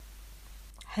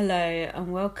Hello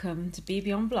and welcome to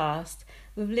BB on Blast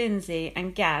with Lindsay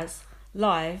and Gaz,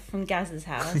 live from Gaz's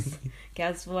house.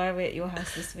 Gaz, why are we at your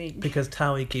house this week? Because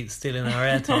Towie keeps stealing our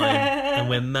airtime and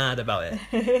we're mad about it.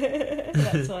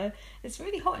 That's why. It's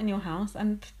really hot in your house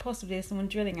and possibly there's someone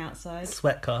drilling outside.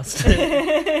 Sweatcast.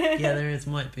 Yeah, there is,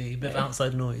 might be. A bit of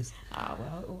outside noise. Ah,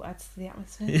 well, it all adds to the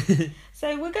atmosphere.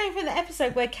 So we're going for the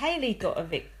episode where Kaylee got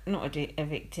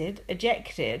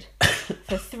ejected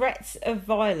for threats of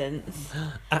violence.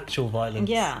 Actual violence.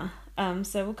 Yeah.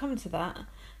 So we'll come to that,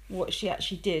 what she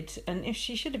actually did, and if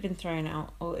she should have been thrown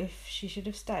out or if she should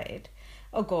have stayed.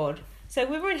 Oh, God. So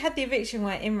we've already had the eviction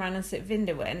where Imran and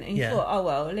Sitvinder went, and you thought, oh,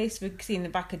 well, at least we've seen the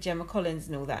back of Gemma Collins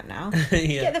and all that now.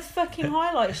 Yeah. Get the fucking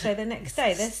highlights show the next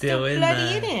day. They're still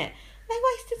bloody in it. They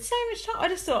wasted so much time. I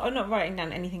just thought, I'm not writing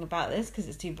down anything about this because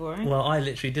it's too boring. Well, I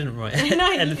literally didn't write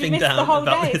No, anything you down the whole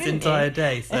about day, this entire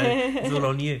day, so it's all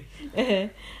on you. You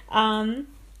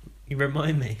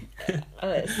remind me.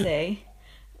 Let's see.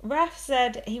 Raf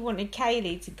said he wanted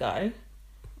Kaylee to go.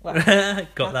 Well,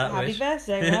 got that happy wish.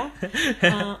 birthday, Raf.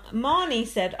 Marnie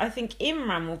said, I think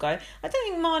Imran will go. I don't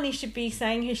think Marnie should be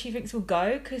saying who she thinks will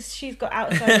go because she's got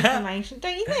outside information.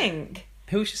 Don't you think?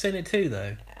 Who was she saying it to,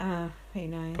 though? Who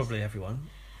knows? Probably everyone.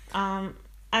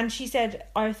 And she said,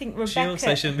 I think Rebecca... She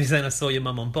also shouldn't be saying I saw your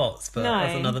mum on bots, but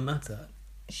that's another matter.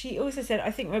 She also said,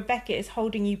 I think Rebecca is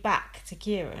holding you back to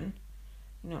Kieran.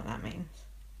 You know what that means?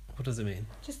 What does it mean?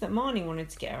 Just that Marnie wanted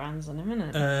to get her hands on him,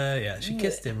 innit? Yeah, she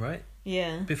kissed him, right?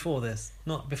 Yeah. Before this.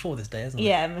 Not before this day, isn't it?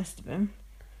 Yeah, it must have been.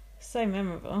 So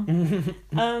memorable.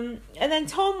 And then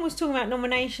Tom was talking about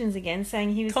nominations again,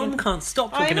 saying he was... Tom can't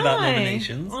stop talking about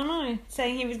nominations. I know.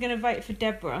 Saying he was going to vote for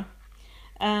Deborah.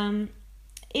 Imran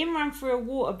threw a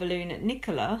water balloon at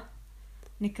Nicola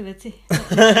McLean.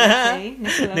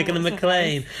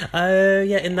 Oh,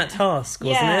 yeah, in that task,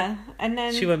 wasn't it? And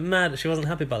then... She went mad. She wasn't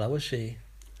happy about that, was she?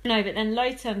 No, but then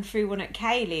Lotan threw one at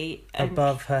Kaylee.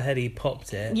 Above her head, he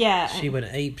popped it. Yeah. She went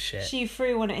ape shit. She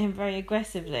threw one at him very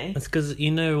aggressively. That's because, you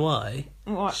know why?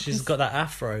 What? She's got that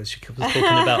afro she was talking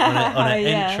about on her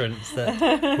entrance that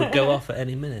would go off at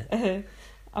any minute.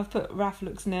 I've put Raf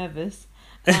looks nervous.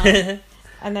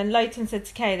 And then Lotan said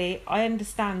to Kaylee, I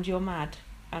understand you're mad.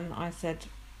 And I said,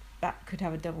 that could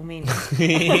have a double meaning.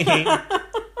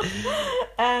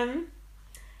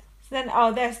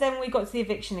 Then we got to the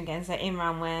eviction again. So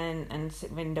Imran went and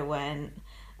Sitvinder went.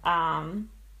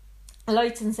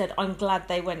 Lotan said, I'm glad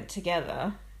they went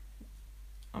together.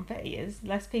 I bet he is.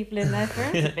 Less people in there for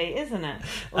him to beat, isn't it?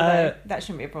 Although that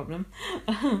shouldn't be a problem.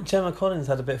 Gemma Collins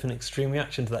had a bit of an extreme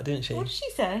reaction to that, didn't she? What did she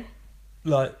say?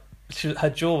 Like, her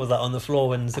jaw was on the floor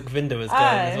when Sitvinder was going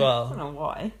as well. I don't know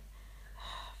why.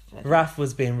 Raf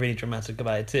was being really dramatic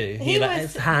about it too.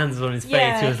 His hands were on his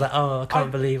face. He was like, "Oh, I can't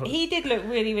believe it." He did look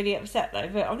really, really upset though,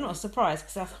 but I'm not surprised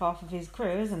because that's half of his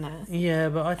crew, isn't it? Yeah,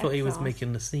 but I thought he was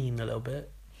making the scene a little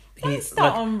bit. Don't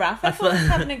start on Raf. I thought I was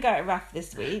having a go at Raf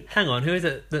this week. Hang on, who is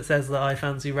it that says that I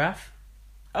fancy Raf?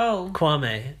 Oh,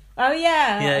 Kwame. Oh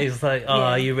yeah. Yeah, he's like,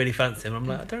 "Oh, you really fancy him?" I'm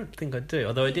like, "I don't think I do."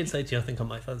 Although I did say to you, I think I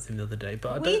might fancy him the other day,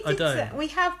 but I don't. We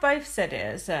have both said it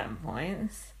at certain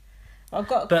points.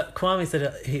 But Kwame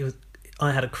said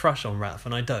I had a crush on Raf,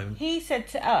 and I don't. He said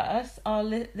to us,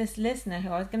 this listener,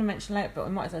 who I was going to mention later, but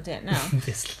we might as well do it now.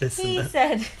 This listener. He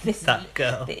said, that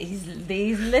girl.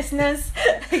 These listeners,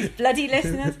 these bloody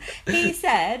listeners. He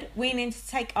said we need to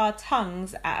take our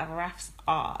tongues out of Raf's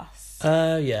arse.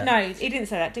 Yeah. No, he didn't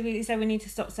say that. Did he say we need to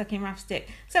stop sucking Raf's dick?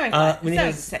 Something like we need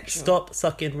to sexual. Stop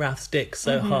sucking Raf's dick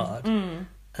so hard.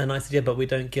 And I said, yeah, but we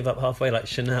don't give up halfway like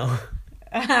Chanel.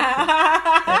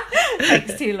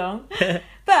 Takes too long.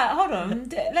 But hold on,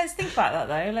 let's think about that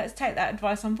though. Let's take that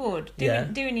advice on board. Do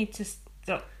we need to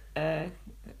stop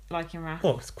liking Raf?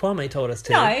 Well, Kwame told us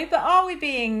to. No, but are we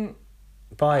being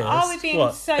biased? Are we being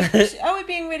are we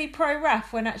being really pro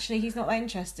Raf when actually he's not that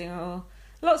interesting? Or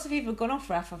lots of people have gone off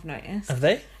Raf, I've noticed. Have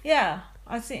they? Yeah,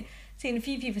 I've seen a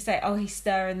few people say, "Oh, he's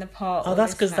stirring the pot." Oh,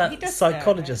 that's because that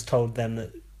psychologist told them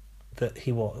that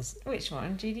he was. Which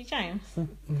one? Judy James?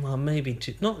 Well, maybe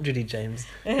not Judy James.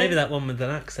 Maybe that one with an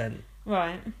accent.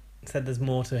 Right. Said there's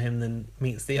more to him than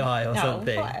meets the eye or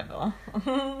something. Whatever.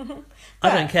 I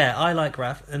don't care. I like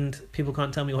Raf, and people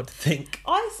can't tell me what to think.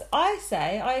 I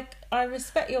say I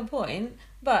respect your point,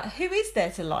 but who is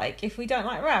there to like if we don't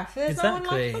like Raf? There's no one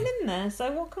likable in there.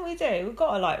 So what can we do? We've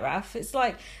got to like Raf. It's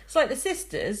like the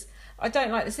sisters. I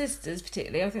don't like the sisters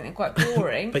particularly. I think they're quite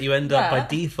boring. But you end up by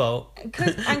default.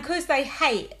 Because they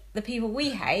hate the people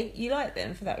we hate, you like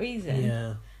them for that reason.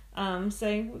 Yeah. So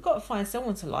we've got to find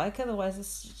someone to like, otherwise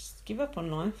let's just give up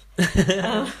on life. So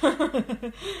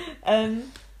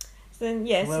then,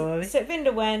 yes,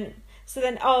 Sitvinder went. So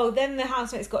then the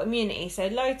housemates got immunity. So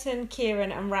Lowton,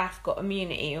 Kieran and Raf got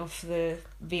immunity off the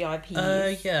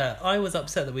VIPs. Yeah. I was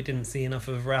upset that we didn't see enough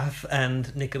of Raf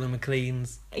and Nicola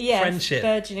McLean's friendship.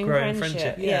 Burgeoning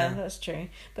friendship. Yeah, that's true.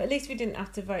 But at least we didn't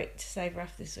have to vote to save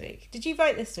Raf this week. Did you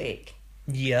vote this week?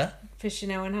 Yeah. For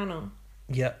Chanel and Hannah?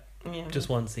 Yep. Yeah. Just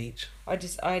once each. I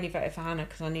only voted for Hannah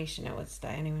because I knew Chanel would stay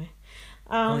anyway.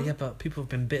 Yeah, but people have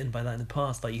been bitten by that in the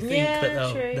past. Like, you think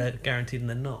that they're guaranteed and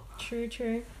they're not.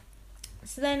 True.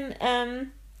 So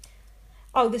then,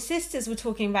 the sisters were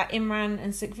talking about Imran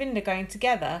and Sukhvinder going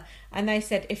together, and they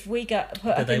said if we got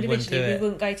put up individually, we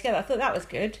wouldn't go together. I thought that was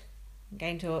good.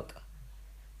 Game talk.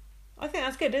 I think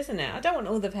that's good, isn't it? I don't want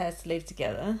all the pairs to live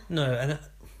together. No, and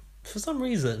for some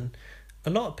reason,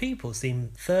 a lot of people seem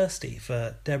thirsty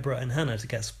for Deborah and Hannah to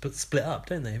get split up,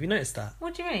 don't they? Have you noticed that?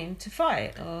 What do you mean? To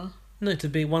fight, or...? No, to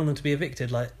be one of them to be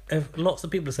evicted. Like, lots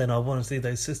of people are saying, I want to see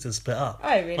those sisters split up.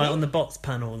 Oh, really? Like, on the bots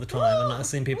panel all the time, and like, I've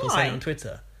seen people saying on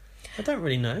Twitter. I don't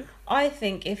really know. I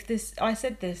think I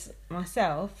said this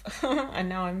myself, and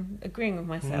now I'm agreeing with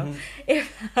myself.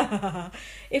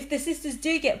 If the sisters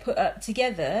do get put up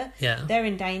together, they're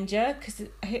in danger, because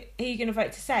who are you going to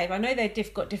vote to save? I know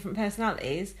they've got different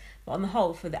personalities, but on the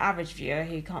whole, for the average viewer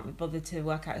who can't be bothered to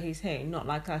work out who's who, not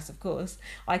like us, of course,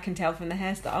 I can tell from the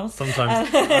hairstyles. Sometimes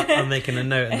I'm making a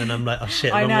note and then I'm like, oh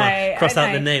shit, I cross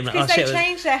out the name. Like, because they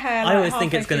change their hair. I always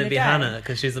think it's going to be Hannah,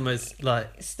 because she's the most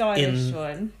like stylish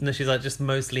one. No, she's like just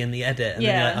mostly in the edit, and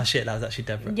then you're like, oh shit, that was actually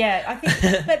Deborah. Yeah, I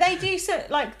think, but they do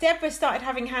like Deborah started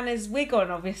having Hannah's wig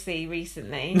on obviously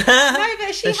recently. No,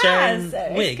 but she has.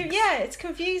 It's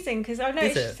confusing because I know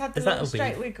she's had the little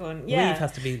straight wig on. Yeah, weave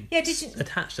has to be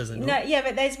attached, doesn't it? No, yeah,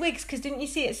 but there's wigs, because didn't you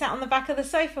see it sat on the back of the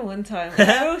sofa one time? We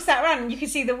all sat around and you could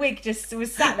see the wig just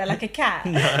was sat there like a cat.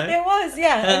 No. It was,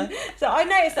 yeah. So I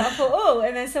noticed that. I thought,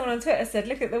 and then someone on Twitter said,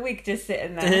 look at the wig just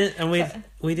sitting there. And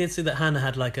we did see that Hannah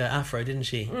had like an afro, didn't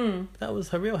she? That was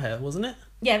her real hair, wasn't it?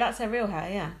 Yeah, that's her real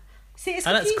hair, yeah. See, it's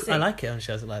confusing. I like it when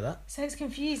she has it like that. So it's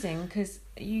confusing because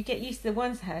you get used to the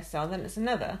one's hairstyle, then it's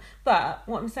another. But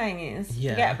what I'm saying is,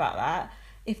 forget about that.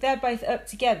 If they're both up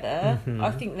together,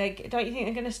 I think don't you think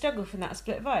they're going to struggle from that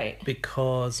split vote?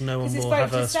 Because no one will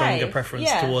have a stronger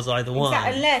preference towards either one.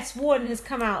 Unless one has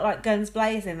come out like guns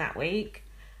blazing that week,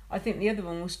 I think the other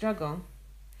one will struggle.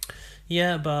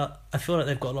 Yeah, but I feel like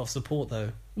they've got a lot of support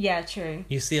though. Yeah, true.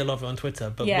 You see a lot of it on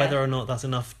Twitter, but whether or not that's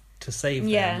enough to save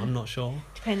them, I'm not sure.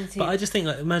 Depends. But I just think,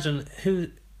 like, imagine who.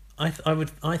 I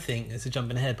think it's a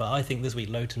jumping ahead, but I think this week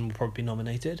Lowton will probably be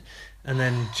nominated, and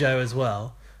then Joe as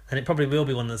well. And it probably will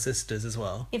be one of the sisters as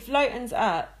well. If Lowton's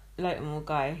up, Lowton will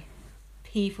go.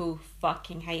 People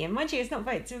fucking hate him. Mind you, it's not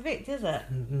vote to evict, is it?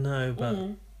 No, but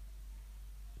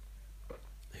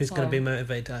who's going to be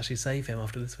motivated to actually save him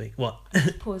after this week? What?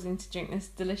 Pausing to drink this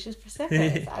delicious Prosecco.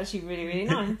 It's actually really, really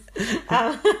nice.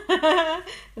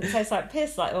 It tastes like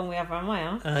piss, like one we have around my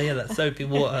house. Yeah, that soapy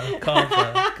water.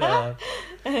 Carver. God.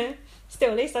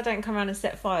 Still, at least I don't come around and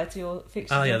set fire to your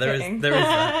fixtures. Oh yeah, there is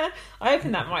that. I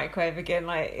opened that microwave again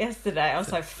like yesterday. I was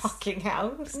like, fucking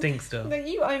hell. Stinks still. No,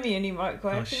 you owe me a new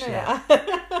microwave. Oh, shit.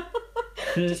 That?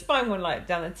 Just find one like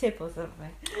down the tip or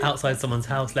something. Outside someone's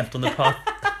house, left on the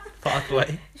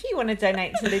pathway. If you want to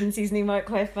donate to Lindsay's new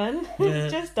microwave fund,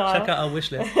 just dial. Check out our wish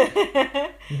list. So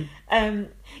I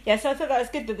thought that was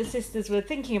good that the sisters were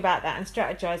thinking about that and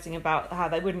strategizing about how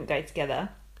they wouldn't go together.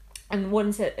 And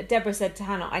Deborah said to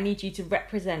Hannah, I need you to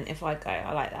represent if I go.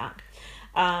 I like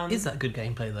that. Is that good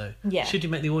gameplay, though? Yeah. Should you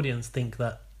make the audience think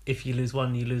that if you lose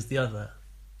one, you lose the other?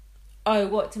 Oh,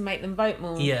 what, to make them vote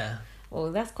more? Yeah.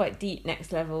 Well, that's quite deep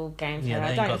next level gameplay. Yeah, they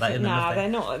ain't got that in them. No, they're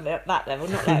not at that level,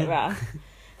 not like that.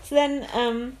 So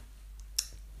then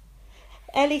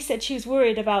Ellie said she was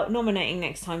worried about nominating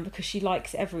next time because she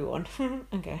likes everyone.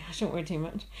 Okay, I shouldn't worry too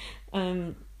much.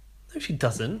 No, she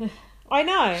doesn't. I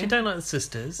know. She don't like the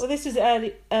sisters. Well, this was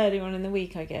early on in the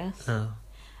week, I guess. Oh.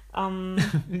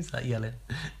 Who's that yelling?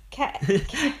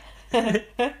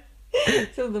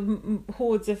 It's all the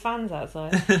hordes of fans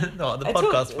outside. No, the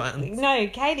podcast fans. No,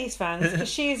 Katie's fans, because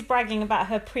she is bragging about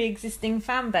her pre-existing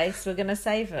fan base. We're going to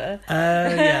save her. Oh,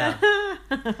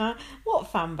 yeah. What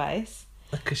fan base?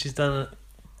 Because she's done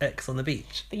X on the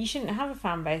beach. But you shouldn't have a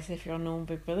fan base if you're on Normal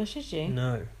Big Brother, should you?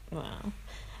 No. Well,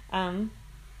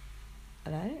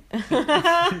 hello?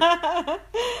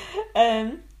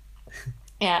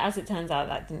 Yeah, as it turns out,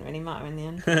 that didn't really matter in the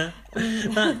end.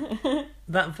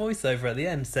 that voiceover at the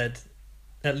end said,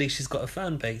 at least she's got a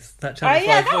fan base. That Channel 5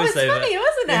 that voiceover. Was funny,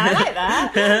 wasn't it? I like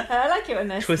that. I like it when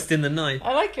they're... Twisting the knife.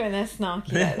 I like it when they're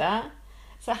snarky like that.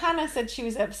 So Hannah said she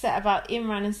was upset about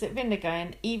Imran and Sukhvinder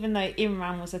going, even though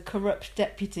Imran was a corrupt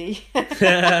deputy.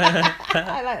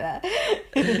 I like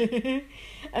that.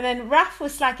 And then Raph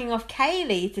was slacking off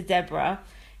Kaylee to Deborah.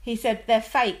 He said, they're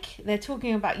fake. They're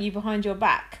talking about you behind your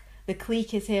back. The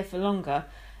clique is here for longer.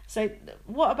 So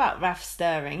what about Raph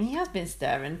stirring? He has been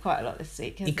stirring quite a lot this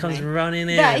week, hasn't he? Comes running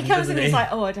in. Yeah, he comes in and he's like,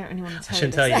 oh, I don't really want to tell you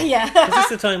this. I shouldn't tell you. Yeah. Was this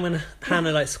the time when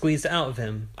Hannah like squeezed it out of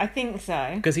him? I think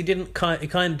so. Because he kind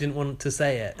of didn't want to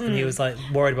say it, and he was like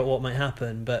worried about what might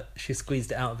happen, but she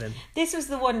squeezed it out of him. This was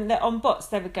the one that on bots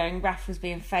they were going Raph was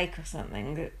being fake or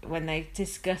something when they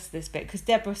discussed this bit, because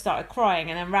Deborah started crying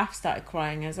and then Raph started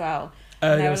crying as well.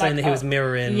 Oh, they were saying that he was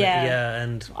mirroring,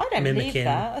 and I don't mimicking. believe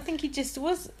that. I think he just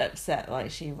was upset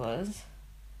like she was.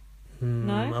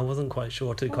 No? I wasn't quite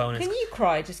sure, to be quite honest. Can you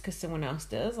cry just because someone else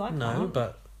does? I No, can't.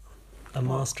 but a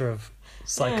master of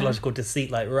psychological deceit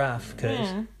like Raph could.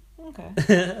 Yeah.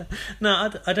 Okay.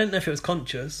 No, I don't know if it was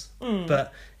conscious,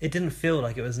 but it didn't feel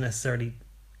like it was necessarily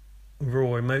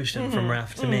raw emotion from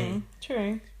Raph to me.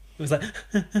 True. It was like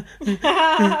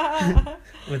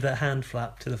with that hand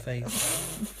flap to the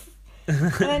face.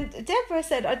 And then Deborah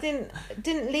said, I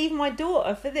didn't leave my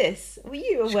daughter for this. Were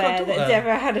you She's got aware a that daughter.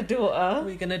 Deborah had a daughter? What are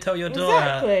you going to tell your daughter?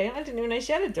 Exactly. I didn't even know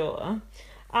she had a daughter.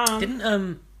 Didn't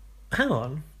hang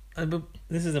on.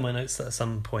 This is in my notes at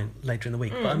some point later in the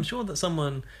week, but I'm sure that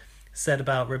someone said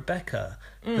about Rebecca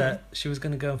that she was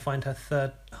going to go and find her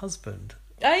third husband.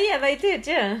 Oh yeah, they did.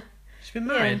 Yeah. She's been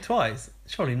married twice.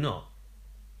 Surely not.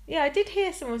 Yeah, I did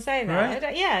hear someone say that.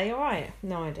 Right? Yeah, you're right.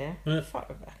 No idea. Fuck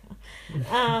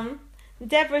Rebecca.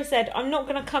 Deborah said, I'm not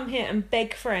going to come here and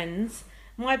beg friends.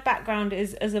 My background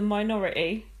is as a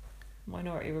minority.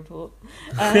 Minority Report.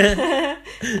 And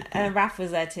Raph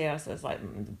was there too, so it's like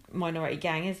minority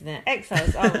gang, isn't it?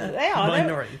 Exiles. Oh, they are.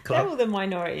 Minority club. They're all the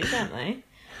minorities, aren't they?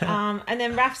 And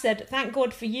then Raph said, thank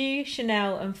God for you,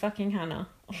 Chanel, and fucking Hannah.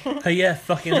 Oh yeah,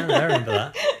 fucking hell, I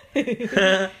remember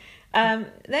that.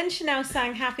 Then Chanel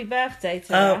sang happy birthday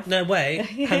to Oh, Raph. no, wait.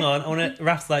 Hang on.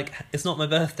 Raph's like, it's not my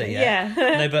birthday yet.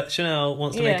 Yeah. No, but Chanel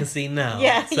wants to make a scene now.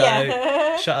 Yeah, So,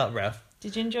 yeah. shut up, Raph.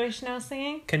 Did you enjoy Chanel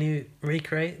singing? Can you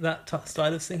recreate that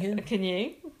style of singing? Can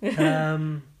you?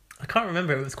 I can't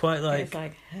remember. It was quite like... It's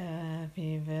like,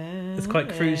 happy birthday. It's quite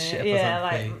cruise ship or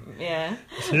something. Yeah.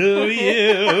 To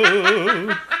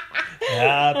you,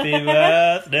 happy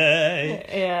birthday.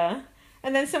 Yeah.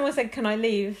 And then someone said, can I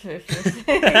leave? Didn't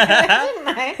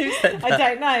they? Who said that? I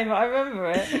don't know, but I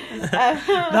remember it.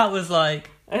 That was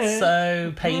like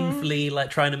so painfully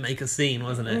like trying to make a scene,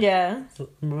 wasn't it? Yeah.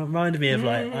 Reminded me of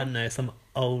like, I don't know, some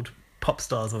old pop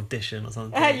stars audition or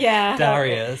something. Yeah.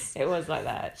 Darius. It was like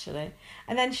that, actually.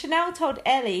 And then Chanel told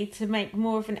Ellie to make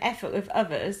more of an effort with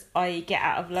others, i.e. get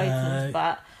out of Lowton's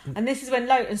butt. And this is when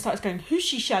Lowton starts going, who's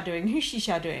she shadowing? Who's she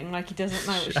shadowing? Like he doesn't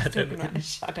know what she's talking about.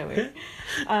 Shadowing.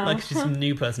 Like she's a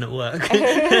new person at work.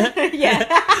 Yeah.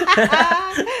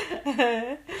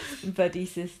 Buddy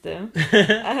system.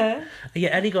 Yeah,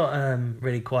 Ellie got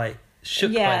really quite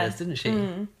shook by this, didn't she?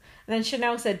 And then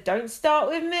Chanel said, don't start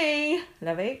with me.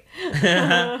 Love it.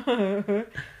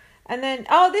 And then,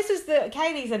 this was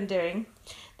Kaylee's undoing.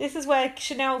 This is where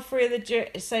Chanel threw the...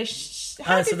 So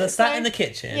they're sat in the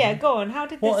kitchen. Yeah, go on. How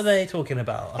did this... What are they talking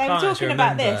about? They were talking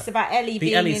about this, about Ellie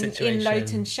being in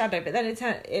Lowton's shadow, but then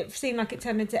it seemed like it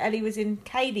turned into Ellie was in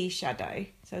Kaylee's shadow.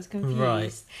 So I was confused.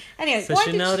 Right. Anyway, so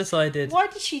Chanel decided... Why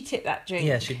did she tip that drink?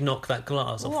 Yeah, she'd knock that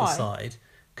glass off the side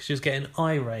because she was getting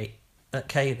irate at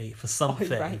Kaylee for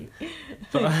something. Irate.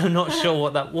 But I'm not sure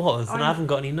what that was, and I haven't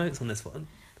got any notes on this one.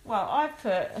 Well, I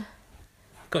put...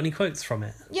 Got any quotes from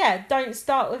it? Yeah, don't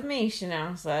start with me,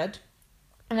 Chanel said.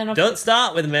 And then don't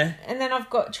start with me. And then I've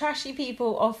got trashy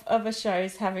people off other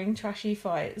shows having trashy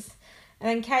fights. And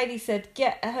then Kaylee said,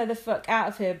 get her the fuck out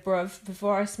of here, bruv,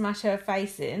 before I smash her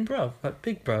face in. Bruv, like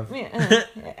big bruv.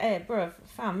 Yeah, bruv,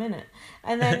 fam, innit?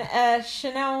 And then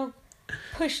Chanel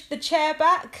pushed the chair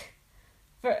back,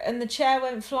 and the chair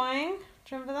went flying.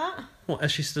 Do you remember that? What,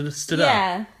 as she stood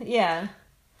up? Yeah.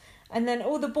 And then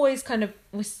all the boys kind of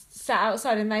was sat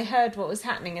outside and they heard what was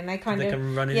happening and they come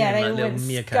running in like they little went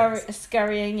meerkats.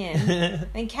 scurrying in.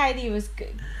 And Kaylee was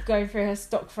going through her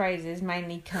stock phrases,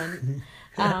 mainly cunt.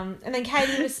 And then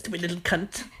Kaylee was... Stupid little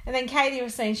cunt. And then Kaylee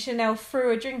was saying Chanel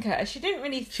threw a drink at her. She didn't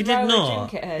really throw a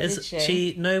drink at her, did she?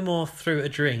 She no more threw a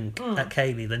drink at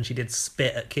Kaylee than she did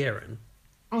spit at Kieran.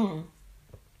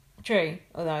 True,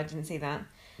 although I didn't see that.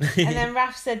 And then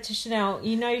Raph said to Chanel,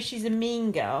 you know she's a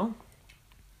mean girl.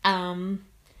 Can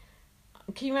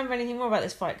you remember anything more about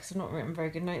this fight? Because I've not written very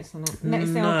good notes on it.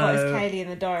 Next thing I've got is Kaylee in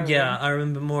the diary room. Yeah, I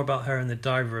remember more about her in the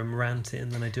diary room ranting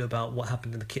than I do about what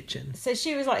happened in the kitchen. So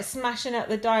she was like smashing up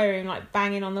the diary room, like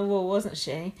banging on the wall, wasn't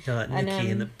she? Yeah, like Nikki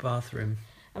in the bathroom.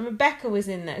 And Rebecca was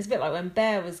in there. It's a bit like when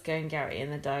Bear was going Gary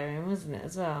in the diary room, wasn't it,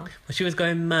 as well? Well, she was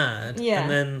going mad. Yeah. And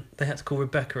then they had to call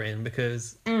Rebecca in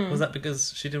because... Was that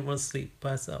because she didn't want to sleep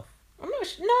by herself? I'm not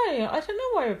sure. No, I don't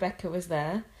know why Rebecca was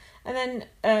there. And then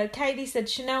Kaylee said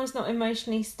Chanel's not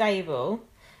emotionally stable.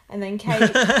 And then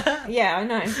Kaylee... yeah, I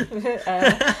know.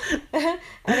 And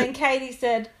then Kaylee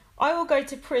said, I will go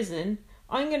to prison.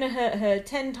 I'm going to hurt her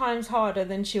 10 times harder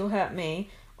than she'll hurt me.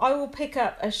 I will pick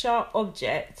up a sharp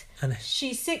object. And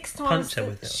She's 6 punch times her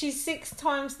with it. she's 6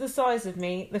 times the size of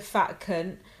me, the fat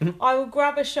cunt. I will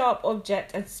grab a sharp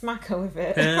object and smack her with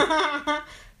it. Not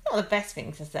the best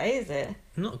thing to say, is it?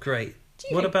 Not great.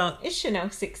 What about... Is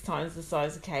Chanel 6 times the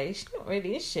size of Kay? She's not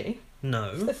really, is she?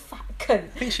 No. The fat cunt.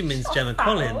 I think she means Gemma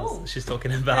Collins she's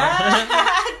talking about.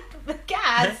 The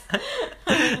gas.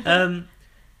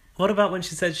 What about when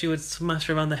she said she would smash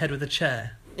her around the head with a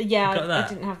chair? Yeah, I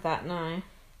didn't have that, no.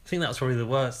 I think that was probably the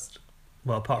worst.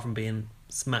 Well, apart from being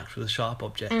smacked with a sharp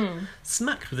object.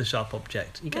 Smacked with a sharp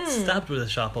object. You get stabbed with a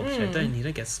sharp object, don't you? You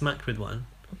don't get smacked with one.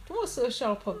 What sort of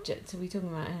sharp object are we talking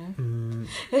about here?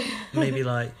 Maybe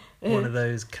like one of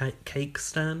those cake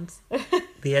stands.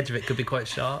 The edge of it could be quite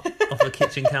sharp off a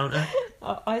kitchen counter.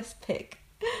 Ice pick.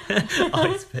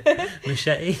 Ice pick.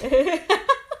 Machete.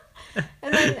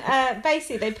 And then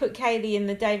basically they put Kaylee in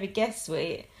the David Guest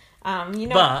suite. You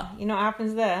know what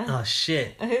happens there? Oh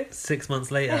shit. 6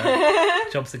 months later.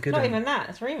 Job's a good Not one. even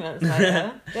that, 3 months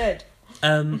later. Good.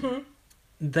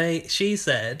 She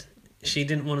said she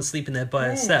didn't want to sleep in there by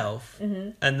herself,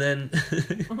 and then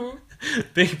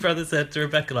Big Brother said to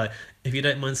Rebecca, like, if you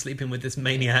don't mind sleeping with this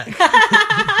maniac.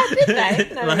 Did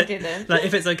they? No, they didn't. Like,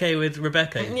 if it's okay with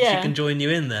Rebecca, she can join you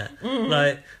in there.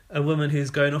 Like, a woman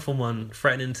who's going off on one,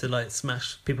 threatening to, like,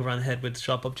 smash people around the head with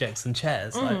sharp objects and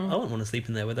chairs. Like, I wouldn't want to sleep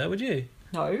in there with her, would you?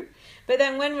 No. But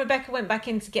then when Rebecca went back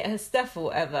in to get her stuff or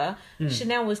whatever,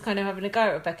 Chanel was kind of having a go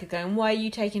at Rebecca, going, why are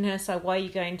you taking her side? Why are you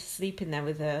going to sleep in there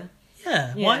with her?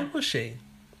 Yeah. Why was she?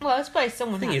 Well, I suppose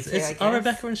someone had to, I guess. Are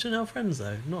Rebecca and Chanel friends,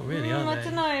 though? Not really, are they? I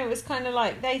don't know. It was kind of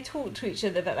like they talked to each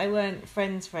other, but they weren't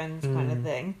friends kind of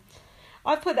thing.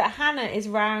 I put that Hannah is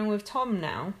rowing with Tom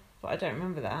now, but I don't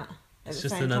remember that. It's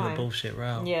just another bullshit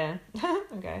row. Yeah.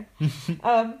 Okay.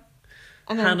 And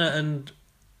then,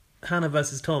 Hannah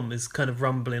versus Tom is kind of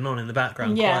rumbling on in the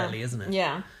background quietly, isn't it?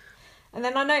 Yeah. And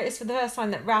then I noticed for the first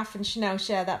time that Raph and Chanel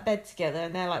share that bed together,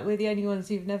 and they're like, we're the only ones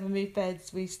who've never moved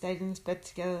beds. We've stayed in this bed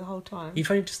together the whole time.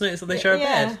 You've only just noticed that they share a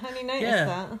bed? Yeah, I only noticed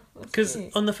that. Because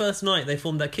on the first night, they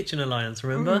formed that kitchen alliance,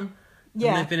 remember? Yeah.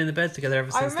 And they've been in the bed together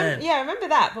ever since then. Yeah, I remember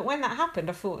that. But when that happened,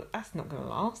 I thought, that's not going to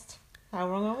last. How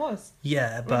wrong I was.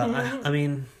 Yeah, but I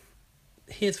mean,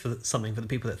 here's something for the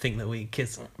people that think that we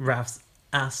kiss Raph's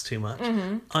ass too much.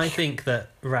 I think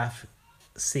that Raph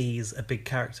sees a big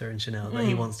character in Chanel that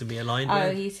he wants to be aligned with.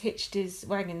 Oh, he's hitched his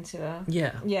wagon to her.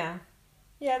 Yeah. Yeah.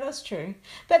 Yeah, that's true.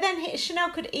 But then Chanel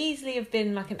could easily have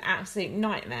been like an absolute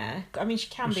nightmare. I mean, she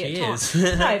can be at times.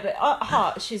 No, but at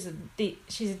heart, she's a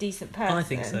decent person. I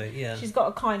think so, yeah. She's got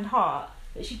a kind heart.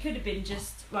 But she could have been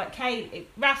just like Kaylee.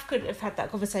 Raph could have had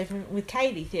that conversation with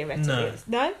Kaylee, theoretically.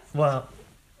 No? Well,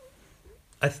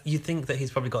 you think that he's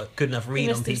probably got a good enough read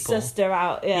on people. He must have sussed her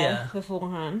out,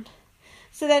 beforehand.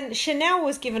 So then Chanel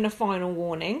was given a final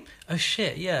warning. Oh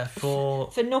shit, yeah,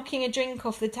 for knocking a drink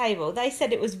off the table. They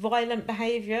said it was violent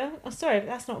behaviour. Oh, sorry, but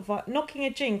that's not knocking a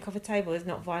drink off a table is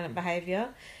not violent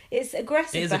behaviour. It's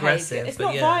aggressive behaviour. It's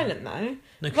not violent though.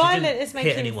 No, violent is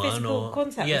making physical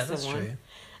contact with someone.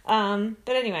 That's true.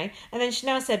 But anyway, and then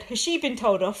Chanel said, has she been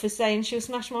told off for saying she'll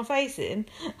smash my face in?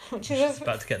 Which is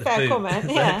about to get the fair boot.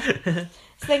 comment, yeah.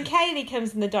 So then Kaylee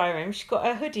comes in the diary room. She's got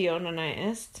her hoodie on, I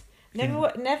noticed. Never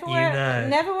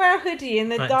wear a hoodie in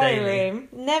the diary room.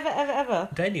 Never, ever, ever.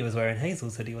 Daly was wearing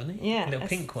Hazel's hoodie, wasn't he? Yeah. A little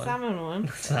pink one. Salmon one.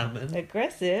 Salmon.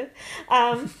 Aggressive.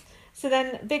 So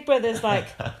then Big Brother's like,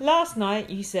 last night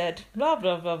you said blah,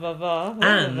 blah, blah, blah, blah.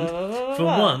 And blah, blah, blah, for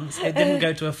once, it didn't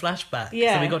go to a flashback.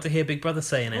 Yeah. So we got to hear Big Brother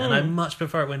saying it. And I much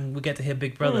prefer it when we get to hear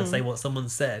Big Brother say what someone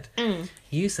said.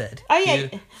 You said, you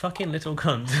fucking little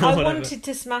cunt. I wanted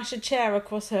to smash a chair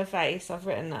across her face. I've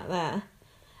written that there.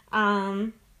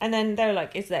 And then they were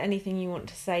like, is there anything you want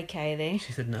to say, Kaylee?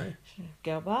 She said no.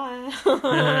 Goodbye.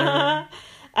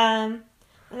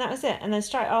 And that was it. And then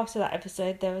straight after that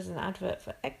episode, there was an advert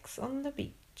for X on the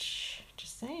Beach.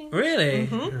 Just saying. Really?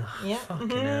 Oh, yeah. Fucking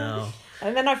hell.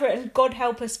 And then I've written God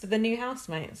help us for the new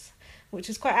housemates, which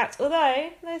is quite apt.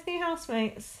 Although, those new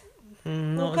housemates...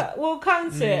 We'll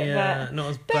come to it, but...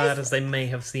 not as bad as they may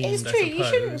have seemed, it's true, you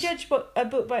shouldn't judge a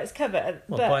book by its cover.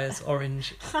 By its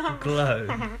orange glow.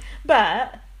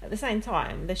 But, at the same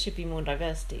time, there should be more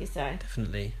diversity, so...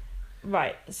 Definitely.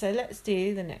 Right, so let's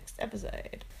do the next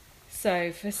episode.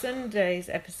 So for Sunday's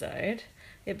episode,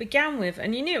 it began with,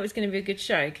 and you knew it was going to be a good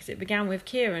show because it began with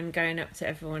Kieran going up to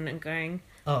everyone and going,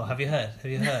 "Oh, have you heard?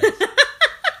 Have you heard?"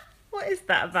 What is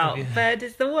that about? Bird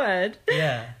is the word.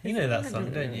 Yeah, you know that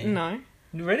song, don't you? No.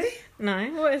 Really? No.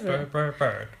 What is it?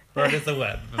 Bird. Bird is the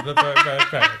word.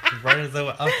 Bird is the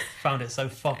word. I found it so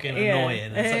fucking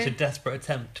annoying. It's such a desperate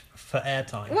attempt for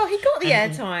airtime. Well, he got the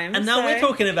airtime. And now we're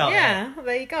talking about it. Yeah,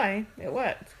 there you go. It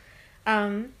worked.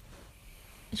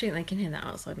 I think they can hear that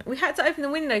outside. We had to open the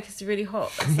window because it's really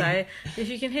hot. So if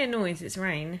you can hear noise, it's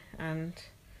rain and...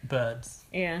 Birds.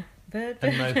 Yeah. Bird.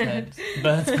 And mopeds.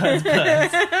 Birds.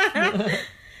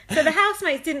 So the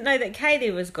housemates didn't know that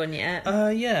Kaylee was gone yet.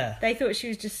 Yeah. They thought she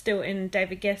was just still in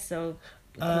David Guest's old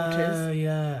quarters.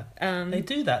 Yeah. They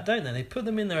do that, don't they? They put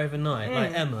them in there overnight,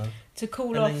 like Emma. To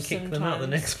cool off off and then kick sometimes. them out the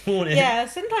next morning. Yeah,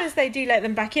 sometimes they do let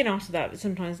them back in after that, but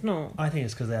sometimes not. I think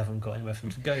it's because they haven't got anywhere for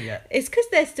them to go yet. It's because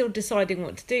they're still deciding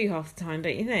what to do half the time,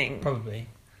 don't you think? Probably.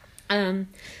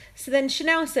 So then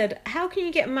Chanel said, how can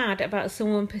you get mad about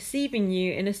someone perceiving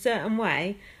you in a certain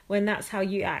way when that's how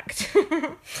you act?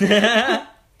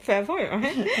 Fair point,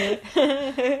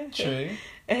 right? True.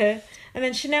 And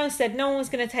then Chanel said no one was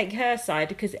going to take her side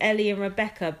because Ellie and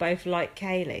Rebecca both like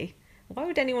Kaylee. Why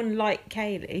would anyone like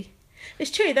Kaylee?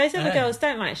 It's true, those other girls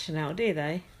don't like Chanel, do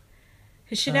they?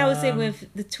 Because Chanel's in with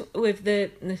I was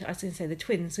going to say the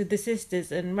twins, with the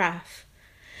sisters and Raph.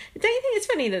 Don't you think it's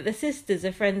funny that the sisters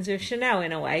are friends with Chanel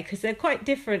in a way? Because they're quite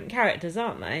different characters,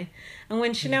 aren't they? And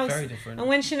when Chanel very different. And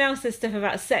when Chanel says stuff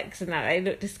about sex and that, they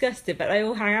look disgusted, but they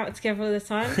all hang out together all the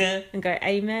time and go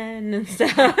amen and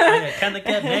stuff. Yeah, can they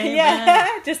get me?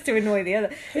 Yeah, just to annoy the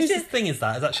other. Whose thing is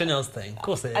that? Is that Chanel's thing? Of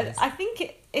course it is. I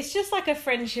think it's just like a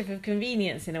friendship of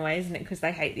convenience in a way, isn't it? Because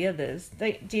they hate the others.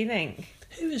 Do you think?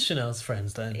 Who is Chanel's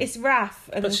friends then? It's Raph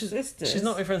and the sisters. She's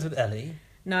not really friends with Ellie.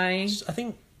 No. I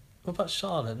think... What about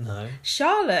Charlotte? No.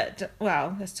 Charlotte,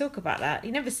 well, let's talk about that.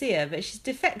 You never see her, but she's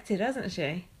defected, hasn't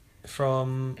she?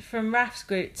 From Raph's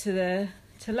group to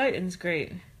Lowton's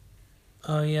group.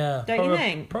 Oh, yeah. Don't you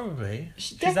think? Probably.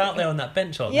 She's out there on that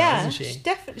bench now, isn't she?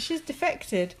 She's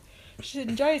defected. She's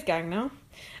in Joe's gang now.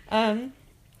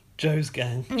 Joe's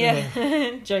gang.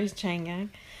 Yeah, Joe's chain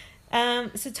gang.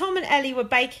 So Tom and Ellie were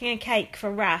baking a cake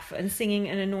for Raph and singing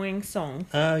an annoying song.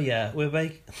 Oh yeah, I've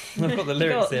got the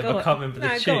lyrics here, but I can't remember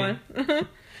the tune. Go on.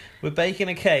 We're baking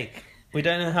a cake. We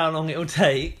don't know how long it'll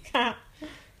take.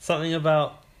 Something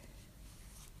about...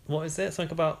 What is it?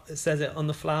 Something about... It says it on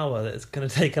the flour that it's going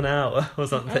to take an hour or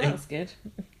something. Oh, that's good.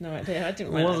 No idea. I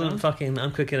didn't write It that wasn't down. fucking...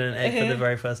 I'm cooking an egg for the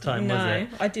very first time, was it?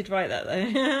 No, I did write that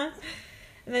though.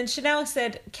 And then Chanel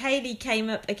said Kaylee came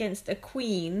up against a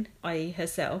queen, i.e.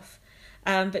 herself.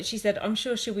 But she said, I'm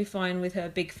sure she'll be fine with her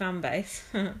big fan base.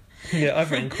 Yeah, I've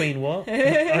written Queen what? I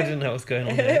didn't know what was going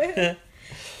on here.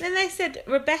 Then they said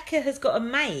Rebecca has got a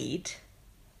maid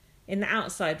in the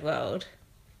outside world.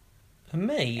 A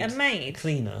maid? A maid.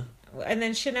 Cleaner. And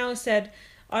then Chanel said,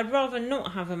 I'd rather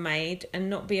not have a maid and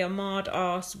not be a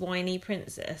marred-ass, whiny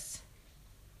princess.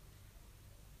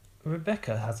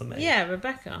 Rebecca has a maid? Yeah,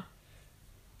 Rebecca.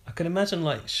 I can imagine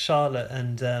like Charlotte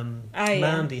and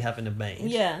Mandy having a maid.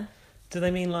 Yeah. Do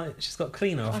they mean like she's got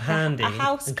cleaner off Like handy a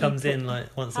and comes in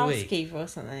like once a week? Housekeeper or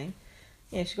something.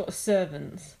 Yeah, she's got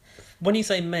servants. When you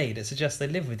say maid, it suggests they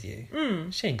live with you.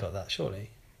 Mm. She ain't got that, surely.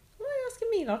 Why are you asking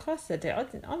me like I said it?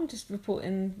 I'm just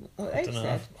reporting what they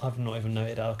said. I've not even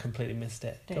noted. I completely missed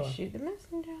it. Don't shoot the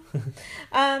messenger.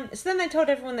 So then they told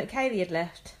everyone that Kaylee had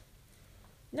left.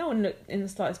 No one looked in the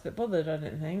slightest bit bothered, I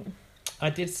don't think. I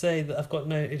did say that I've got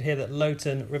noted here that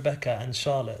Lowton, Rebecca and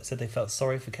Charlotte said they felt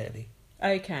sorry for Kaylee.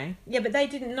 Okay. Yeah, but they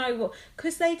didn't know what...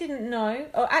 Because they didn't know...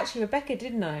 Oh, actually, Rebecca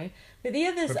did know. But the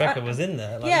others... Rebecca was in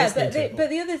there, but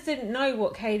the others didn't know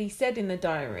what Kaylee said in the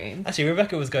diary room. Actually,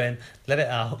 Rebecca was going, let it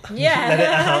out. Yeah. Let it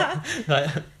out.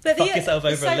 Like, but fuck yourself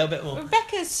over a little bit more.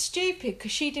 Rebecca's stupid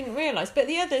because she didn't realise. But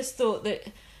the others thought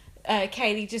that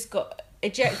Kaylee just got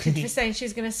ejected for saying she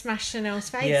was going to smash Chanel's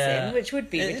face in, which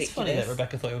would be ridiculous. It's funny that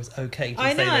Rebecca thought it was okay to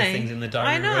say those things in the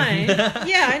diary room. I know.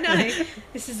 Yeah, I know.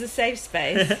 This is a safe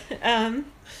space. And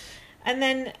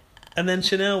then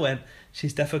Chanel went,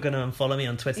 she's definitely going to unfollow me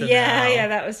on Twitter now. Yeah,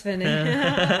 that was funny.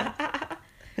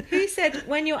 Who said,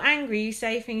 when you're angry, you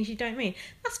say things you don't mean?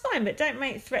 That's fine, but don't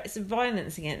make threats of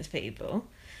violence against people.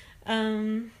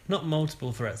 Not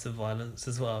multiple threats of violence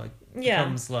as well. It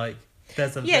becomes like...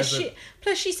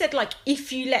 Plus she said, like,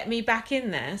 if you let me back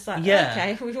in there. It's like,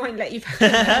 okay, we won't let you back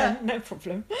in there. No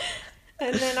problem.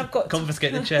 And then I've got...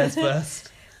 Confiscate the chairs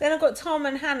first. Then I've got Tom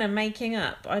and Hannah making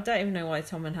up. I don't even know why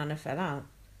Tom and Hannah fell out.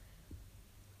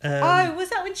 Was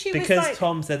that when she was like... Because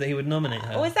Tom said that he would nominate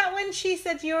her. Was that when she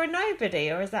said you're a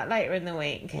nobody, or is that later in the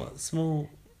week? What, small...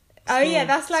 Oh yeah,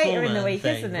 that's later in the week,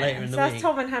 thing, isn't it? Later in so the that's week.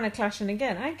 Tom and Hannah clashing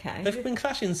again. Okay. They've been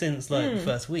clashing since the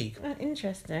first week.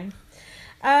 Interesting.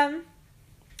 So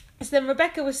then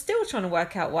Rebecca was still trying to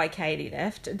work out why Kaylee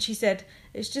left, and she said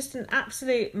it's just an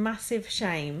absolute massive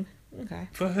shame. Okay.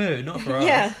 For who? Not for us.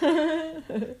 Yeah.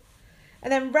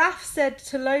 And then Raph said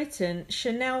to Lowton,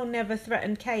 Chanel never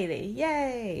threatened Kaylee.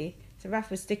 Yay! So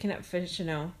Raph was sticking up for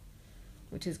Chanel,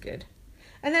 which is good.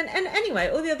 And anyway,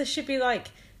 all the others should be like,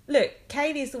 look,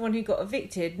 Kaylee's the one who got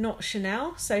evicted, not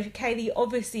Chanel. So Kaylee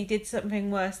obviously did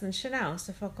something worse than Chanel,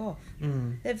 so fuck off.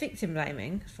 They're victim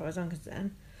blaming, as far as I'm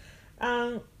concerned.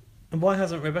 And why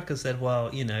hasn't Rebecca said, well,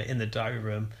 in the diary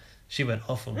room, she went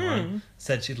off on one,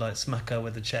 said she'd like smack her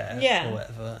with a chair or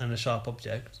whatever, and a sharp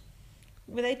object.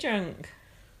 Were they drunk?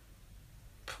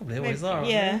 Probably always are.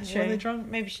 Yeah, true. Were they drunk?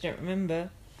 Maybe she don't remember.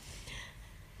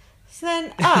 So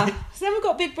then we've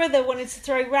got Big Brother wanted to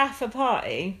throw Raph a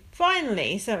party.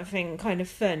 Finally, something kind of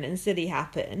fun and silly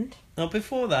happened. Oh,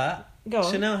 before that, Go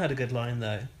on. Chanel had a good line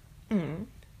though.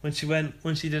 When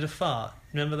she did a fart.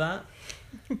 Remember that?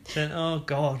 Then, oh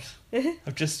God,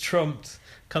 I've just trumped.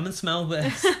 Come and smell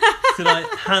this. To like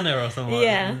Hannah or someone.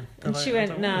 Yeah, and like, she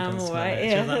went, "No, I'm all right."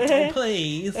 Yeah. She was like, "Oh,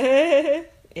 please."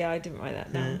 Yeah, I didn't write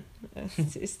that down.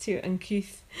 It's too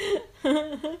uncouth.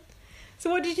 So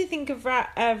what did you think of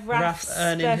Raph's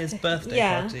earning his birthday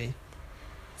party?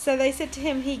 So they said to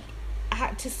him he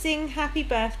had to sing Happy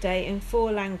Birthday in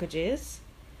 4 languages,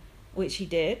 which he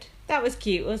did. That was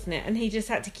cute, wasn't it? And he just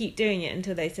had to keep doing it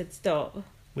until they said stop.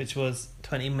 Which was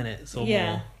 20 minutes or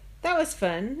Yeah. more. That was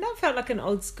fun. That felt like an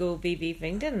old school BB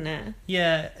thing, didn't it?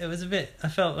 Yeah, it was a bit... I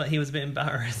felt like he was a bit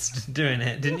embarrassed doing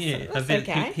it, didn't you? That's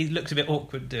okay. He looked a bit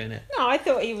awkward doing it. No, I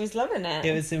thought he was loving it.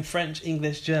 It was in French,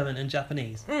 English, German and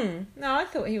Japanese. No, I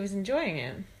thought he was enjoying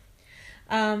it.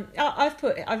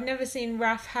 I've never seen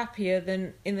Raph happier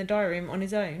than in the diary room on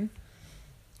his own.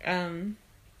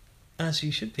 As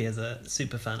you should be as a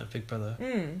super fan of Big Brother.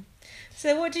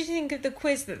 So what did you think of the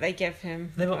quiz that they gave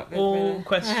him? They were all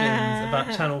questions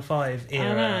about Channel 5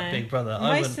 era Big Brother.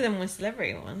 Most of them were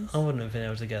celebrity ones. I wouldn't have been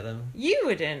able to get them. You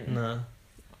wouldn't? No.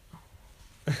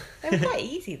 They were quite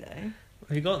easy though.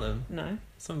 Have you got them? No.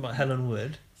 Something about Helen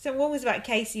Wood. So what was about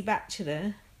Casey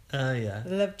Batchelor? Oh, yeah.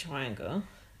 The love triangle.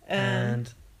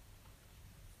 And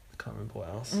I can't remember what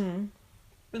else.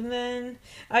 And then,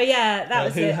 that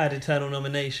was who it. had eternal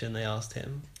nomination, they asked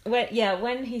him.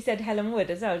 When he said Helen Wood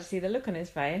as well, did you see the look on his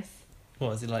face?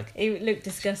 What was he like? He looked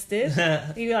disgusted.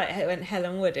 He went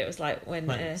Helen Wood. It was like when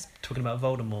talking about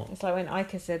Voldemort. It's like when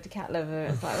Ica said cat lover.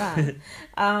 It's like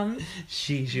that.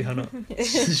 She shall not.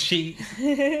 She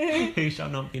who shall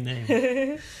not be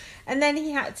named. And then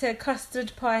he had to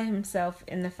custard pie himself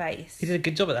in the face. He did a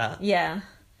good job at that. Yeah,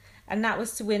 and that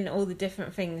was to win all the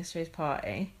different things for his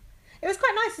party. It was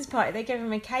quite nice, his party. They gave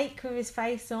him a cake with his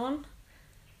face on.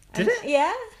 Did it?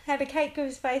 Yeah, had a cake with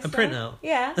his face on. A printout?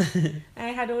 Yeah. And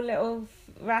it had all little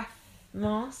Raph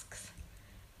masks.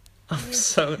 I'm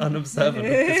so unobservant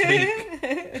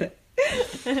this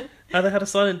week. Oh, they had a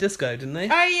silent disco, didn't they?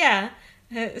 Oh, yeah.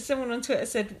 Someone on Twitter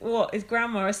said, what, is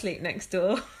grandma asleep next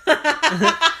door?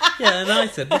 Yeah, and I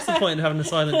said, what's the point of having a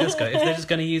silent disco if they're just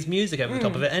going to use music over the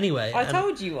top of it anyway? I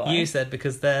told you why. You said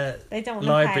because their they don't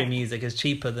library music is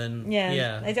cheaper than...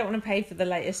 Yeah, they don't want to pay for the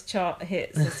latest chart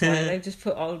hits. That's why they've just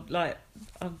put old, like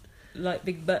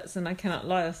Big Butts and I Cannot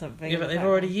Lie or something. Yeah, but they've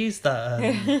already used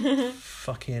that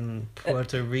fucking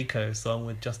Puerto Rico song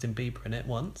with Justin Bieber in it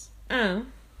once. Oh,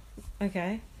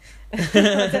 okay.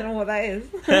 I don't know what that is.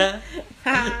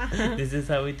 This is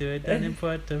how we do it down in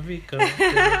Puerto Rico.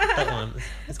 That one.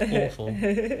 It's awful.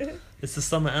 It's the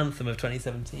summer anthem of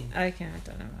 2017. Okay, I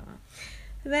don't know about that.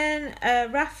 Then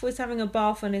Raph was having a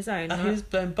bath on his own. He was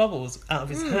blowing bubbles out of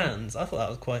his hands. I thought that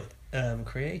was quite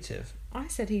creative. I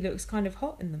said he looks kind of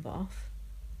hot in the bath.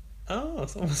 Oh,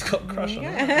 someone's got a crush on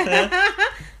that.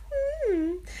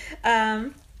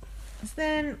 So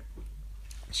then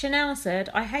Chanel said,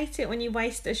 I hate it when you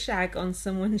waste a shag on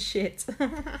someone's shit.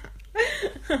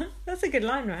 That's a good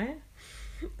line, right?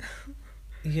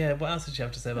 Yeah, what else did you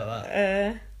have to say about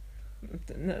that?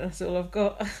 That's all I've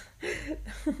got.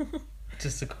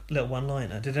 Just a little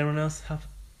one-liner. Did anyone else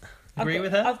agree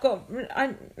with her? I've got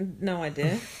no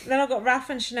idea. Then I got Raph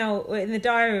and Chanel were in the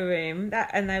diary room,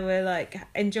 and they were like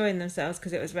enjoying themselves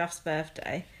because it was Raph's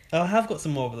birthday. Oh, I have got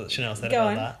some more that Chanel said Go about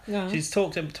on. that. Go on. She's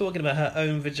talking about her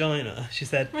own vagina. She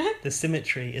said, the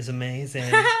symmetry is amazing.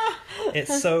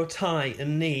 It's so tight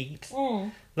and neat.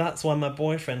 That's why my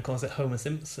boyfriend calls it Homer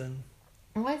Simpson.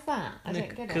 Why is that? I don't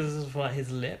get it. Because of like his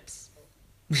lips.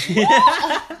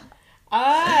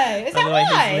 Oh, is By that the way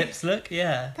why? his lips look,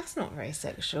 yeah. That's not very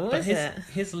sexual, But is it?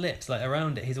 his lips, like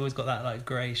around it, he's always got that like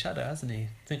grey shadow, hasn't he? I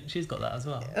think she's got that as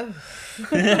well. Oh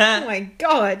my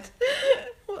god.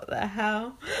 What the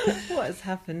hell? What has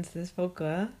happened to this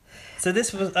podcast? So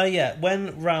this was,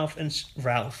 when Ralph and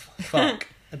fuck,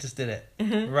 I just did it.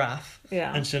 Raph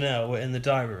Yeah. and Chanel were in the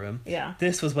diary room. Yeah.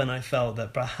 This was when I felt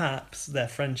that perhaps their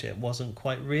friendship wasn't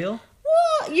quite real.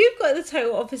 What? You've got the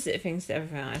total opposite things to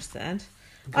everything I've said.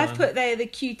 I've put they're the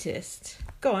cutest.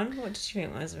 Go on, what did you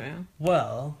think was real?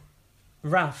 Well,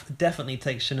 Raph definitely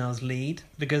takes Chanel's lead,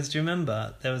 because do you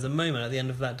remember there was a moment at the end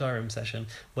of that diary room session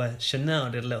where Chanel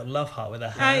did a little love heart with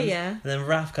her hand, and then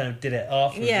Raph kind of did it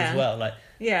afterwards as well, like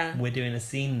we're doing a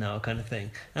scene now kind of thing.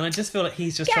 And I just feel like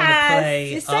he's just trying to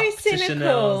play you're so up cynical. to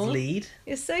Chanel's lead.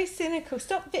 You're so cynical.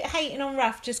 Stop hating on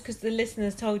Raph just because the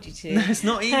listeners told you to. No, it's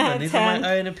not even. These are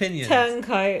my own opinions.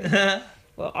 Turncoat.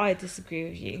 Well, I disagree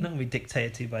with you. I'm not going to be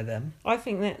dictated to by them. I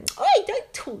think that... Oh,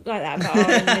 don't talk like that about our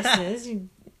own listeners, you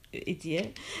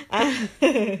idiot.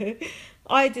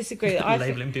 I disagree.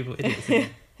 Labelling people idiots.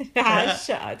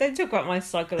 Shut up. Don't talk about my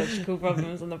psychological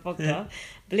problems on the podcast.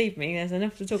 Believe me, there's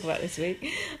enough to talk about this week.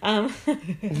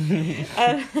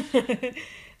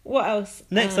 What else?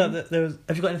 Next up, there was...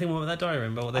 Have you got anything more about that diary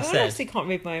room, about what they said? I honestly can't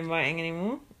read my own writing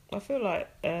anymore. I feel like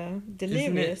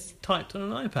delirious. Isn't it typed on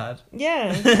an iPad?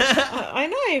 Yeah, I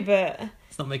know, but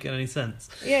it's not making any sense.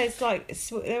 Yeah, it's like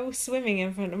they're all swimming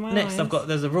in front of my eyes. Next,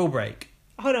 there's a rule break.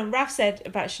 Hold on, Raph said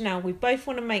about Chanel, we both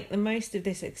want to make the most of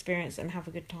this experience and have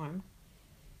a good time.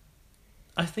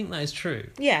 I think that is true.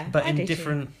 Yeah, but in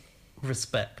different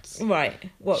respects. Right.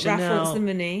 What, Chanel, Raph wants the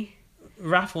money?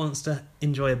 Raph wants to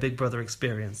enjoy a Big Brother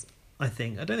experience, I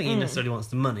think. I don't think he necessarily wants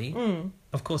the money.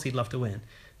 Of course he'd love to win.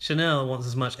 Chanel wants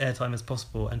as much airtime as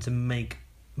possible and to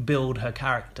build her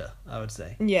character, I would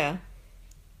say. Yeah.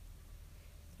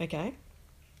 Okay.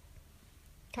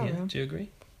 Carry on. Do you agree?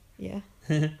 Yeah.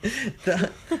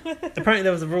 Apparently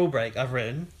there was a rule break I've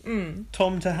written.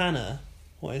 Tom to Hannah.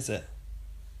 What is it?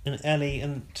 And Ellie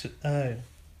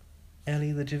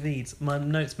Ellie the Javids. My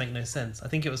notes make no sense. I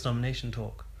think it was nomination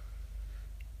talk.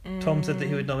 Tom said that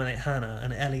he would nominate Hannah,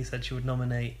 and Ellie said she would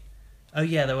nominate... Oh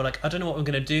yeah, they were like, I don't know what we're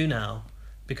going to do now,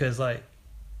 because like,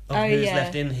 who's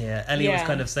left in here. Ellie was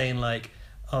kind of saying like,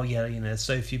 oh yeah, there's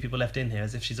so few people left in here,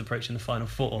 as if she's approaching the final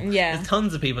four. Yeah. There's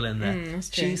tons of people in there. That's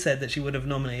true. She said that she would have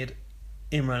nominated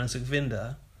Imran and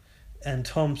Sukhvinder, and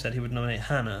Tom said he would nominate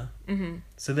Hannah.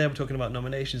 So they were talking about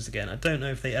nominations again. I don't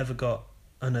know if they ever got...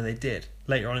 Oh no, they did.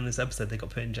 Later on in this episode, they got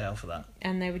put in jail for that.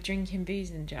 And they were drinking booze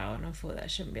in jail, and I thought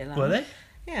that shouldn't be allowed. Were they?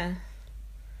 Yeah.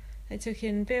 They took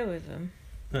in beer with them.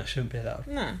 That shouldn't be allowed.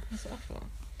 No, that's what I thought.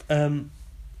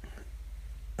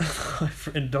 I've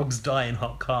written dogs die in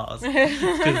hot cars,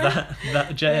 because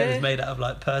that jail is made out of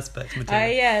like perspex material. Oh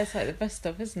yeah, it's like the bus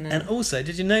stop, isn't it? And also,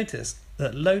 did you notice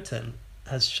that Lowton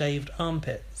has shaved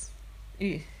armpits?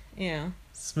 Yeah.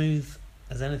 Smooth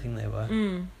as anything they were.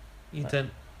 You don't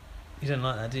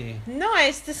like that, do you? No,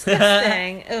 it's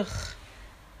disgusting. Ugh.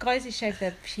 Guys who shave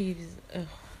their pubes. Ugh.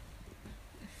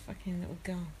 Fucking little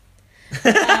girl.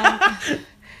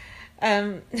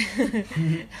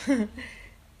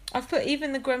 I've put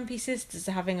even the grumpy sisters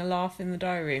are having a laugh in the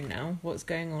diary room now. What's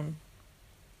going on?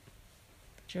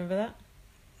 Do you remember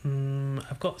that?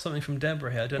 I've got something from Deborah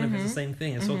here. I don't know if it's the same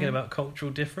thing. It's talking about cultural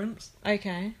difference.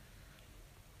 Okay.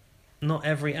 Not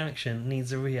every action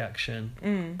needs a reaction.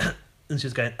 And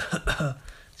she's going...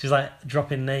 she's like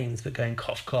dropping names but going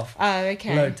cough, cough. Oh,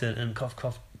 okay. Lowton and cough,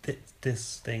 cough,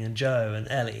 this thing, and Joe and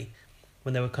Ellie,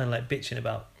 when they were kind of like bitching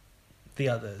about the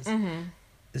others.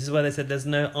 This is where they said there's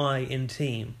no I in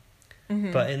team,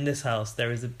 but in this house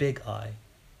there is a big I.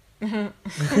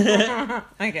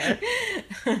 Okay.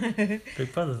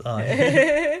 Big Brother's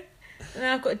I.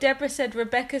 Now I've got Deborah said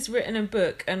Rebecca's written a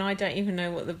book and I don't even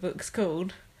know what the book's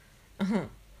called.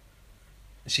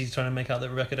 She's trying to make out that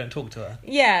Rebecca don't talk to her.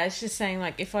 Yeah, it's just saying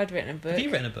like if I'd written a book. Have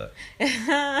you written a book?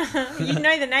 You'd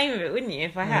know the name of it, wouldn't you?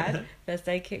 If I had. First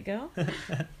Aid Kit Girl,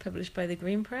 published by the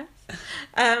Green Press.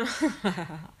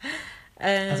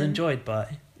 As enjoyed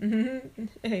by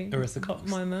Arissa Cox.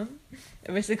 My mum,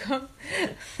 Arissa Cox.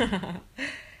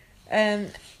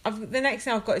 The next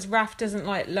thing I've got is Raph doesn't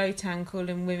like Lowton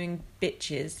calling women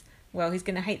bitches. Well, he's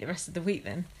going to hate the rest of the week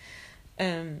then.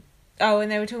 And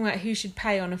they were talking about who should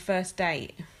pay on a first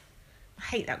date. I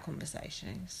hate that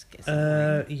conversation.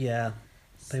 Yeah,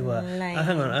 they were.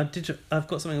 Hang on, I've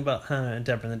got something about Hannah and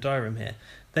Deborah in the diary room here.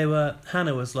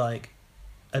 Hannah was like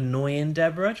annoying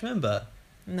Deborah. Do you remember?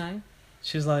 No.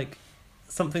 She was like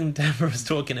something Deborah was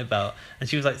talking about, and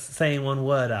she was like saying one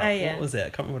word out. Oh, yeah. What was it?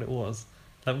 I can't remember what it was.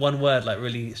 like one word like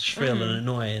really shrill and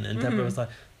annoying, and Deborah was like,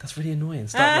 "That's really annoying.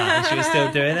 Stop that." And she was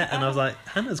still doing it, and I was like,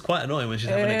 "Hannah's quite annoying when she's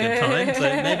having a good time,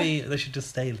 so maybe they should just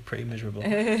stay pretty miserable."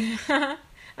 I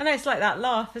know it's like that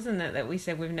laugh, isn't it, that we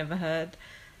said we've never heard.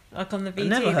 Like on the VT,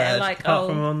 never heard, they're like, apart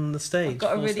from on the stage. I've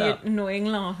got a really annoying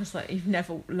laugh. It's like, you've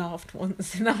never laughed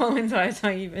once in the whole entire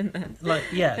time you've been there. Like,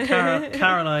 yeah,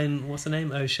 Caroline, what's her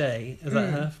name? O'Shea. Is that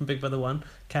her from Big Brother 1?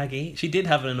 Caggy. She did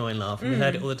have an annoying laugh, and we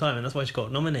heard it all the time, and that's why she got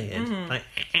nominated. Like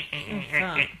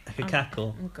a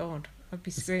cackle. Oh, God. I'd be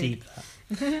It's screwed. deep,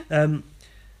 that.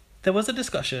 There was a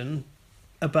discussion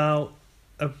about,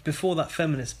 before that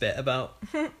feminist bit, about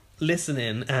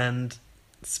listening and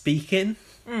speaking.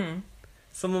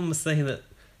 Someone was saying that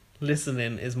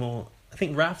listening is more... I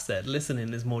think Raph said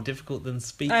listening is more difficult than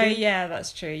speaking. Oh, yeah,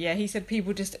 that's true. Yeah, he said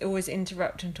people just always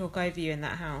interrupt and talk over you in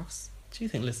that house. Do you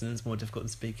think listening is more difficult than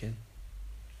speaking?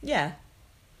 Yeah.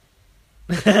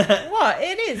 What?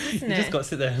 It is, isn't You it? just got to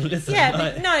sit there and listen. Yeah,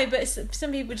 like... but no, but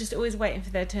some people are just always waiting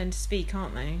for their turn to speak,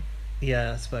 aren't they?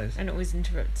 Yeah, I suppose. And always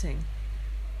interrupting.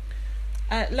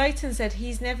 Leighton said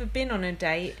he's never been on a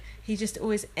date. He just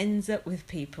always ends up with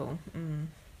people.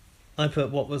 I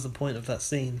put, what was the point of that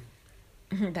scene?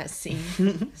 That scene.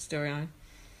 Storyline.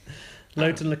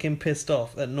 Leighton looking pissed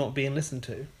off at not being listened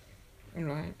to.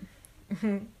 Right.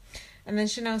 And then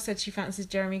Chanel said she fancies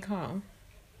Jeremy Kyle.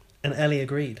 And Ellie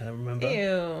agreed, I remember.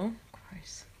 Ew.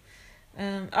 Gross.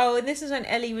 Oh, and this is when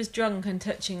Ellie was drunk and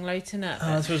touching Leighton up.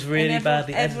 Oh, this was really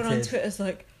badly edited. Everyone on Twitter's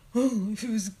like, oh, if it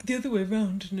was the other way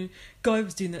around and a guy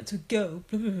was doing that to a girl,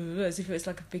 blah, blah, blah, blah, as if it was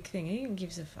like a big thing. Who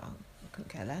gives a fuck? I couldn't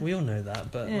care less. We all know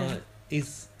that, but Yeah. like, it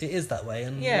is that way,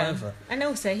 and Yeah. whatever. And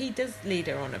also, he does lead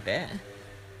her on a bit.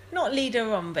 Not lead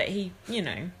her on, but he, you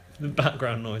know. The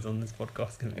background noise on this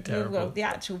podcast is going to be terrible. Well, the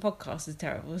actual podcast is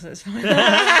terrible, so it's fine.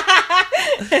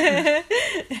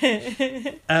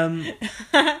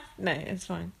 No, it's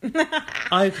fine.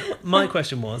 My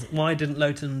question was, why didn't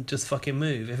Leighton just fucking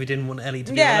move if he didn't want Ellie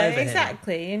to be Yeah, all over him?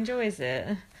 exactly. He enjoys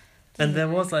it. And there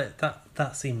was like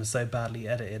that scene was so badly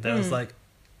edited. There was like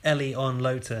Ellie on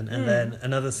Leighton, and then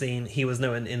another scene, he was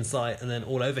nowhere in sight, and then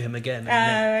all over him again.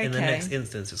 And in the next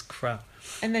instance, it's crap.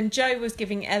 And then Joe was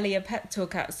giving Ellie a pep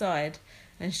talk outside,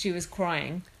 and she was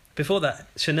crying. Before that,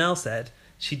 Chanel said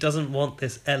she doesn't want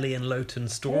this Ellie and Leighton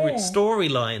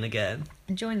storyline again.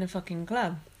 Join the fucking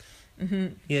club. Mm-hmm.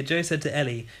 Yeah, Joe said to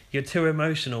Ellie, "You're too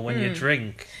emotional when you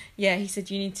drink." Yeah, he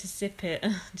said you need to sip it.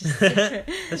 Just sip it.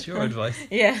 That's your advice.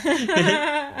 Yeah.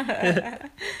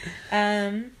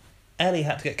 Ellie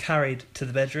had to get carried to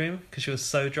the bedroom because she was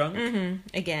so drunk.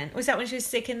 Again. Was that when she was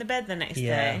sick in the bed the next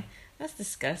day? That's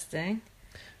disgusting.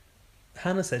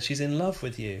 Hannah said she's in love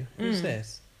with you. Who's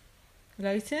this?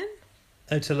 Leighton?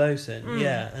 Oh, to Leighton,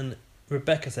 yeah. And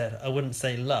Rebecca said, I wouldn't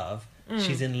say love.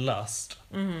 She's in lust.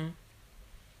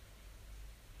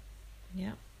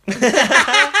 Yeah.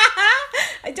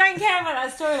 I don't care about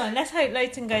that storyline. Let's hope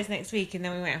Leighton goes next week, and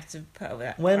then we won't have to put up with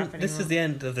that. When this is the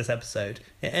end of this episode,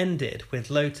 it ended with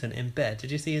Leighton in bed.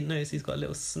 Did you notice he's got a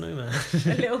little snowman?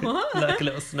 A little what? Like a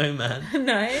little snowman.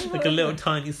 No. Like a little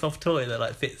tiny soft toy that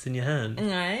like fits in your hand.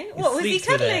 No. What, was he sleeps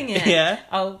with cuddling it? Yeah.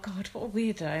 Oh God, what a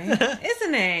weirdo,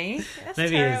 isn't he? That's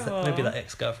terrible. Maybe that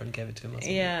ex-girlfriend gave it to him or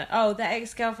something. Yeah. Oh, that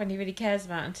ex-girlfriend he really cares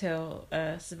about until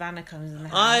Savannah comes in the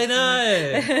house. I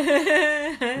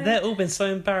know. They've all been so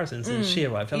embarrassing since she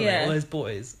arrived, haven't they? All those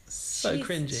boys. So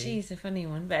cringy. She's a funny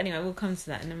one. But anyway, we'll come to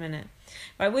that in a minute.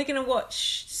 Right, we're going to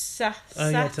watch tonight's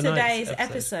Saturday's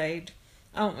episode,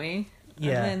 aren't we?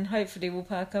 Yeah. And then hopefully we'll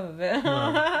perk up a bit.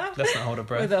 Well, let's not hold our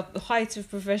breath. With the height of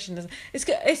professionalism.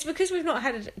 It's because we've not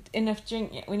had enough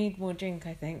drink yet. We need more drink,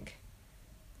 I think.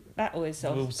 That always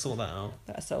solves. We'll sort that out.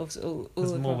 That solves all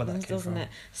There's the more where problems, that came doesn't from. it?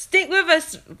 Stick with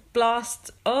us,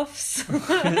 blast offs.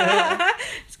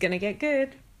 It's gonna get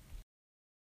good.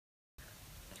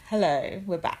 Hello,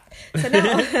 we're back.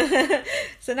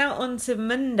 So now on to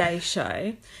Monday's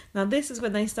show. Now this is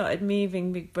when they started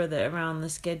moving Big Brother around the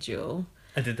schedule.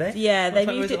 Oh, did they? Yeah, they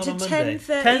moved it to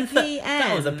 10:30 p.m.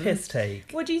 That was a piss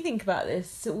take. What do you think about this?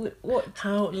 So what?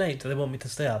 How late do they want me to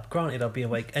stay up? Granted, I'll be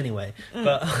awake anyway,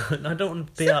 but I don't want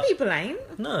to be Some up. people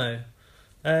ain't. No.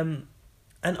 And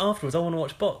afterwards, I want to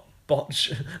watch bots.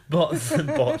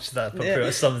 That pretty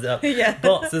much sums it up. Yeah.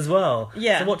 Bots as well.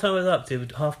 Yeah. So what time was it up to?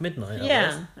 midnight.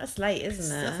 Yeah, that's late, isn't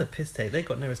it? That's a piss take. They've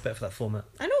got no respect for that format.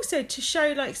 And also to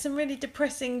show like some really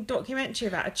depressing documentary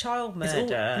about a child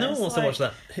murder. No one wants to watch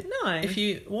that. No. If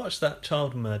you watch that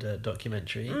child murder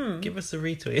documentary, give us a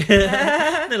retweet.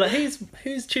 They're like,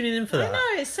 who's tuning in for that? I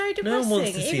know, it's so depressing. No one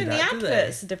wants to see Even that, the do they?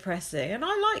 adverts are depressing. And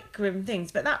I like grim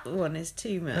things, but that one is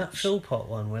too much. That Philpot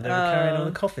one where they were carrying all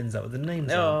the coffins out with the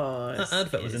names on. Oh, That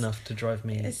advert was enough to drive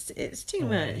me. It's too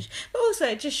much. But also,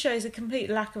 it just shows a complete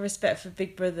lack of respect for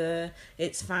Big Brother,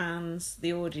 its fans,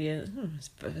 the audience.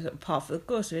 It's part of the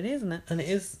course, really, isn't it? And it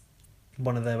is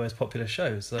one of their most popular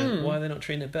shows, so why are they not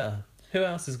treating it better? Who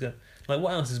else is good? Like,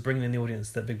 what else is bringing in the audience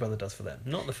that Big Brother does for them?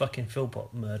 Not the fucking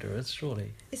Philpott murderers,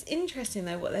 surely. It's interesting,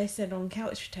 though, what they said on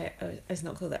Couch Potato. Oh, it's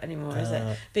not called that anymore, is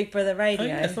it? Big Brother Radio. Oh,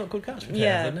 yeah, it's not called Couch Potato.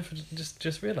 Yeah. I never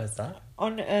just realised that.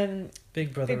 On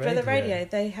Big Brother Radio,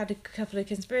 they had a couple of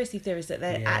conspiracy theories that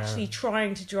they're actually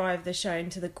trying to drive the show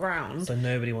into the ground. So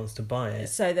nobody wants to buy it.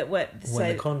 So that when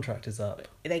the contract is up,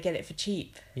 they get it for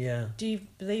cheap. Yeah. Do you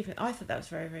believe it? I thought that was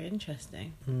very, very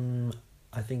interesting.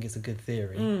 I think it's a good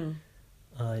theory.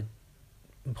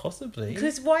 Possibly.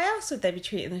 Because why else would they be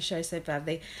treating the show so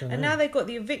badly? And now they've got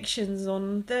the evictions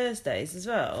on Thursdays as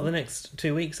well. For the next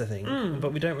 2 weeks, I think.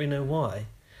 But we don't really know why.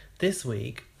 This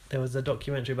week, there was a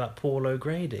documentary about Paul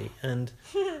O'Grady, and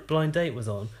Blind Date was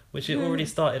on, which it already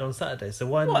started on Saturday. So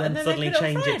why then suddenly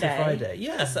change it to Friday?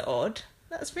 Yeah. That's odd.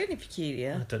 That's really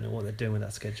peculiar. I don't know what they're doing with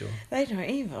that schedule. They don't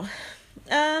either.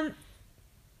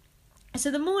 So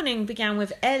the morning began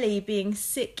with Ellie being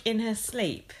sick in her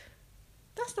sleep.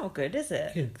 That's not good, is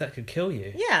it? That could kill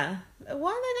you. Yeah.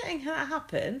 Why are they letting that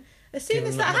happen? As soon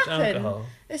as that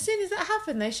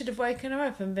happened, they should have woken her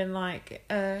up and been like...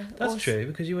 That's true,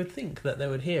 because you would think that they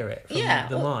would hear it from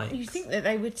the mics. You think that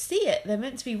they would see it. They're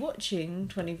meant to be watching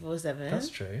 24/7. That's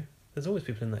true. There's always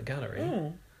people in that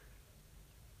gallery.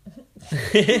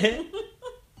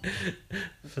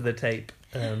 For the tape,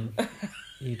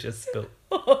 you just spilled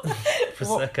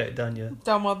Prosecco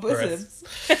down my bosom.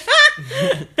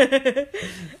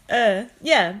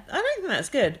 Yeah, I don't think that's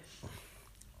good.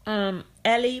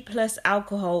 Ellie plus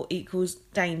alcohol equals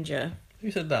danger.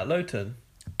 Who said that? Lowton?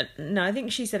 No, I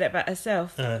think she said it about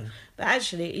herself. But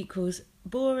actually it equals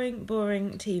boring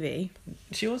TV.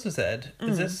 She also said,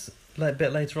 is this like a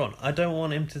bit later on, I don't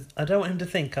want him to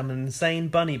think I'm an insane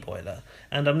bunny boiler,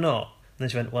 and I'm not. And then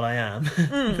she went, well, I am.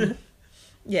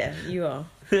 Yeah, you are.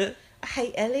 I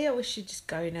hate Ellie. I wish she'd just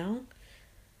go now.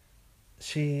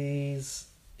 She's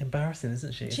embarrassing,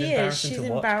 isn't she? She's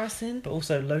embarrassing. But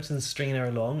also, Lowton's stringing her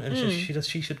along, and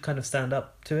she should kind of stand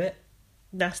up to it.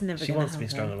 That's never. She wants to be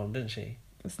strung along, doesn't she?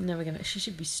 It's never gonna. She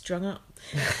should be strung up.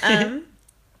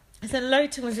 So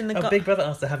Lowton was in the. Big Brother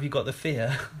asked her, "Have you got the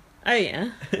fear?" Oh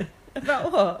yeah.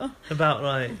 About what? About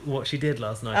like what she did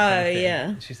last night. Oh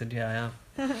yeah. She said, "Yeah,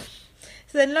 I am."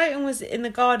 So then Lowton was in the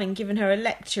garden giving her a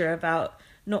lecture about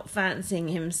not fancying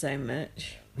him so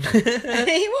much.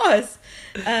 He was.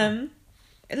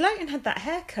 Lowton had that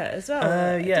haircut as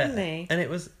well, didn't he? And it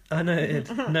was, I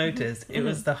noticed, it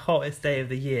was the hottest day of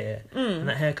the year, and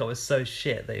that haircut was so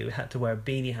shit that he had to wear a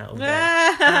beanie hat all day.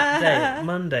 That day,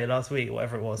 Monday last week,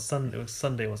 whatever it was,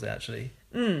 Sunday was it actually?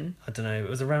 I don't know, it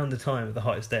was around the time of the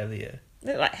hottest day of the year.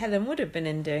 Looked like Helen would have been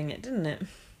in doing it, didn't it?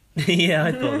 Yeah,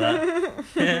 I thought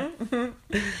that.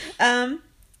 Yeah.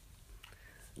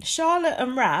 Charlotte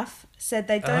and Raph said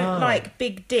they don't like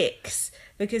big dicks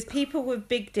because people with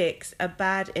big dicks are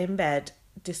bad in bed.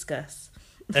 Discuss.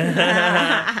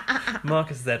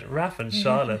 Marcus said, Raph and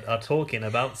Charlotte are talking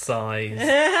about size.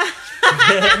 That's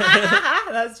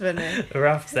funny.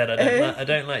 Raph said, I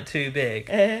don't like too big.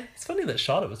 It's funny that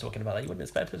Charlotte was talking about that. You wouldn't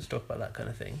expect her to talk about that kind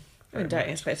of thing. I don't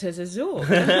expect her to talk.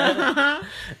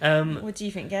 What do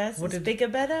you think, Gaz? Is bigger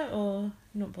better or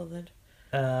not bothered?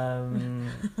 God, do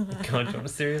you want a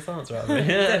serious answer out of me?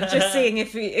 Just seeing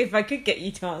if I could get you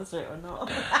to answer it or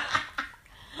not.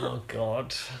 Oh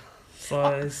God,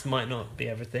 size might not be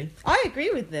everything. I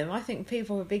agree with them. I think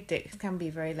people with big dicks can be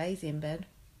very lazy in bed.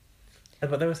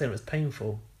 But they were saying it was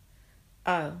painful.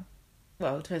 Oh,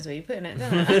 well, it depends where you put it,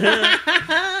 doesn't it?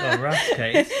 Well, Raph's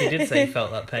case, he did say he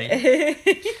felt that pain.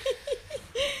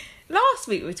 Last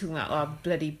week we were talking about our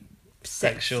bloody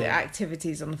sexual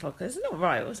activities on the podcast. It's not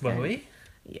right, was it? Were we?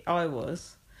 Yeah, I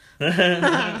was.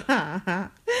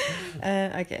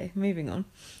 Okay, moving on.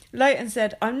 Lowton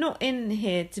said, I'm not in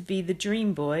here to be the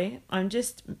dream boy. I'm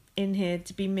just in here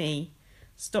to be me.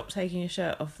 Stop taking your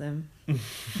shirt off them.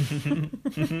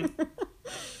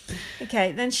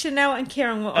 Okay, then Chanel and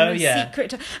Kieran were on a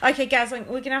secret... Okay, Gaz, we're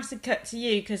going to have to cut to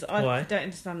you because I don't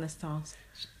understand this task.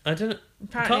 I don't know.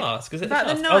 Task? Is it about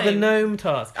the task? The gnome. Oh, the gnome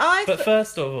task.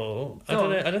 First of all, I don't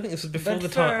know. I don't think this was before the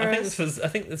task. I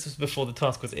think this was before the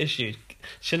task was issued.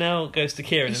 Chanel goes to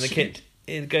Kieran in the kitchen.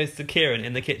 It goes to Kieran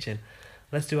in the kitchen.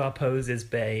 Let's do our poses,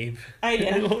 babe. Oh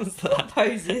yeah. What was that? What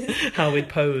poses? How we'd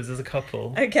pose as a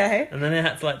couple. Okay. And then they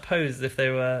had to like pose as if they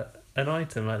were an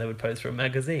item, like they would pose for a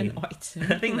magazine. An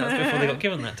item. I think that was before they got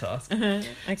given that task.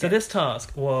 Okay. So this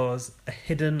task was a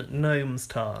hidden gnomes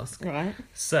task. Right.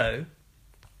 So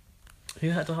Who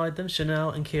had to hide them?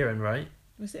 Chanel and Kieran, right?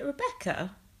 Was it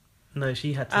Rebecca? No,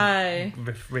 she had to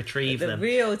retrieve them. The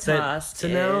real task so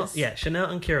now, yeah, Chanel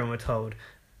and Kieran were told.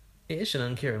 It is Chanel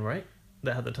and Kieran, right?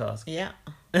 That had the task. Yeah.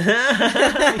 I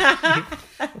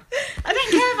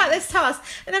don't care about this task.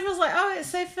 And everyone's like, oh, it's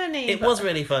so funny. It was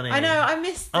really funny. I know, I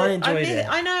missed it. I enjoyed it.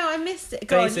 I know, I missed it.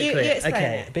 Go Basically, on, you explain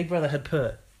it. Big Brother had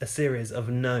put a series of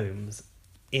gnomes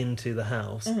into the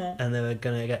house, and they were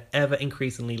going to get ever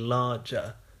increasingly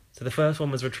larger. So the first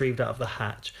one was retrieved out of the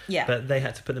hatch, but they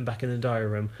had to put them back in the diary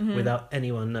room without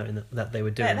anyone knowing that they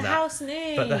were doing that. But the house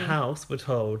knew. But the house were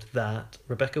told that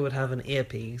Rebecca would have an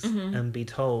earpiece and be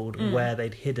told where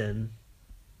they'd hidden.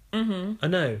 Oh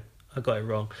no, I got it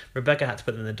wrong. Rebecca had to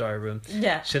put them in the diary room.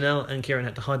 Yeah. Chanel and Kieran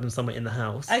had to hide them somewhere in the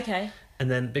house. Okay.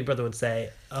 And then Big Brother would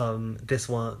say, this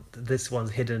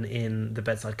one's hidden in the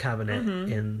bedside cabinet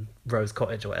in Rose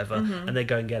Cottage or whatever, and they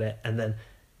go and get it, and then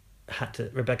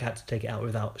Rebecca had to take it out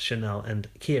without Chanel and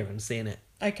Kieran seeing it.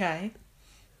 Okay.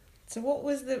 So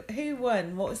who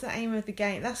won? What was the aim of the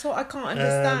game? That's what I can't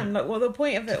understand. Like, what the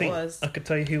point of it was. I could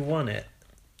tell you who won it.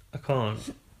 I can't.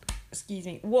 Excuse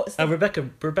me. What's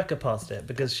Rebecca passed it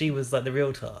because she was like the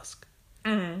real task.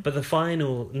 But the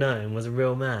final gnome was a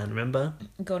real man, remember?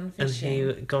 Gone fishing.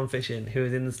 And he gone fishing, who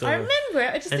was in the store. I remember it.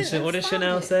 I just didn't understand. What did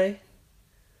Chanel say?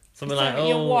 Something like,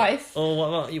 your wife. Oh,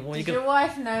 what you Does your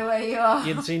wife know where you are?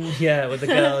 You'd seen, with the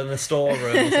girl in the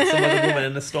storeroom, or some other woman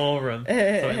in the storeroom,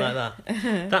 something like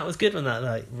that. That was good when that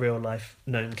like real life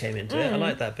gnome came into it. I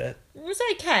liked that bit. It was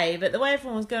okay, but the way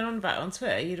everyone was going on about it on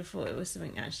Twitter, you'd have thought it was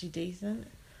something actually decent. It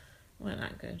wasn't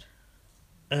that good.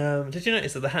 Did you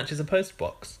notice that the hatch is a post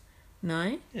box?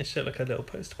 No. It showed like a little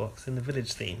post box in the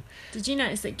village theme. Did you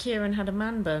notice that Kieran had a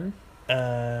man bun?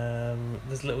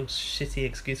 There's a little shitty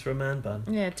excuse for a man bun.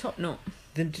 Yeah, top knot.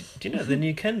 Do you know the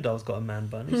new Ken doll's got a man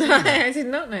bun? No, I did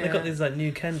not know. They've got these like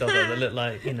new Ken dolls that look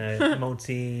like,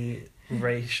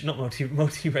 multi-racial, not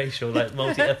multi-racial, like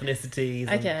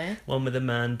multi-ethnicities. Okay. One with a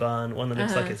man bun, one that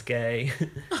looks like it's gay.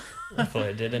 I thought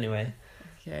it did anyway.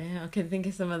 Okay, I can think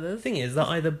of some others. The thing is, they're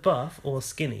either buff or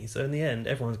skinny, so in the end,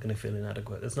 everyone's going to feel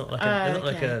inadequate. There's not like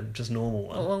a just normal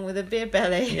one. One with a beer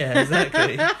belly. Yeah,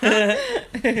 exactly.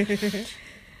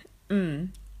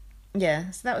 Yeah,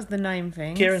 so that was the gnome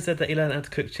thing. Kieran said that he learned how to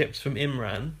cook chips from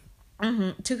Imran.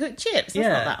 To cook chips? That's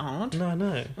not that hard. No, I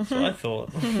know. That's what I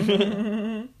thought.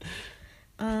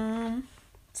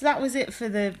 So that was it for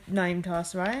the gnome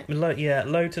task, right?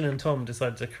 Lowton and Tom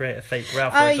decided to create a fake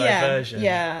Ralph for a diversion.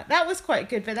 Yeah, that was quite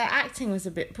good, but their acting was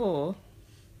a bit poor.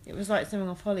 It was like something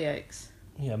off Hollyoaks.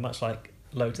 Yeah, much like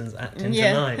Lowton's acting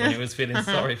tonight when he was feeling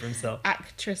sorry for himself.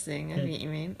 Actressing, I think you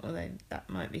mean. Although that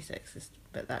might be sexist,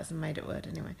 but that's a made-up word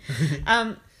anyway.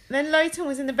 Then Lowton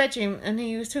was in the bedroom and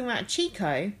he was talking about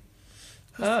Chico.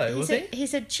 He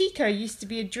said Chico used to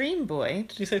be a dream boy.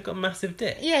 Did you say he's got a massive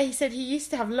dick? Yeah, he said he used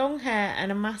to have long hair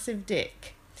and a massive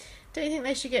dick. Don't you think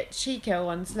they should get Chico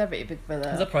on Celebrity Big Brother?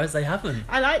 I'm surprised they haven't.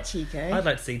 I like Chico. I'd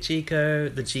like to see Chico,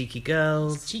 the Cheeky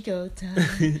Girls. It's Chico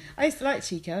time. I used to like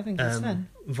Chico. I think it was fun.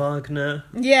 Wagner.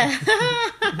 Yeah.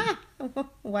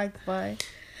 Wagby.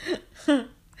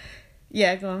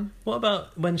 Yeah, go on. What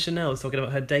about when Chanel was talking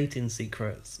about her dating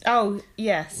secrets? Oh,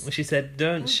 yes. She said,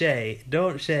 don't shade.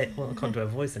 Well, I can't do her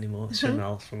voice anymore.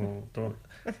 Chanel, don't.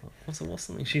 What's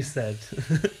something she said?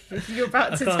 You're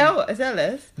about to tell us.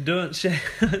 Don't shade.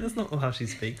 That's not how she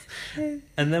speaks.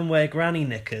 And then wear granny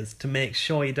knickers to make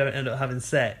sure you don't end up having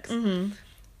sex. Mm-hmm.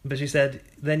 But she said,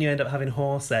 then you end up having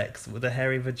whore sex with a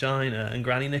hairy vagina and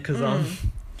granny knickers on.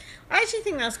 I actually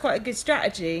think that's quite a good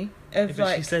strategy.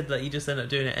 But she said that you just end up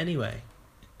doing it anyway.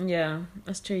 Yeah,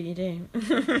 that's true, you do.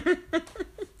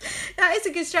 That is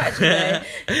a good strategy though.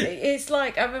 It's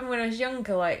like, I remember when I was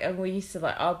younger, and we used to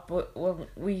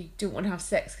we didn't want to have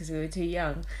sex because we were too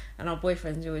young, and our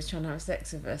boyfriends were always trying to have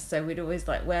sex with us, so we'd always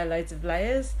wear loads of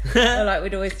layers. Or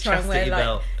we'd always try and wear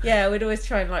we'd always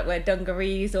try and wear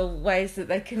dungarees or ways that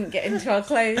they couldn't get into our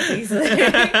clothes easily.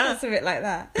 It's a bit like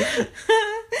that.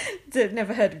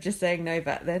 Never heard of just saying no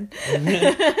back then.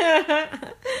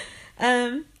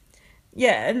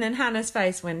 Yeah, and then Hannah's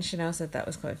face when Chanel said that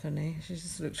was quite funny. She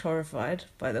just looked horrified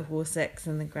by the horse sex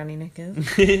and the granny knickers.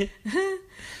 So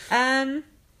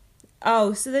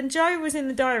then Joe was in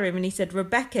the diary room and he said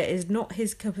Rebecca is not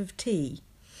his cup of tea.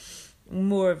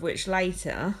 More of which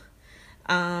later.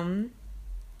 The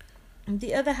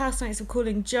other housemates were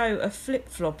calling Joe a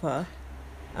flip-flopper,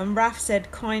 and Raph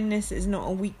said kindness is not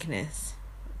a weakness.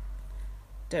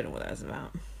 Don't know what that was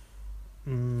about.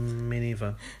 Me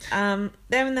neither. Then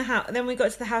we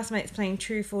got to the housemates playing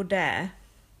Truth or Dare.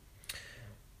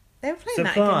 They were playing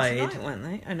that again tonight, weren't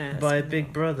they? I know. By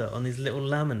Big Brother on these little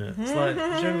laminates. Like, do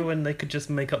you remember when they could just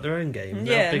make up their own game?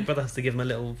 Now Big Brother has to give them a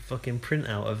little fucking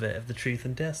printout of it, of the truth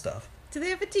and dare stuff. Do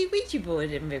they ever do Ouija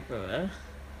board in Big Brother?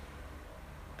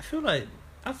 I feel like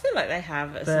they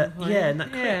have at some point. Yeah, in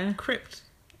that crypt.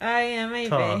 Oh yeah, maybe.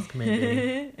 Task,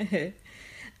 maybe.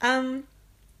 Remember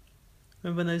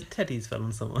when those teddies fell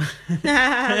on someone?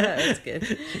 That was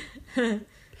good.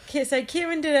 So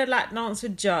Kieran did a lap dance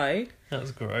with Joe. That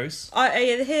was gross.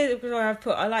 Here where I've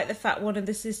put, I like the fact one of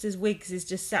the sisters' wigs is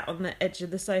just sat on the edge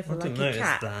of the sofa like a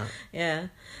cat. That. Yeah.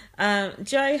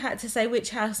 Joe had to say which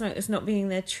housemate was not being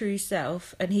their true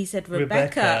self, and he said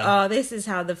Rebecca. Oh, this is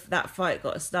how that fight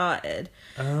got started.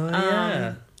 Oh,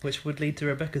 yeah. Which would lead to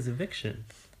Rebecca's eviction.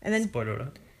 And then spoiler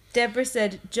alert. Deborah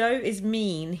said, Joe is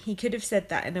mean. He could have said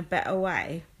that in a better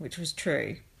way, which was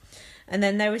true. And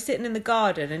then they were sitting in the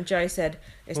garden, and Joe said,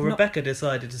 Rebecca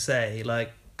decided to say,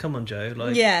 like, come on, Joe,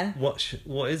 like,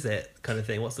 what is it, kind of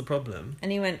thing? What's the problem?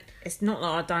 And he went, it's not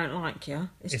that I don't like you.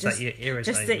 It's just that you irritate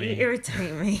me. Just that you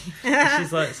irritate me.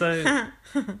 She's like, so,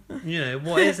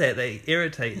 what is it that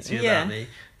irritates you about me?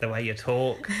 The way you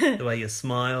talk, the way you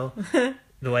smile,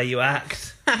 the way you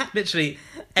act. Literally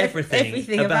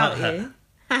everything about her.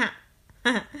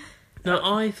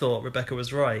 Now, I thought Rebecca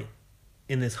was right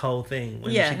in this whole thing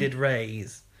when she did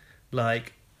raise,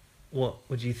 like, how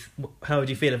would you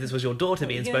feel if this was your daughter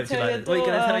being spoke to like this? What are you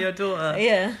going to tell your daughter?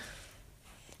 Yeah,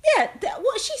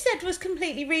 what she said was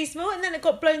completely reasonable, and then it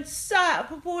got blown so out of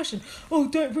proportion. Oh,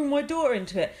 don't bring my daughter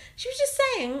into it. She was just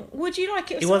saying, would you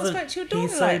like it if someone spoke to your daughter like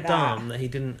that? He's so dumb that he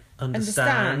didn't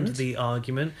understand the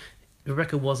argument.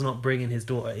 Rebecca was not bringing his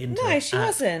daughter into it. No, she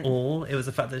wasn't. All. It was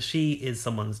the fact that she is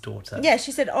someone's daughter. Yeah,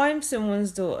 she said, I'm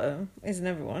someone's daughter. Isn't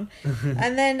everyone?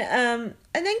 and then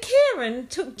Kieran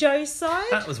took Joe's side.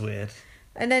 That was weird.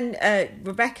 And then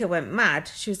Rebecca went mad.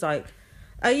 She was like,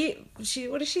 what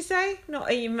did she say? Not,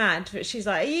 are you mad? But she's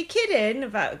like, are you kidding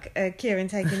about Kieran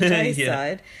taking Joe's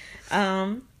side?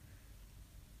 And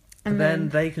then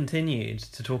they continued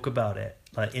to talk about it,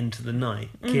 like, into the night.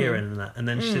 Kieran and that. And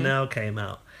then Chanel came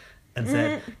out and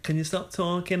said, can you stop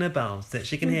talking about it?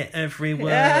 She can hear every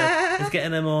word. It's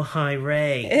getting her more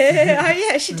irate. Oh,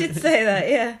 yeah, she did say that,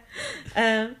 yeah.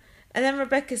 And then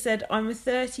Rebecca said, I'm a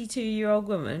 32-year-old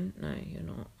woman. No, you're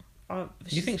not.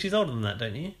 You think she's older than that,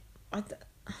 don't you? I'm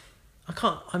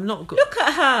not... Look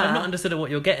at her. I've not understood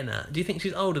what you're getting at. Do you think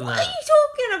she's older than that? What are you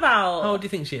talking about? How old do you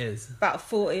think she is? About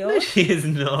 40 odd. No, she is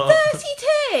not.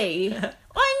 32?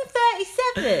 I'm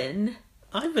 37.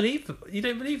 I believe her. You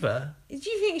don't believe her? Do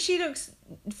you think she looks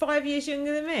 5 years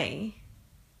younger than me?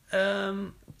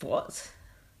 What?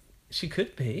 She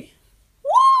could be.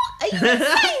 What? Are you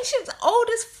saying she looks old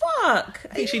as fuck?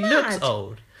 I think she looks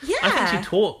old. Yeah. I think she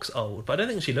talks old, but I don't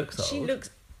think she looks old. She looks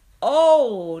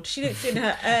old. She looks in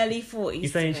her early 40s.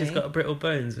 You're saying she's got brittle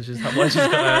bones, which is why she's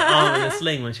got her arm in a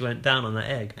sling when she went down on that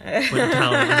egg. Went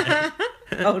down on that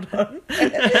egg. Hold on.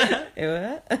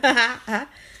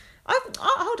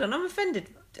 Hold on, I'm offended.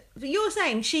 But you're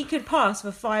saying she could pass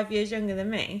for 5 years younger than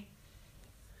me?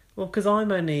 Well, because I'm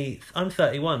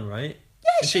 31, right? Yeah,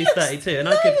 and she's 32, and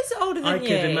older than I you.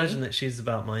 could imagine that she's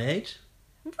about my age.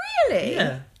 Really?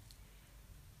 Yeah.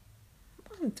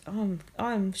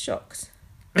 I'm shocked.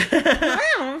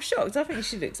 I'm shocked. I think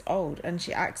she looks old and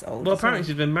she acts old. Well, apparently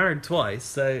she's been married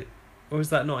twice, or is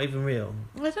that not even real?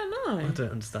 I don't know. I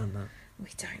don't understand that. We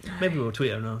don't know. Maybe we'll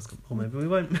tweet her and ask, or maybe we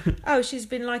won't. Oh, she's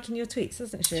been liking your tweets,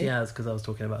 hasn't she? She has, because I was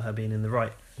talking about her being in the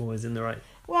right, always in the right.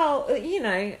 Well,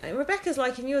 Rebecca's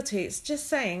liking your tweets. Just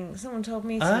saying, someone told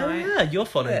me tonight. Oh, yeah, you're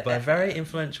followed by a very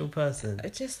influential person.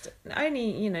 Just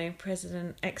only,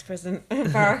 ex-president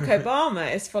Barack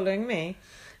Obama is following me.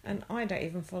 And I don't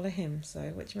even follow him, so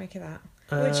what do you make of that?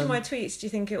 Which of my tweets do you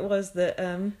think it was that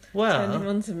turned him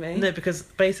on to me? No, because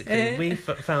basically we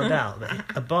found out that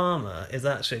Obama is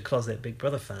actually a closet Big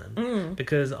Brother fan.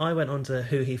 Because I went on to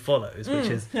who he follows, which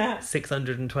is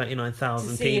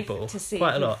 629,000 people.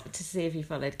 Quite a lot. To see if he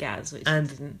followed Gaz, which he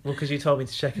didn't. Well, because you told me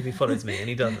to check if he follows me, and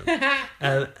he doesn't.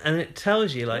 And it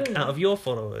tells you, like, out of your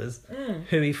followers,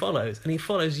 who he follows. And he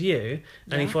follows you,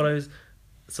 and he follows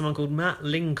someone called Matt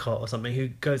Lincott or something who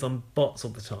goes on bots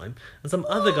all the time, and some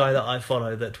other guy that I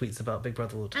follow that tweets about Big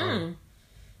Brother all the time.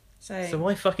 So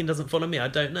why fucking doesn't follow me? I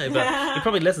don't know, but he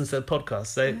probably listens to the podcast.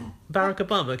 So Barack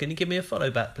Obama, can you give me a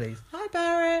follow back, please?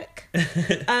 Hi,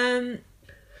 Barack.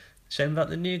 Shame about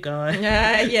the new guy.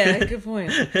 Yeah, good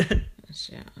point.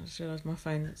 Shit, I just realised my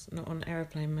phone's not on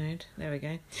aeroplane mode. There we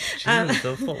go. Jesus, I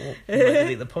thought, might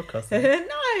delete the podcast then.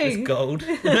 No! It's gold.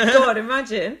 God,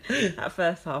 imagine. That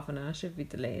first half an hour should be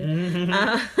deleted.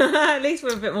 At least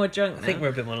we're a bit more drunk now. I think we're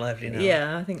a bit more lively now.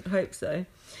 Yeah, I hope so.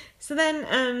 So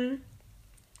then,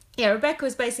 Rebecca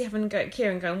was basically having a go at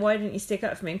Kieran, going, "Why didn't you stick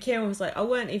up for me?" And Kieran was like, "I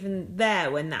weren't even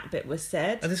there when that bit was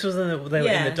said." And this was they were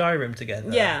in the diary room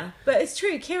together. Yeah, but it's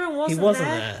true. Kieran wasn't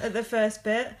there at the first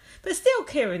bit, but still,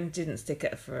 Kieran didn't stick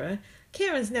up for her.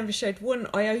 Kieran's never showed one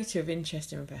iota of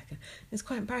interest in Rebecca. It's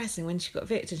quite embarrassing when she got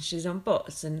evicted and she's on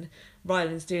bots and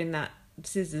Ryland's doing that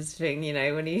scissors thing,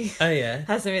 when he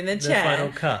has him in the chair. The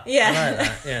final cut. Yeah. I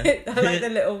like that, yeah. I like the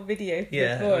little video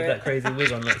before with that crazy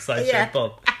wig on, like Sideshow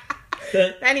Bob.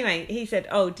 Anyway, he said,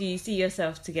 "Oh, do you see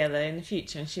yourself together in the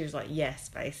future?" And she was like, "Yes,"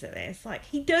 basically. It's like,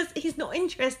 he's not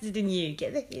interested in you.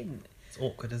 Get the hint. It's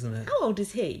awkward, isn't it? How old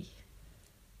is he?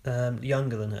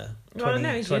 Younger than her.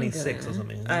 26 or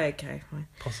something. Oh, okay, fine.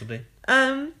 Possibly. What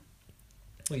are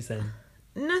you saying?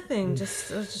 Nothing. I was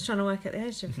just trying to work at the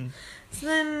age of. So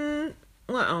then,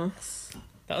 what else?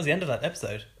 That was the end of that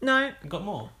episode. No. You got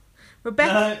more?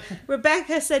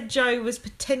 Rebecca said Joe was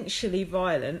potentially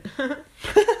violent.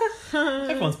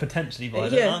 Everyone's potentially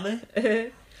violent, aren't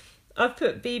they? I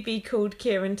put BB called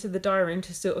Kieran to the diary room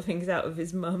to sort things out with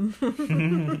his mum.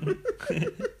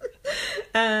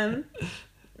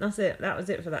 That's it. That was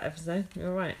it for that episode.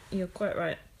 You're right. You're quite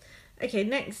right. Okay,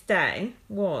 next day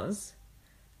was,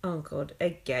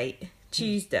 Eggate.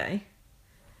 Tuesday.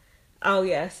 Oh,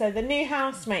 yeah. So the new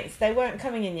housemates, they weren't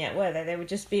coming in yet, were they? They were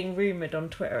just being rumoured on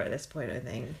Twitter at this point, I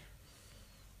think.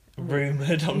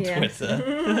 Rumoured on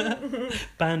Twitter.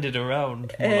 Banded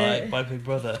around, more like, by Big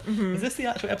Brother. Mm-hmm. Is this the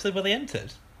actual episode where they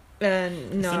entered? No.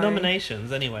 It's the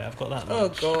nominations, anyway. I've got that much. Oh,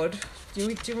 God. Do you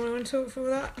want to talk through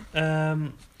that?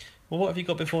 Well, what have you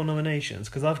got before nominations?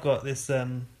 Because I've got this...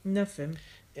 Nothing.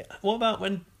 What about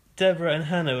when Deborah and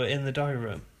Hannah were in the diary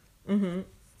room?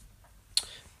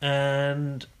 Mm-hmm.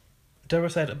 And Deborah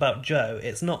said about Joe,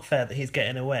 it's not fair that he's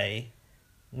getting away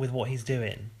with what he's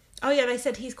doing. Oh, yeah, they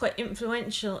said he's quite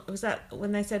influential. Was that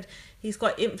when they said he's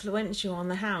quite influential on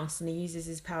the house and he uses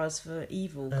his powers for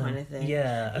evil kind of thing?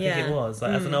 Yeah, I think it was.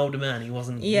 Like, as an older man, he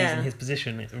wasn't using his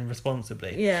position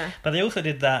responsibly. Yeah. But they also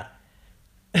did that...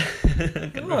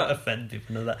 I'm going to offend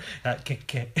people with that. That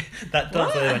dance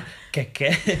where they went,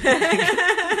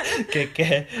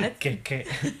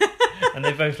 and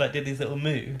they both did these little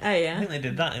moves. Oh, yeah? I think they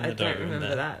did that in the diary room. I don't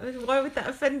remember that. Why would that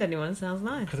offend anyone? Sounds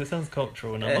nice. Because it sounds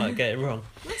cultural and I might get it wrong.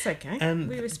 That's okay. And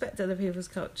we respect other people's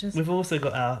cultures. We've also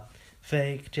got our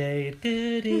fake Jade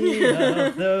Goody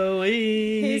of the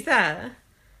week. Who's that?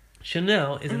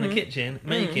 Chanel is in the kitchen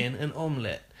making an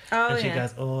omelette. Oh, and she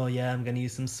goes, I'm going to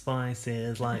use some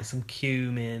spices, like some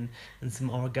cumin and some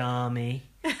origami.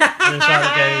 And then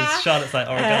Charlotte's like,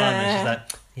 origami. And she's like,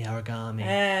 yeah, origami.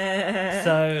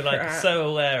 So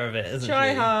aware of it, isn't she?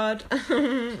 Try hard.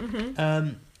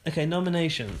 Okay,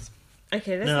 nominations.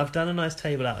 Okay, now I've done a nice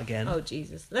table out again. Oh,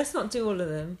 Jesus. Let's not do all of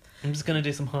them. I'm just going to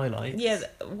do some highlights. Yeah,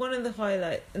 one of the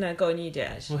highlights... No, go on, you do it,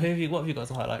 actually. Well, what have you got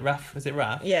to highlight? Raph? Is it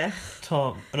Raph? Yeah.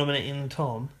 Tom. Nominating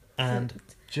Tom and...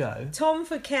 Joe. Tom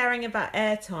for caring about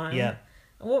airtime. Yeah.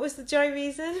 What was the Joe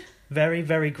reason? Very,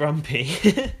 very grumpy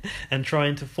and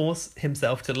trying to force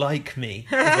himself to like me.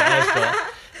 Is what I've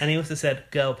got. And he also said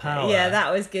girl power. Yeah,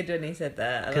 that was good when he said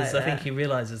that. Because I think he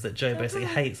realises that Joe basically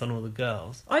hates on all the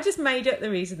girls. I just made up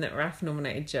the reason that Raph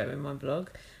nominated Joe in my blog.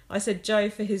 I said Joe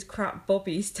for his crap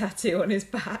Bobby's tattoo on his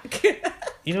back.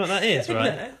 You know what that is,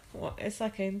 right? No. What? It's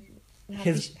like a...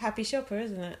 Happy shopper,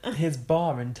 isn't it? His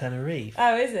bar in Tenerife.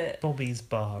 Oh, is it? Bobby's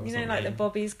bar. Or something. Like the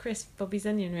Bobby's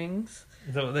onion rings.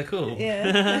 Is that what they're called? Yeah,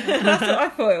 that's what I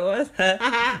thought it was.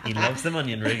 He loves them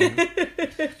onion rings.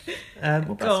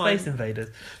 What about Space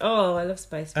Invaders? Oh, I love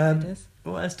Space Invaders.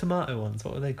 There's tomato ones.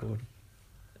 What were they called?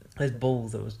 There's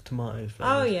balls that was tomatoes.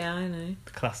 Oh yeah, I know.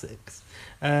 The classics.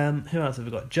 Who else have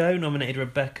we got? Joe nominated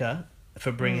Rebecca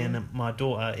for bringing my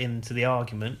daughter into the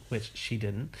argument, which she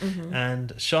didn't,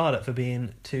 and Charlotte for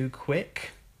being too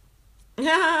quick.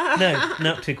 No,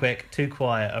 not too quick, too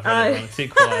quiet. I've read it wrong. Too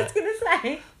quiet. I was going to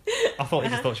say. I thought he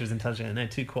just thought she was intelligent. No,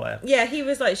 too quiet. Yeah, he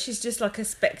was like, she's just like a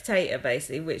spectator,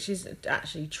 basically, which is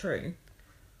actually true.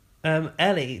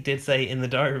 Ellie did say in the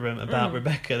diary room about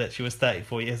Rebecca that she was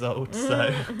 34 years old,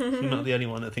 so I'm not the only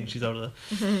one that thinks she's older.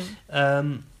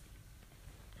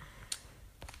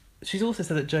 She's also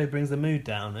said that Joe brings the mood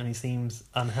down and he seems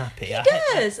unhappy. He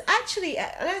does. Actually,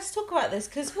 let's talk about this,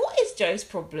 because what is Joe's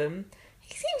problem?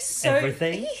 He seems so...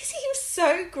 Everything? He seems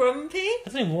so grumpy. I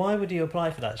don't know, why would you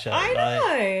apply for that show? I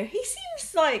know. He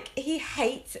seems like he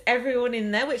hates everyone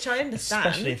in there, which I understand.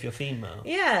 Especially if you're female.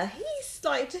 Yeah, he's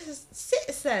like just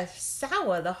sits there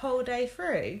sour the whole day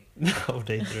through. The whole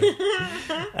day through.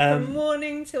 From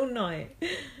morning till night.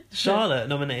 Charlotte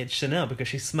nominated Chanel because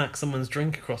she smacked someone's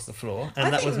drink across the floor,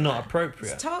 and that was not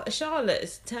appropriate. Charlotte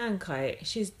is turncoat.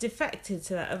 She's defected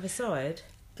to that other side.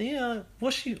 Yeah,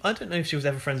 was she? I don't know if she was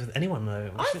ever friends with anyone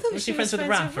though. I thought was she friends was with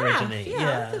friends Raph with Raph. originally?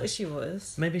 Yeah, I thought she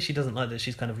was. Maybe she doesn't like that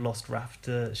she's kind of lost Raph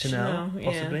to Chanel,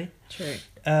 possibly. Yeah,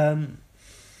 true.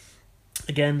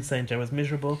 Again, saying Joe was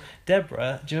miserable.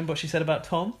 Deborah, do you remember what she said about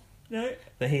Tom? No.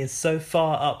 That he is so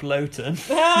far up Lowton. Ain't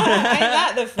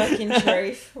that the fucking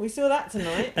truth? We saw that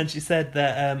tonight. And she said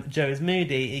that Joe is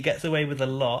moody, he gets away with a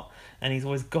lot, and he's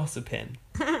always gossiping.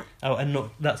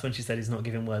 That's when she said he's not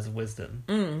giving words of wisdom.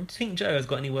 Do you think Joe has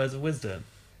got any words of wisdom?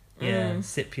 Yeah,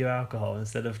 sip your alcohol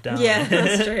instead of down. Yeah,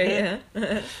 that's true,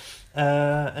 yeah.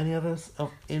 Any others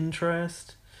of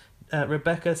interest?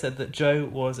 Rebecca said that Joe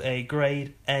was a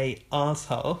grade A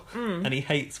arsehole and he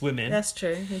hates women. That's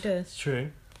true, he does. It's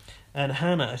true. And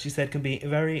Hannah, she said, can be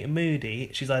very moody.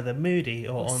 She's either moody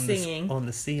or on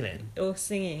the ceiling. Or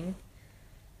singing.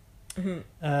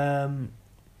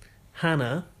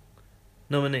 Hannah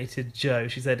nominated Joe.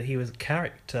 She said he was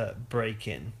character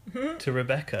breaking to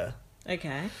Rebecca.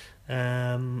 Okay.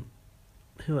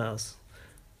 Who else?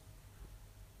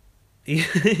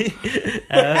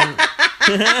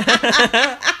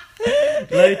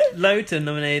 Lowton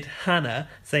nominated Hannah,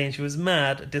 saying she was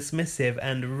mad, dismissive,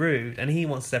 and rude, and he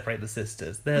wants to separate the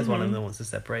sisters. There's one of them that wants to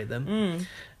separate them.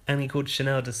 And he called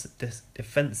Chanel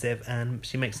defensive, and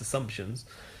she makes assumptions.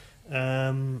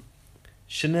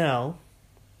 Chanel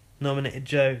nominated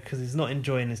Joe because he's not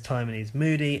enjoying his time and he's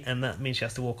moody, and that means she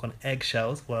has to walk on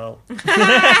eggshells. Well, she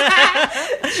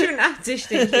wouldn't have to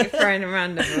keep throwing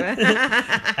around everywhere.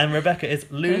 And Rebecca is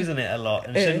losing it a lot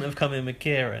and shouldn't have come in with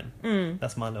Kieran.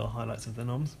 That's my little highlights of the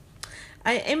noms.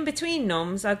 In between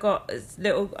noms, I got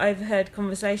little overheard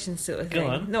conversations sort of thing. Go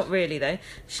on. Not really though.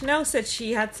 Chanel said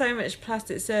she had so much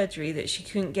plastic surgery that she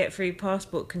couldn't get through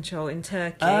passport control in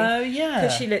Turkey. Oh yeah,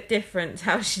 because she looked different to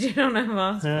how she did on her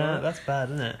passport. That's bad,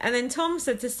 isn't it? And then Tom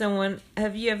said to someone,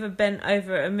 "Have you ever bent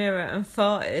over a mirror and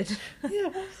farted?" Yeah,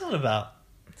 what's that about?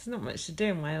 There's not much to do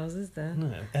in Wales, is there?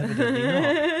 No, evidently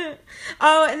not.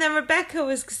 Oh, and then Rebecca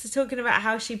was talking about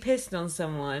how she pissed on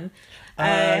someone.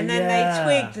 And then they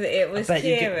twigged that it was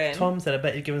Kieran. Tom said, I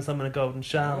bet you're giving someone a golden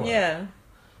shower. Yeah.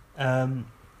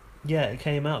 Yeah, it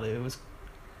came out that it was...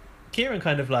 Kieran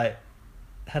kind of, like,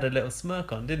 had a little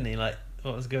smirk on, didn't he? Like,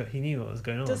 he knew what was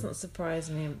going on. Doesn't surprise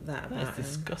me that about That's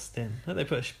disgusting. Don't they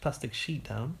put a plastic sheet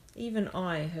down? Even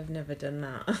I have never done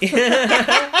that.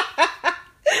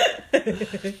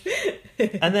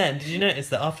 And then, did you notice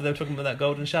that after they were talking about that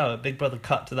golden shower, Big Brother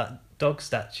cut to that dog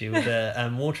statue with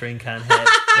a watering can head,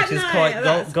 which is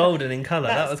quite golden in colour.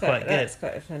 That was quite good. That's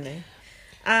quite funny.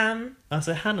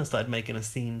 So Hannah started making a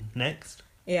scene next.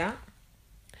 Yeah.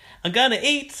 I'm gonna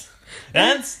eat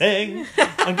and sing.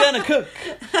 I'm gonna cook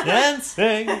and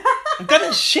sing. I'm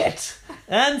gonna shit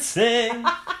and sing.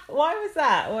 Why was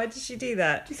that? Why did she do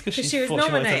that? Because she was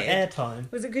nominated.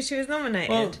 Airtime. Was it because she was nominated?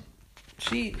 Well,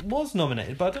 she was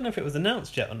nominated, but I don't know if it was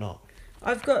announced yet or not.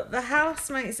 I've got the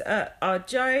housemates are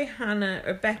Joe, Hannah,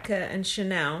 Rebecca, and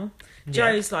Chanel.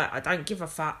 Joe's like, I don't give a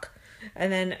fuck.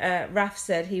 And then Raph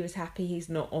said he was happy he's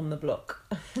not on the block.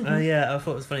 Yeah, I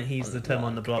thought it was funny he used the term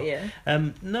on the block. Yeah.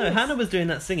 No, yes. Hannah was doing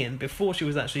that singing before she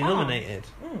was actually nominated.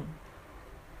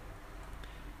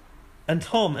 And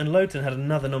Tom and Lowton had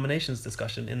another nominations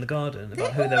discussion in the garden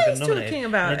about who they were going to nominate. Talking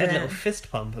about and they did a little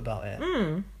fist pump about it.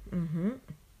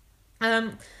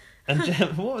 And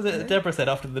what was it that Deborah said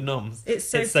after the noms? It's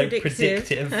so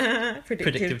predictive.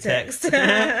 Predictive text.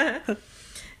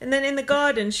 And then in the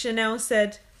garden, Chanel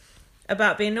said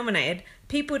about being nominated,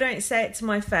 people don't say it to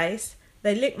my face.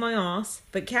 They lick my arse,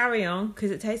 but carry on, because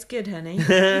it tastes good, honey.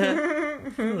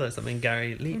 That's something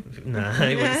Gary Lee... Nah,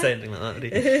 he wouldn't say anything like that, would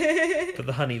he? But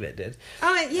the honey bit did.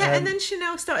 Oh, yeah, and then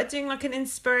Chanel started doing like an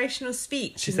inspirational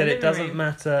speech. She said it doesn't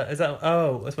matter...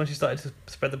 that's when she started to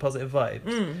spread the positive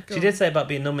vibes. She did say about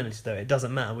being nominated, though, it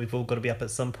doesn't matter, we've all got to be up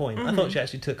at some point. I thought she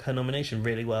actually took her nomination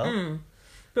really well.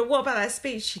 But what about that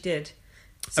speech she did?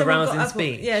 Arousing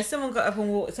speech. Someone got up and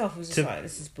walked off and was just like,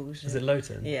 this is bullshit. Is it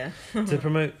Lowton? Yeah. To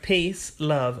promote peace,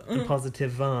 love, and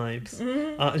positive vibes.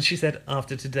 And she said,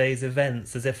 after today's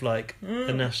events, as if like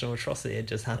a national atrocity had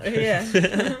just happened. Yeah.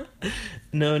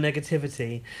 No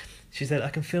negativity. She said, I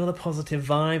can feel the positive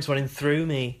vibes running through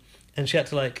me. And she had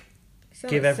to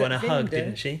give everyone a hug,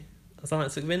 didn't she? I sound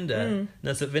like Sukhvinder.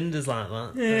 No, Sukhvinder's like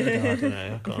that. I don't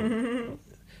know, I can't.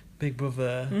 Big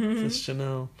Brother, for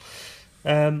Chanel.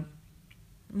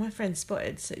 My friend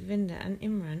spotted Sukhvinder and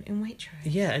Imran in Waitrose.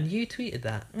 Yeah, and you tweeted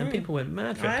that, and people went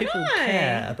mad for it. People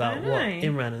care about what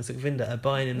Imran and Sukhvinder are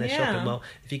buying in their shopping mall.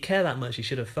 If you care that much, you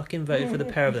should have fucking voted for the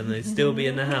pair of them. They'd still be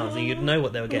in the house, and you'd know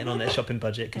what they were getting on their shopping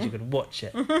budget because you could watch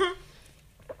it.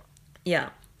 Yeah.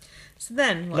 So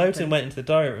then, Lowton went into the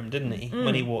diary room, didn't he,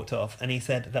 when he walked off, and he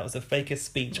said that was the fakest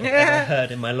speech I've ever heard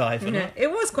in my life. And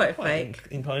it was quite fake.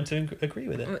 Inclined to agree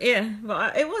with it. Yeah,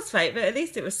 but it was fake, but at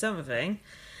least it was something.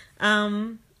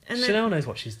 And Chanel knows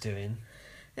what she's doing.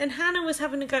 Then Hannah was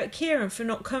having a go at Kieran for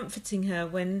not comforting her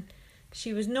when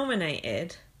she was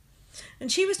nominated.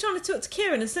 And she was trying to talk to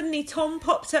Kieran, and suddenly Tom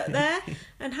popped up there.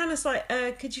 And Hannah's like,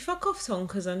 could you fuck off, Tom,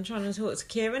 because I'm trying to talk to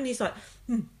Kieran. He's like,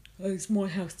 oh, it's my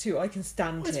house too, I can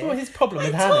stand What's here. his problem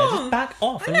with Tom, Hannah? Just back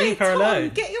off and leave her alone.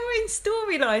 Get your own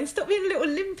storyline. Stop being a little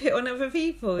limpet on other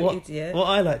people, idiot. What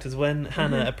I liked was when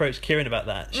Hannah approached Kieran about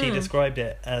that, she described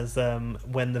it as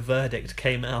when the verdict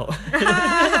came out.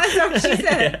 That's what she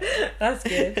said. Yeah. That's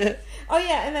good. Oh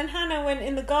yeah, and then Hannah went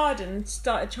in the garden and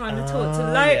started trying to talk to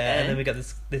Lowton. Yeah, and then we got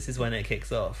this is when it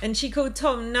kicks off. And she called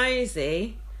Tom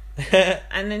nosy.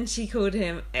 And then she called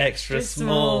him extra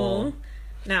small.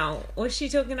 Now, was she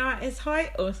talking about his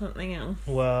height or something else?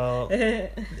 Well,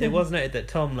 it was noted that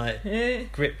Tom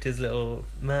gripped his little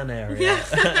man area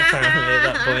apparently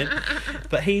at that point.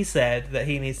 But he said that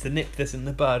he needs to nip this in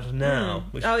the bud now,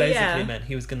 which basically meant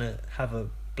he was going to have a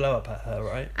blow up at her,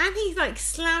 right? And he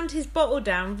slammed his bottle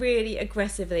down really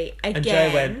aggressively again. And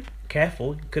Joe went,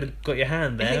 "Careful, you could have got your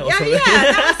hand there." Or something.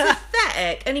 That was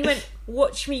pathetic. And he went,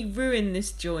 "Watch me ruin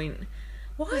this joint."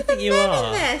 Why are the men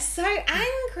in there so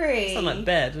angry? Sound like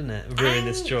Bear, doesn't it? Ruin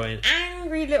this joint.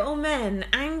 Angry little men.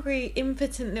 Angry,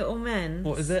 impotent little men.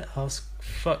 What is it? I'll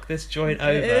fuck this joint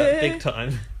over big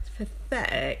time. It's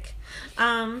pathetic.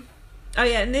 Oh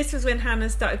yeah, and this was when Hannah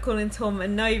started calling Tom a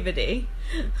nobody.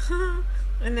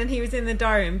 And then he was in the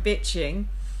diary room bitching.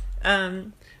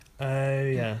 Oh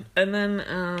yeah. And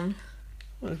then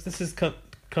well, this is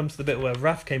comes to the bit where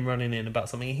Raph came running in about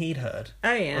something he'd heard.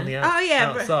 Oh yeah. On the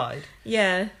outside.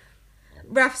 Yeah.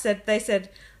 Raph they said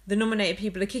the nominated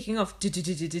people are kicking off. Oh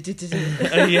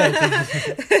yeah.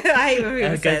 I hate when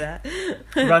people say that.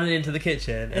 Running into the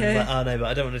kitchen and like, oh no, but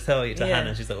I don't want to tell you to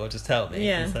Hannah. She's like, well, just tell me.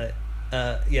 Yeah. It's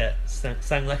like,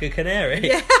 sang like a canary.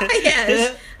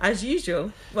 Yeah, as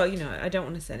usual. Well, I don't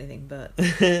want to say anything, but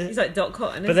he's like Dot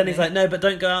Cotton. But then he's like, no, but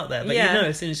don't go out there. But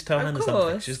as soon as you tell Hannah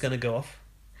something, she's going to go off.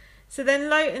 So then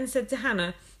Lowton said to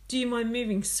Hannah, "Do you mind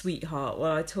moving, sweetheart,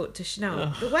 while I talk to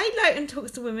Chanel?" The way Lowton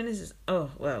talks to women is just,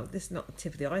 this is not the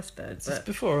tip of the iceberg. But... Just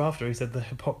before or after he said the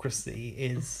hypocrisy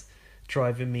is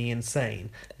driving me insane.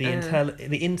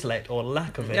 The intellect or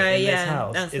lack of it in this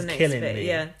house is killing me.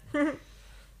 Yeah.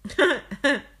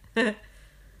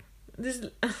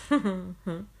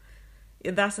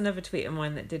 That's another tweet of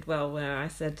mine that did well, where I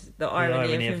said the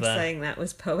irony of him saying that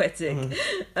was poetic.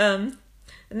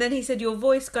 And then he said, "Your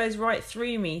voice goes right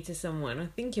through me," to someone. I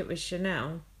think it was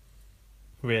Chanel.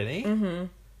 Really? Mm-hmm.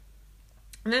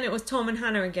 And then it was Tom and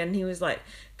Hannah again. He was like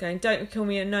going, "Don't call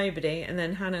me a nobody." And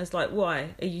then Hannah's like,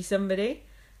 "Why? Are you somebody?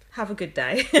 Have a good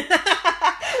day."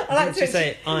 Didn't she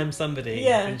say, "I'm somebody"?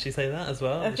 Yeah. Didn't she say that as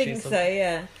well? I think so,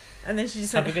 yeah. And then she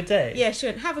just have a good day. Yeah, she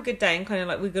went, "Have a good day," and kind of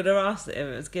like wiggled her ass at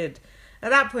him. It was good.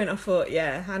 At that point, I thought,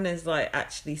 Hannah's like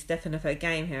actually stepping up her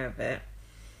game here a bit.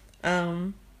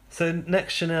 So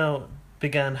next, Chanel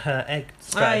began her egg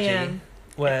strategy,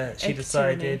 where she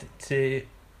decided to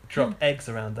drop eggs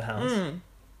around the house.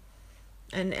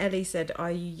 And Ellie said,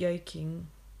 "Are you yoking?"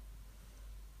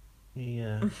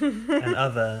 Yeah, and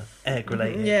other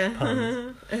egg-related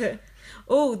puns.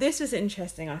 Oh, this was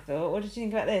interesting, I thought. What did you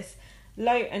think about this?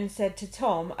 Lowton said to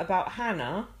Tom about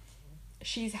Hannah,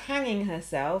 "She's hanging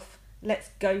herself.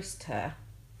 Let's ghost her."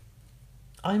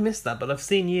 I missed that, but I've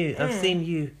seen you.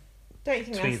 Don't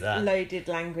you think that's loaded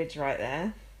language right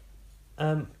there?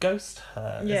 Ghost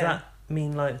her. Yeah. Does that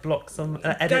mean like block some?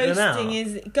 Edit them out.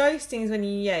 Ghosting is when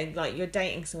you're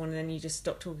dating someone and then you just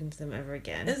stop talking to them ever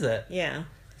again. Is it? Yeah.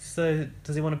 So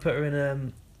does he want to put her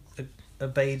in a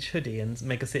beige hoodie and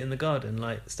make her sit in the garden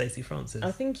like Stacey Francis?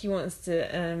 I think he wants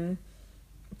to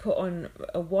put on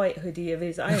a white hoodie of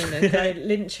his own and go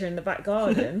lynch her in the back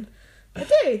garden. I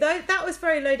do. That was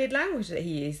very loaded language that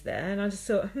he used there, and I just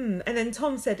thought, And then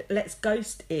Tom said, "Let's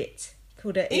ghost it."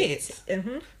 Called it it.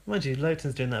 Mm-hmm. Mind you,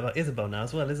 Lowton's doing that about Isabel now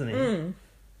as well, isn't he?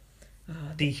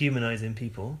 Dehumanising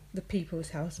people. The people's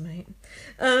housemate.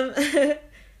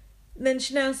 Then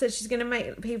Chanel said she's going to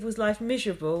make people's life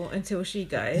miserable until she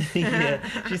goes. Yeah,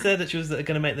 she said that she was going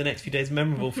to make the next few days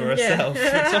memorable for herself,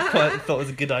 which I quite thought was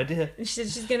a good idea. And she said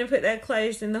she's going to put their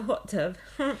clothes in the hot tub.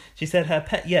 She said her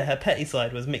petty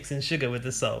side was mixing sugar with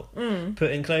the salt,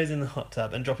 putting clothes in the hot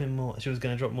tub and dropping more. She was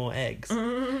going to drop more eggs.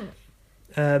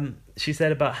 She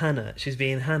said about Hannah, she's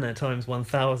being Hannah times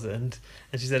 1,000,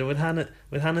 and she said with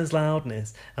Hannah's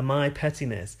loudness and my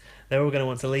pettiness, they're all going to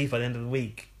want to leave by the end of the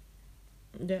week.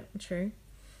 Yeah, true.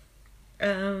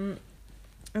 And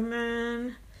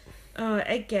then Oh,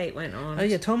 Eggate went on. Oh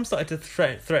yeah, Tom started to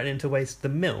threatening to waste the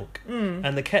milk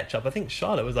and the ketchup. I think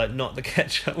Charlotte was like, not the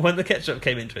ketchup. When the ketchup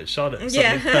came into it, Charlotte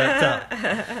suddenly perked up.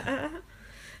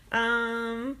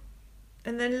 And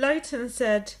then Lowton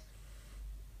said,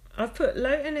 I've put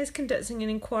Lowton is conducting an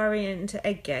inquiry into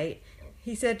Eggate.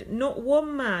 He said, not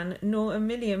one man nor a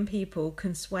million people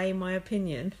can sway my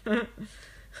opinion.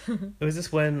 Was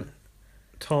this when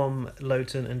Tom,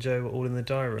 Lowton and Joe were all in the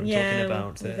diary room talking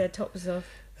about with their tops off?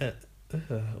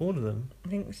 All of them. I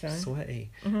think so. Sweaty.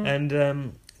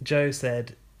 And Joe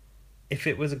said, if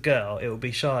it was a girl, it would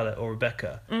be Charlotte or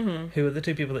Rebecca, who are the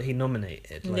two people that he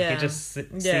nominated. Like, he just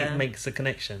makes a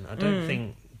connection. I don't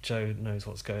think Joe knows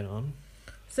what's going on.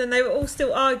 So they were all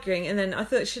still arguing, and then I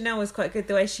thought Chanel was quite good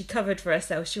the way she covered for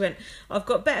herself. She went, I've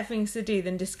got better things to do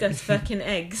than discuss fucking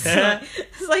eggs.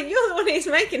 It's like, you're the one who's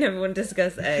making everyone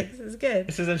discuss eggs. It's good.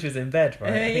 This is when she was in bed,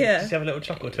 right? Did she have a little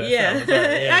chuckle to herself?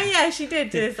 Yeah. Oh yeah, she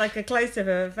did. It's like a close-up of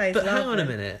her face. But hang on a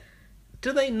minute.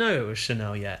 Do they know it was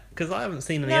Chanel yet? Because I haven't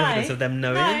seen any evidence of them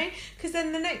knowing. No, because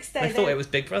then the next day... They thought it was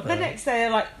Big Brother. The next day, they're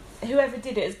like, whoever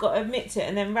did it has got to admit to it,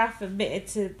 and then Raph admitted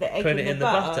to the egg Put it in the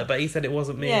butter, but he said it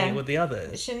wasn't me, it was the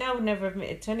others. Chanel never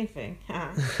admitted to anything.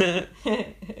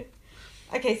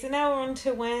 Okay, so now we're on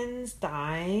to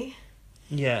Wednesday.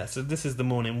 Yeah, so this is the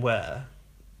morning where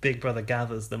Big Brother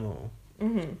gathers them all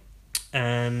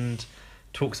and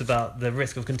talks about the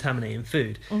risk of contaminating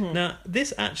food. Now,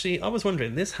 this actually, I was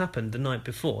wondering, this happened the night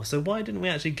before, so why didn't we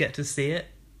actually get to see it?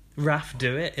 Raph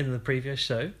do it in the previous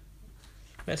show?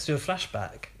 Let's do a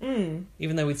flashback.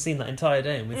 Even though we'd seen that entire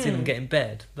day and we'd seen them get in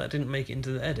bed, that didn't make it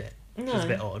into the edit. Which was a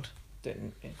bit odd.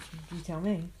 Didn't you tell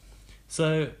me?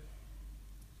 So,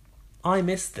 I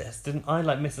missed this, didn't I?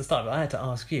 Like, missed the start, but I had to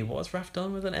ask you, what was Raph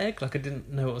done with an egg? Like, I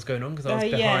didn't know what was going on because I was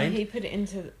behind. Yeah, he put it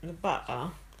into the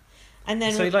butter. And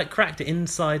then so he like cracked it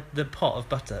inside the pot of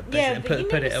butter, yeah, and put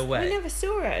it away. We never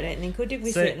saw it, I don't think, or did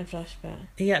we see it in a flashback?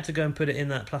 He had to go and put it in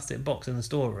that plastic box in the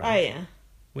storeroom. Oh yeah.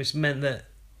 Which meant that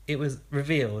it was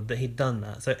revealed that he'd done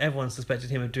that. So everyone suspected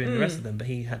him of doing the rest of them, but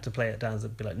he had to play it down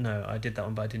and be like, no, I did that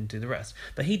one, but I didn't do the rest.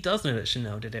 But he does know that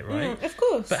Chanel did it, right? Of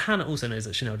course. But Hannah also knows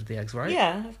that Chanel did the eggs, right?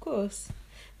 Yeah, of course.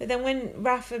 But then when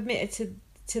Raph admitted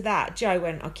to that, Joe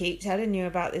went, I keep telling you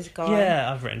about this guy.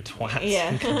 Yeah, I've written twat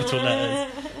in capital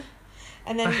letters.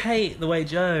 And then I hate the way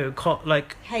Joe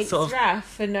hates sort of Raph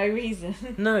for no reason.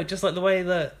 No, just like the way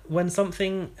that when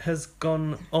something has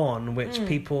gone on, which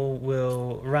people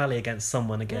will rally against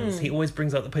someone against, he always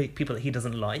brings up the people that he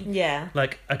doesn't like. Yeah.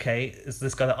 Like, okay, it's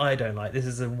this guy that I don't like. This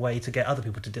is a way to get other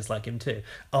people to dislike him too.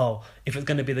 Oh, if it's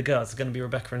going to be the girls, it's going to be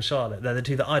Rebecca and Charlotte. They're the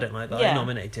two that I don't like that I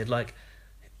nominated. Like,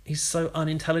 he's so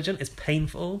unintelligent. It's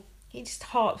painful. He just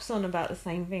harps on about the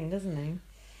same thing, doesn't he?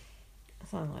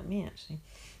 Sounds like me, actually.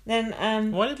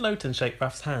 Then why did Lowton shake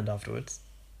Raph's hand afterwards?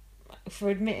 For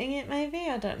admitting it, maybe?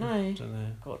 I don't know. I don't know.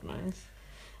 God knows.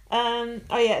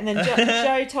 Oh yeah, and then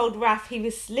Joe told Raph he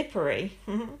was slippery.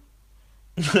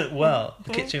 Well,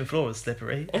 the kitchen floor was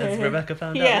slippery, as Rebecca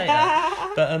found out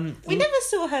later. But we never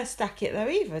saw her stack it though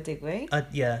either, did we?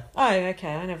 Yeah. Oh,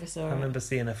 okay. I never saw it. I remember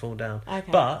seeing her fall down.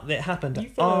 Okay. But it happened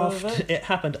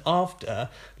after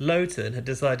Lowton had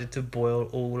decided to boil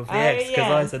all of the eggs,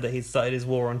 because I said that he'd started his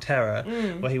war on terror,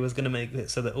 where he was going to make it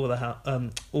so that all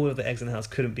of the eggs in the house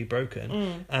couldn't be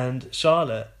broken. And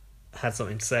Charlotte had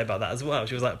something to say about that as well.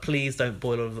 She was like, please don't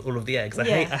boil all of the eggs. I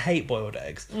hate boiled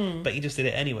eggs. But he just did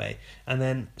it anyway. And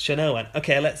then Chanel went,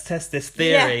 okay, let's test this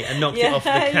theory, and knocked it off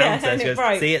the counter. She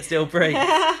goes, see, it still breaks.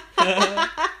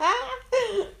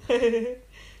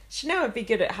 Chanel would be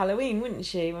good at Halloween, wouldn't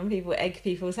she? When people egg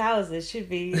people's houses, should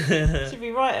be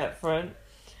right up front.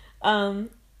 And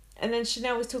then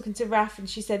Chanel was talking to Raph, and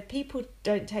she said, people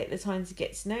don't take the time to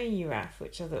get to know you, Raph,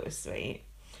 which I thought was sweet.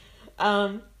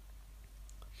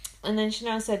 And then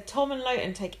Chanel said, Tom and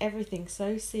Lowton take everything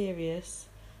so serious.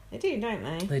 They do, don't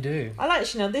they? They do. I like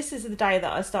Chanel. This is the day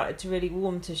that I started to really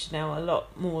warm to Chanel a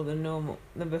lot more than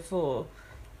before.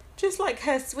 Just like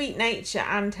her sweet nature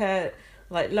and her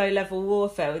like low-level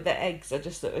warfare with the eggs, I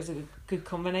just thought it was a good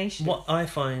combination. What I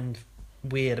find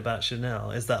weird about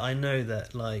Chanel is that I know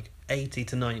that like 80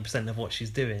 to 90% of what she's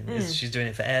doing is she's doing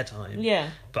it for airtime. Yeah.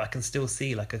 But I can still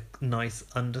see like a nice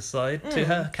underside to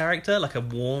her character, like a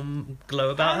warm glow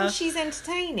about her. She's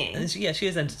entertaining. And she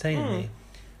is entertaining me.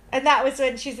 And that was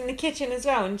when she's in the kitchen as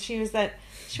well, and she was like,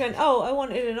 she went, oh, I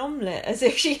wanted an omelette, as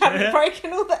if she hadn't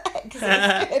broken all the eggs.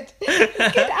 It's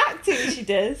good. Good acting she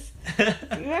does.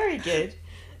 Very good.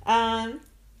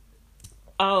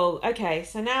 Oh, okay,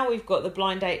 so now we've got the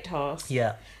blind date task.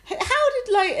 Yeah. How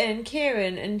did Lowton,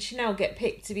 Kieran and Chanel get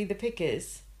picked to be the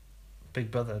pickers?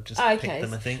 Big Brother just Okay. picked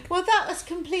them, I think. Well, that was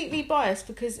completely biased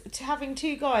because having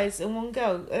 2 guys and 1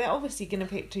 girl, they're obviously going to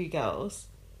pick 2 girls,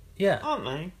 Yeah. aren't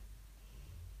they?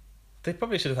 They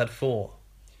probably should have had 4.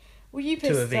 Were you 2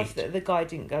 pissed of off each. that the guy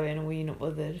didn't go in, or were you not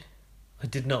bothered? I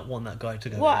did not want that guy to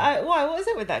go in. Why? What was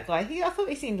it with that guy? I thought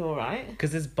he seemed all right.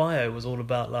 Because his bio was all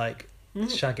about, like,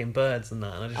 shagging birds and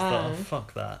that, and I just thought, oh,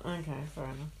 fuck that. Okay, fair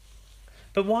enough.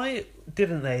 But why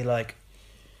didn't they, like,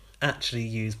 actually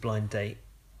use Blind Date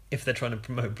if they're trying to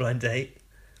promote Blind Date?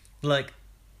 Like,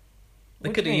 they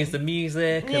What could do have you used the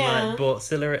music and, Yeah. like, brought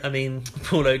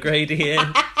Paul O'Grady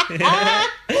in.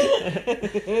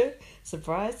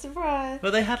 Surprise, surprise. But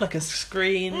they had, like, a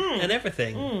screen and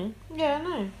everything. Yeah, I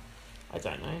know. I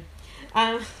don't know.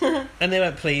 And they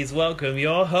went, please welcome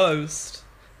your host,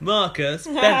 Marcus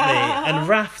Bentley. And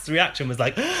Raf's reaction was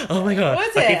like, oh my god.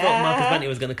 Was like, he it? thought Marcus Bentley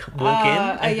was going to walk in,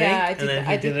 I think. Yeah, and then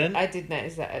he didn't. I did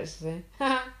notice that, actually.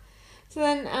 So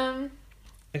then,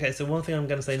 Okay, so one thing I'm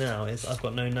going to say now is I've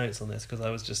got no notes on this because I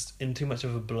was just in too much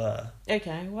of a blur.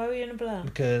 okay, why were you in a blur?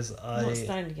 Because I... Not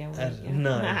stoned again, were you?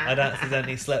 No, I'd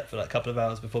accidentally slept for like a couple of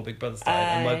hours before Big Brother started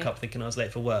and woke up thinking I was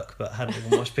late for work, but I hadn't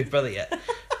even watched Big Brother yet.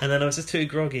 And then I was just too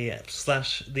groggy, /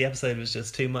 the episode was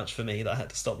just too much for me that I had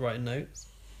to stop writing notes.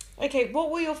 Okay,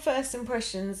 what were your first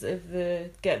impressions of the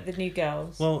new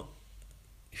girls? Well,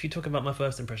 if you talk about my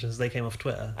first impressions, they came off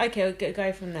Twitter. Okay, we'll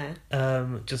go from there.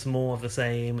 Just more of the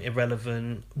same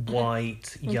irrelevant,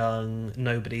 white, young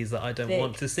nobodies that I don't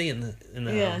want to see in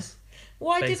the house.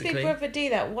 Why basically. did Big Brother do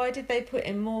that? Why did they put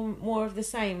in more of the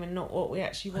same and not what we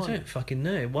actually want? I don't fucking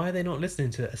know. Why are they not listening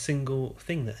to a single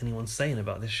thing that anyone's saying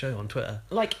about this show on Twitter?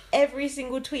 Like, every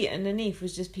single tweet underneath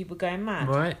was just people going mad.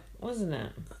 Right. Wasn't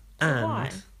it? So And... why?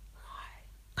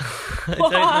 I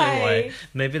don't know why.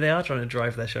 Maybe they are trying to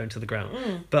drive their show into the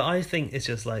ground. But I think it's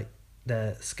just like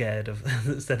they're scared of,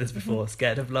 said this before,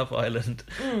 scared of Love Island.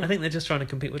 I think they're just trying to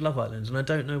compete with Love Island, and I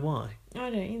don't know why. I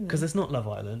don't either. Because it's not Love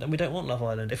Island, and we don't want Love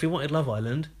Island. If we wanted Love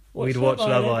Island, we'd Love watch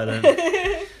Love Island.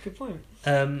 Good point.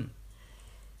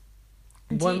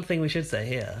 One thing we should say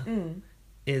here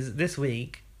is this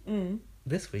week,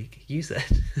 you said,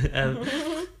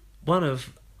 one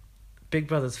of Big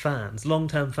Brother's fans,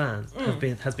 long-term fans,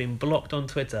 has been blocked on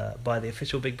Twitter by the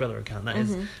official Big Brother account. That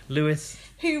is Lewis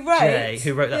who wrote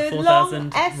that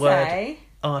 4,000 word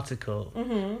article,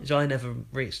 which I never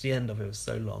reached the end of. It was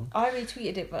so long. I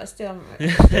retweeted it, but I still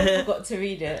forgot to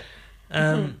read it.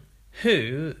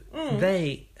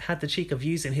 They had the cheek of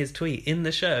using his tweet in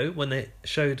the show when they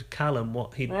showed Callum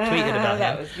what he tweeted about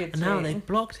that him, was good and now tweet. they've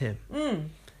blocked him.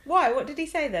 Why? What did he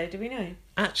say though? Do we know?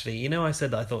 Actually, you know, I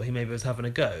said that I thought he maybe was having a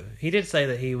go. He did say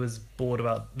that he was bored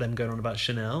about them going on about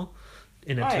Chanel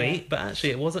in a tweet, but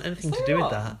actually it wasn't anything to do with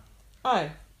that. Oh.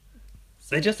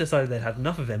 They just decided they'd had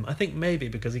enough of him. I think maybe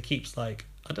because he keeps, like,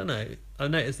 I don't know, I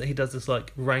noticed that he does this,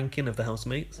 like, ranking of the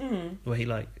housemates, where he,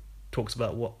 like, talks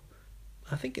about what,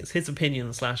 I think it's his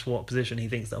opinion / what position he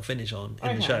thinks they'll finish on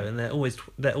in the show, and they're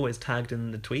always tagged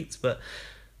in the tweets, but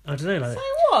I don't know, like... So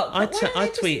what? I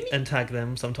tweet and tag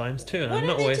them sometimes too, and I'm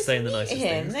not always saying the nicest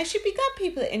things. They should be glad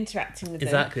people are interacting with him.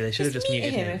 Exactly, they should have just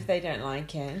muted him if they don't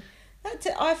like him. That's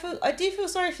it. I do feel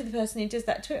sorry for the person who does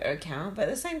that Twitter account, but at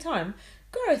the same time,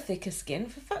 grow a thicker skin,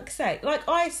 for fuck's sake. Like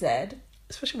I said...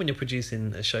 Especially when you're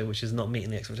producing a show which is not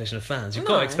meeting the expectation of fans. You've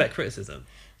got to expect criticism.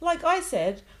 Like I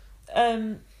said...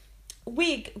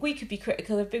 we could be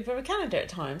critical of Big Brother Canada at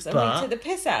times, and we took the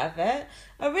piss out of it.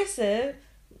 Arissa,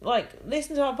 like,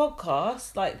 listened to our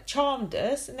podcast, like, charmed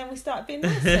us, and then we started being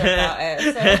nicer about it.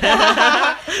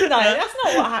 So, no,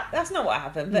 that's not what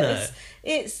happened. But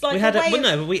it's like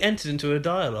but we entered into a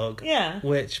dialogue, yeah,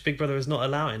 which Big Brother is not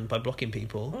allowing by blocking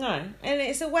people. No, and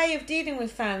it's a way of dealing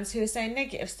with fans who are saying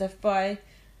negative stuff by.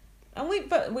 And we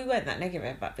weren't that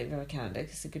negative about Big Brother Canada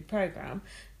because it's a good programme.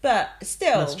 But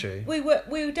still, that's true.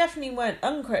 We definitely weren't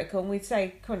uncritical, and we'd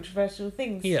say controversial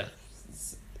things. Yeah,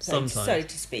 sometimes, so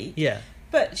to speak. Yeah.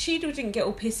 But she didn't get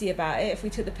all pissy about it if we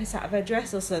took the piss out of her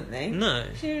dress or something. No.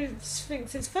 She just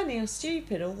thinks it's funny or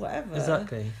stupid or whatever.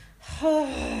 Exactly.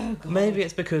 Oh, God. Maybe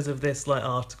it's because of this like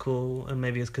article, and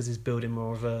maybe it's because he's building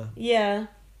more of a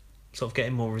sort of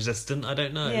getting more resistant. I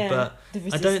don't know, but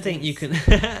I don't think you can.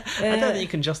 I don't think you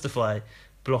can justify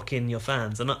blocking your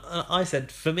fans. And I said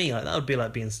for me, like, that would be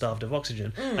like being starved of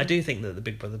oxygen. I do think that the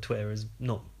Big Brother Twitter is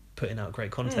not putting out great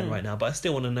content right now, but I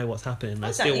still want to know what's happening.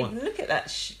 I don't even look at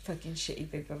that fucking shitty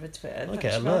Big Brother Twitter. I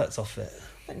get alerts off it.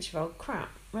 Bunch of old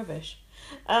crap, rubbish.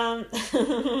 So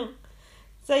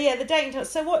yeah, the dating talk.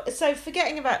 So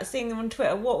forgetting about seeing them on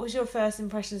Twitter, what was your first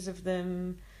impressions of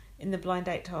them in the blind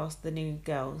date task? The new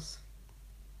girls.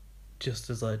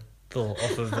 Just as I thought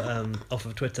off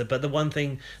of Twitter. But the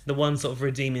one sort of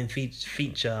redeeming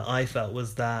feature I felt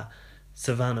was that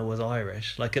Savannah was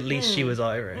Irish. Like, at least she was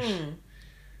Irish.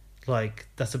 Like,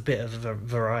 that's a bit of a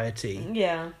variety.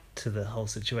 Yeah. To the whole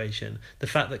situation. The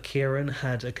fact that Kieran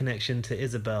had a connection to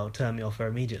Isabel turned me off her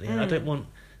immediately. I don't want.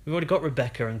 We've already got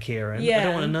Rebecca and Kieran. Yeah. I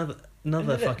don't want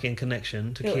another fucking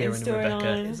connection to Kieran and Rebecca.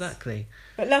 Lines. Exactly.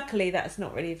 But luckily, that's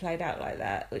not really played out like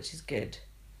that, which is good.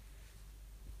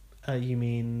 You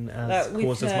mean Like,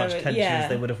 cause as much tension as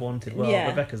they would have wanted? Well,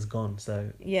 Rebecca's gone,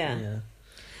 so yeah.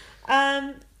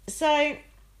 So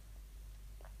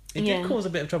it did cause a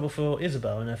bit of trouble for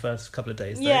Isabel in her first couple of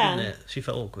days, though, didn't it? She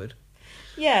felt awkward.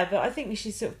 Yeah, but I think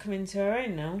she's sort of come into her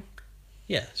own now.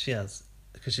 Yeah, she has,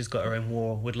 because she's got her own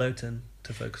war with Lowton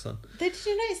to focus on. Did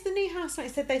you notice the new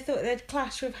housemates said they thought they'd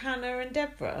clash with Hannah and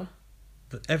Deborah?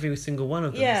 Every single one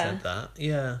of them said that.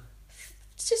 Yeah.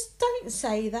 Just don't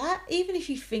say that. Even if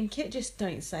you think it, just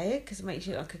don't say it, because it makes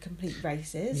you look like a complete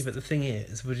racist. Yeah, but the thing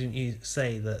is, wouldn't you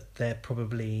say that they're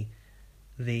probably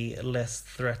the less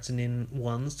threatening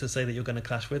ones to say that you're going to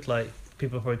clash with? Like,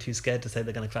 people are probably too scared to say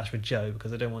they're going to clash with Joe because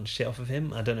they don't want shit off of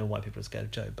him. I don't know why people are scared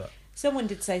of Joe, but... Someone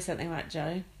did say something about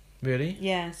Joe. Really?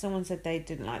 Yeah, someone said they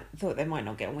thought they might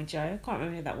not get on with Joe. I can't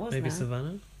remember who that was. Maybe now.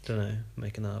 Savannah? Don't know,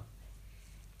 making that up.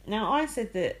 Now, I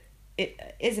said that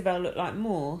Isabel looked like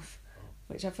Morph,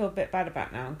 which I feel a bit bad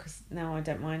about now, because now I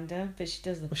don't mind her, but she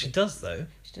does look... Well, she does, though.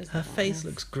 She does. Her face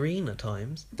looks green at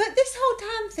times. But this whole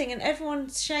tan thing, and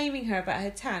everyone's shaming her about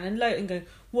her tan, and Lowton going,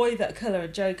 why that colour,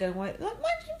 and Joe going, why... Like,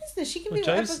 mind your business, she can be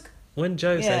whatever... When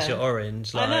Joe says you're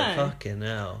orange, like, fucking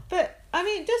hell. But, I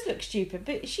mean, it does look stupid,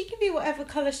 but she can be whatever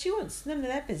colour she wants. None of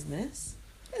their business,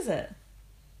 is it?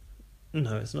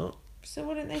 No, it's not. So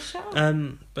why don't they shut up?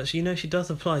 But she does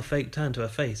apply fake tan to her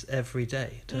face every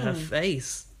day. To her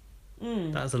face.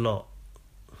 That's a lot.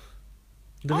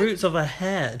 The roots of her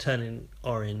hair turning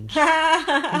orange.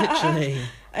 Literally.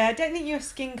 I don't think your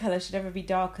skin colour should ever be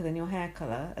darker than your hair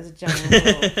colour, as a general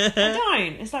rule. I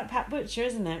don't. It's like Pat Butcher,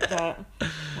 isn't it? But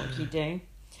what can you do?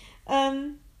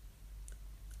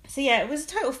 So yeah, it was a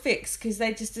total fix, because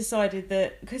they just decided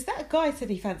that... Because that guy said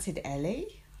he fancied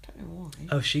Ellie. I don't know why.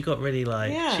 Oh, she got really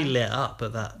she lit up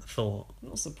at that thought. I'm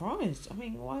not surprised. I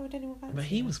mean, why would anyone fancy But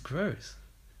he was gross.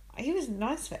 He was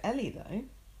nice for Ellie, though.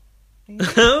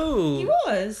 Oh! He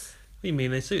was. What do you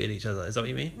mean they suited each other? Is that what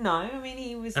you mean? No, I mean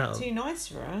he was too nice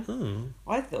for her. Oh.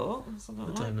 I thought.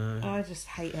 I don't know. I just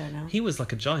hate her now. He was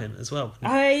like a giant as well.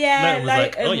 Oh yeah, Lowton was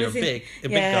like, oh, you're big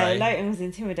guy. Lowton was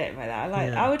intimidated by that.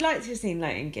 I would like to have seen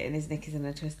Lowton getting his knickers in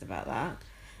a twist about that.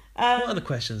 What other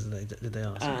questions did they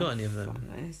ask? You got any of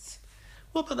them?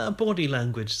 What about that body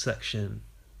language section?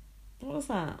 What was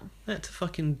that? They had to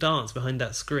fucking dance behind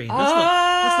that screen. That's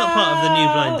not part of the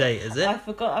new blind date, is it? I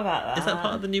forgot about that. Is that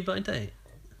part of the new blind date?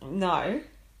 No.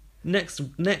 Next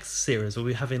series we'll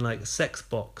be having like sex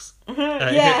box.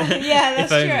 That's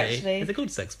true actually. Is it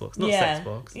called sex box? Not sex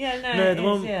box. Yeah, no, the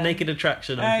one naked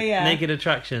attraction. Oh yeah, naked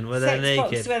attraction where sex they're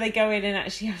naked. Box where they go in and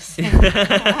actually have sex.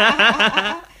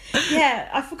 Yeah,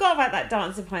 I forgot about that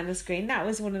dancing behind the screen. That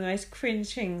was one of the most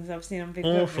cringe things I've seen on Big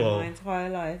Brother in my entire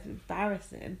life.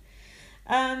 Embarrassing.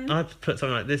 I put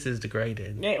something like, this is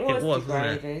degrading. It was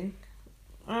degrading.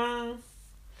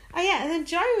 Oh yeah, and then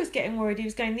Joe was getting worried. He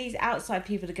was going, these outside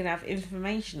people are going to have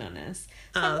information on us.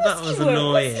 Like, that was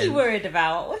annoying. What's he worried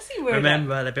about?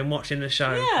 Remember, they've been watching the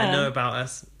show. Yeah. They know about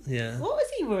us. Yeah. What was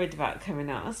he worried about coming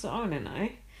out? That's what I want to know.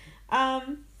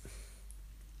 And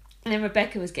then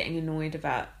Rebecca was getting annoyed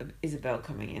about Isabel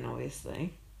coming in,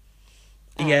 obviously.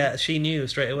 Yeah, she knew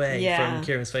straight away from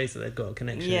Kieran's face that they've got a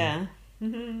connection. Yeah.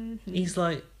 He's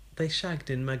like, they shagged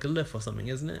in Magaluf or something,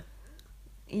 isn't it?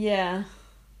 Yeah.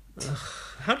 Ugh.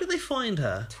 How did they find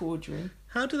her? Tawdry.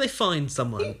 How do they find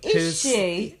someone who has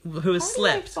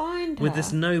slept with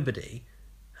this nobody?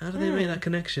 How do they make that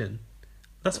connection?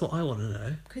 That's what I want to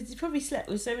know. Because he probably slept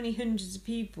with so many hundreds of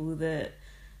people that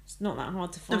it's not that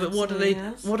hard to find. No, but what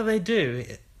do they do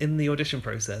in the audition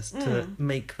process to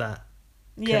make that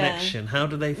connection? How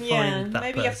do they find that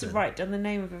maybe person? You have to write down the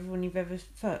name of everyone you've ever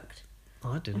fucked.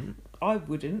 I didn't. I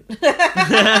wouldn't.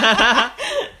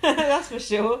 That's for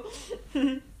sure.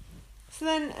 So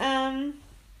then,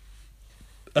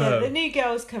 the new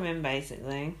girls come in,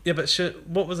 basically. Yeah, but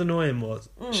what was annoying was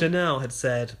Chanel had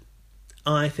said,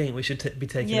 I think we should be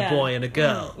taking a boy and a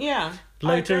girl. Yeah.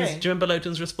 Lowton's, do you remember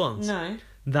Lowton's response? No.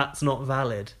 That's not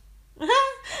valid.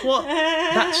 What?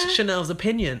 That's Chanel's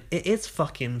opinion. It is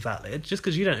fucking valid, just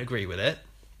because you don't agree with it.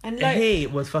 And he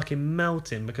was fucking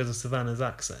melting because of Savannah's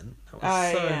accent. That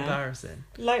was so embarrassing.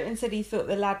 Lowton said he thought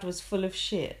the lad was full of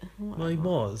shit. Well, he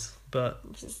was, but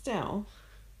still,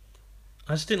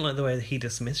 I just didn't like the way that he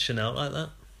dismissed Chanel like that.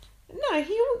 No,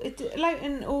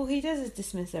 Leighton, all he does is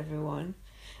dismiss everyone.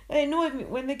 It annoyed me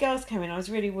when the girls came in. I was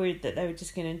really worried that they were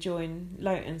just going to join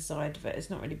Leighton's side, but it's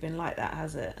not really been like that,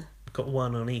 has it? Got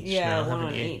one on each. Yeah, now, one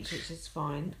on you? each, which is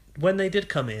fine. When they did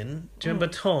come in, do you remember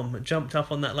Tom jumped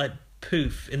up on that like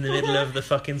poof in the middle of the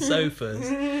fucking sofas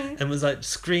and was like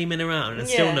screaming around, and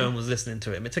still no one was listening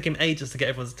to him. It took him ages to get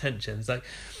everyone's attention. It's like,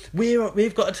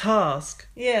 we've got a task.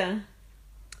 Yeah.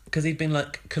 Because he'd been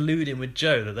like colluding with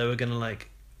Joe that they were going to like,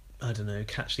 I don't know,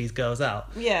 catch these girls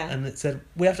out. Yeah. And it said,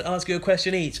 we have to ask you a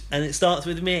question each, and it starts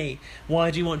with me.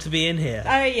 Why do you want to be in here?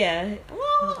 Oh, yeah.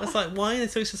 Well, it's like, why are they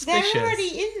so suspicious? they're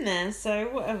already in there, so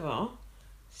whatever.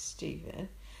 Stupid.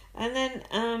 And then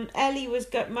Ellie was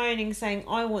moaning, saying,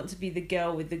 I want to be the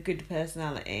girl with the good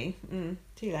personality.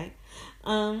 Too late.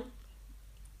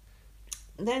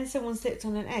 Then someone slipped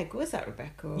on an egg. Was that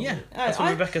Rebecca? Yeah, that's when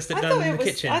Rebecca slipped down in the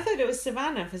kitchen. I thought it was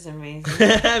Savannah for some reason.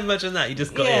 Imagine that, you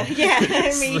just got in. Yeah,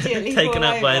 immediately taken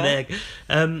out by an egg.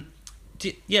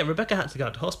 Rebecca had to go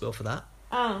out to hospital for that.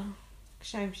 Oh,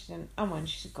 shame she didn't. Oh, well,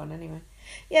 she's gone anyway.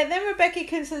 Yeah, then Rebecca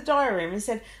came to the diary room and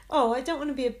said, oh, I don't want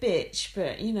to be a bitch,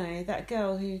 but, you know, that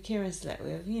girl who Kieran slept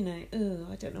with, you know,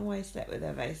 I don't know why he slept with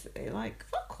her, basically. Like,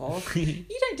 fuck off. You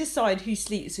don't decide who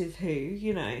sleeps with who,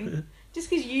 you know. Just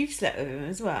because you've slept with him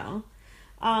as well.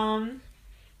 And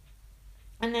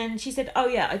then she said, oh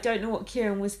yeah, I don't know what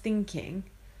Kieran was thinking.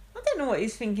 I don't know what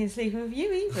he's thinking sleeping with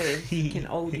you either. Fucking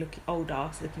old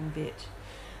ass looking bitch.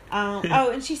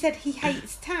 And she said he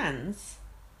hates tans.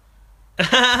 He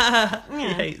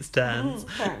hates tans.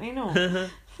 Apparently not.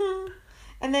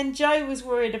 And then Joe was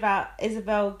worried about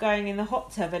Isabel going in the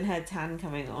hot tub and her tan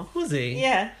coming off. Was he?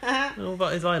 Yeah. What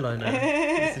about his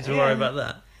eyeliner? Did you worry about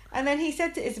that? And then he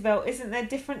said to Isabel, isn't there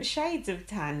different shades of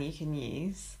tan you can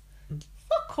use?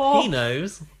 Fuck off. He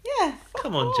knows. Yeah,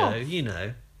 come on, off. Joe, you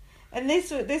know. And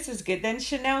this was good. Then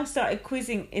Chanel started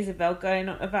quizzing Isabel, going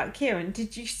on about Kieran.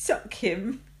 Did you suck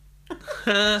him? Did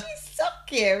you suck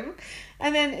him?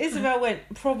 And then Isabel went,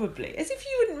 probably. As if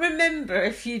you wouldn't remember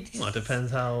if you'd... Well, it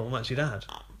depends how much you'd had.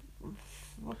 I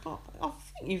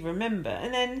think you'd remember.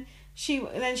 And then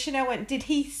Chanel went, did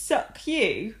he suck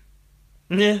you?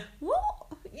 Yeah. What?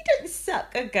 You don't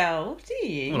suck a girl, do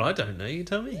you? Well, I don't know. You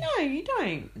tell me. No, you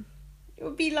don't. It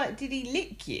would be like, did he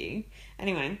lick you?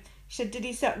 Anyway, she said, did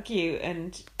he suck you?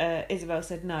 And Isabel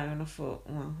said no. And I thought,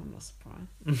 well, I'm not surprised.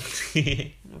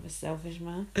 I'm a selfish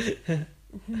man.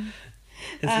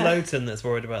 It's Lowton that's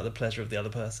worried about the pleasure of the other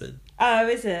person. Oh,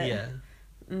 is it? Yeah.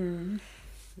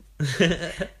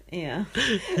 Yeah.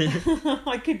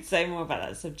 I could say more about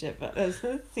that subject, but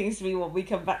that seems to be what we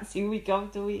come back to week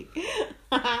after week.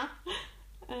 What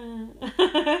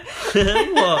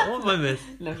have I missed?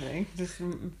 Nothing, just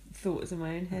some thoughts in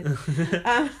my own head.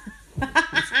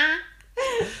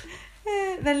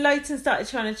 Then Lowton started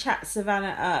trying to chat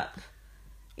Savannah up,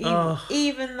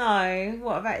 even though,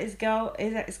 what about his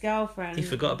ex-girlfriend? He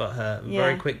forgot about her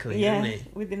very quickly, didn't he?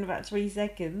 Within about 3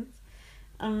 seconds.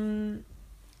 And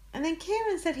then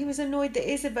Kieran said he was annoyed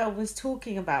that Isabel was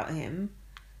talking about him,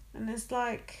 and it's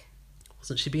like,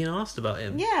 wasn't she being asked about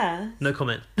him? Yeah. No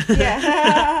comment.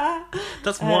 Yeah.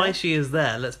 That's why she is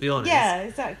there, let's be honest. Yeah,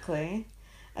 exactly.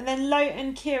 And then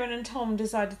Lowton, Kieran and Tom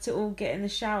decided to all get in the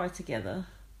shower together.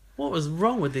 What was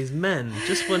wrong with these men?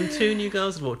 Just when 2 new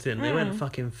girls had walked in, they went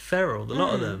fucking feral, a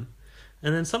lot of them.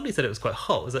 And then somebody said it was quite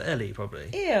hot. Was it Ellie, probably?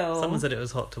 Ew. Someone said it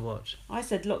was hot to watch. I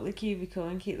said lock the cubicle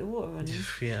and keep the water running.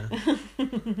 Yeah.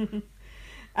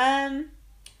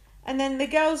 And then the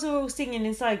girls were all singing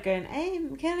inside going,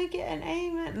 can I get an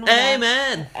amen?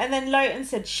 Amen! And then Lowton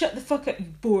said, shut the fuck up, you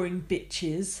boring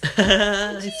bitches.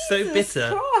 He's so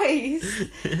bitter. Christ.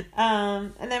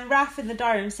 And then Raph in the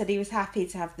diary room said he was happy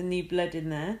to have the new blood in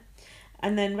there.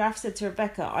 And then Raph said to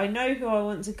Rebecca, I know who I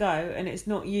want to go, and it's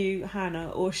not you,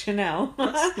 Hannah, or Chanel.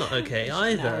 That's not okay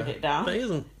either. Narrowed it down. But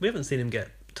we haven't seen him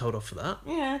get told off for that.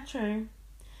 Yeah, true.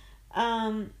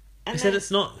 And he said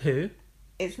it's not who?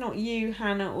 It's not you,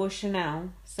 Hannah, or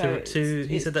Chanel. So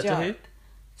he said that to who?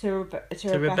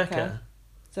 To Rebecca.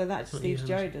 So that just leaves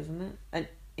Joe, doesn't it? And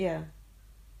yeah,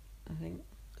 I think.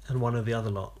 And one of the other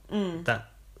lot.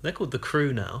 That they're called the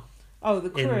crew now. Oh,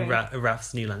 the crew. In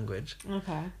Raph's new language.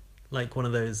 Okay. Like one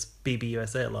of those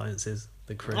BBUSA alliances,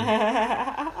 the crew.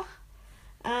 And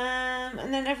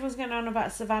then everyone's going on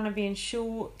about Savannah being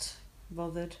short.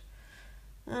 Bothered.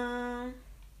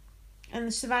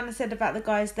 And Savannah said about the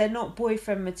guys, they're not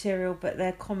boyfriend material, but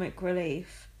they're comic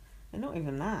relief. They're not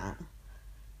even that.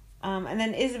 And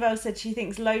then Isabel said she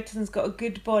thinks Lowton's got a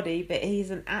good body, but he's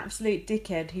an absolute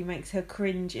dickhead who makes her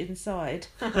cringe inside.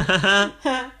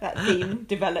 That theme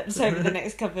develops over the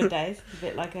next couple of days. A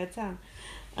bit like her tan.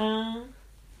 And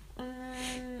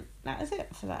And that was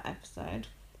it for that episode.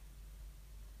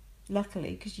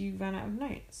 Luckily, because you ran out of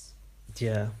notes.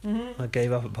 Yeah, Mm-hmm. I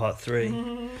gave up at part 3.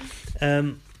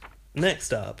 Mm-hmm.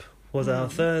 Next up was our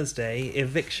Thursday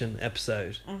eviction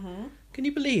episode. Mm-hmm. Can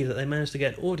you believe that they managed to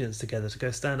get an audience together to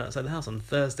go stand outside the house on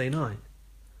Thursday night?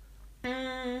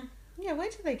 Yeah, where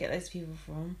did they get those people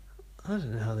from? I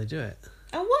don't know how they do it.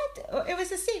 And what? It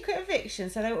was a secret eviction,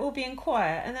 so they were all being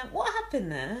quiet. And then what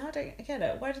happened there? I don't get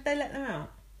it. Why did they let them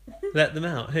out? Let them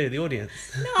out? Who? The audience?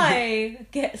 No,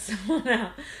 get someone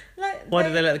out. Like, Why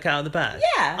did they let the cat out of the bag?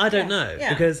 Yeah. I don't know.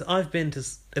 Yeah. Because I've been to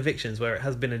evictions where it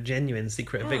has been a genuine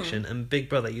secret eviction and Big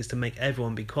Brother used to make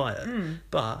everyone be quiet.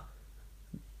 But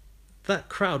that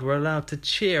crowd were allowed to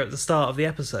cheer at the start of the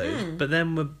episode, but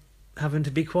then were having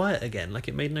to be quiet again. Like,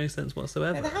 it made no sense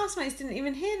whatsoever. But the housemates didn't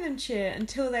even hear them cheer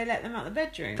until they let them out the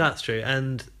bedroom. That's true.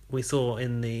 And we saw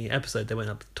in the episode they went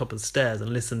up the top of the stairs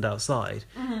and listened outside,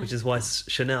 which is why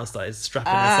Chanel started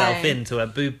strapping herself into her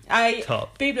boob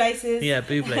top. Boob laces. Yeah,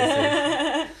 boob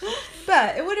laces.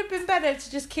 But it would have been better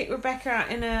to just kick Rebecca out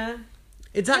in a...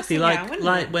 It's actually dressing gown,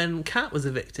 like it? when Kat was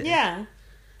evicted. Yeah.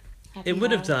 It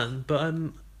would have done, but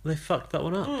they fucked that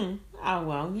one up. Oh,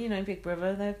 well, you know, Big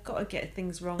Brother, they've got to get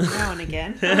things wrong now and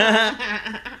again.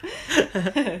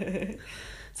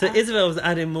 So Isabel was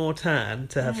adding more tan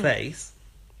to her face.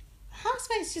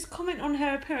 Housemates just comment on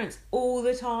her appearance all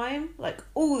the time. Like,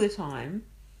 all the time.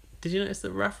 Did you notice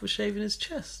that Raph was shaving his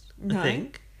chest? No. I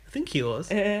think he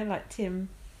was. Like Tim.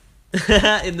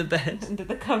 In the bed. Under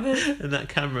the covers. And that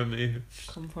camera move.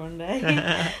 Comprende.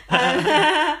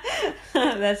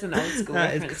 That's an old school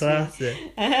that reference. Is classic.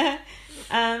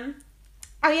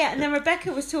 Oh yeah, and then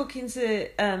Rebecca was talking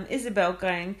to Isabel,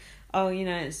 going, "Oh, you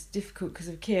know, it's difficult because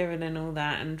of Kieran and all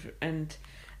that," and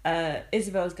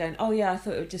Isabel's going, "Oh yeah, I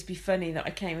thought it would just be funny that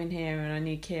I came in here and I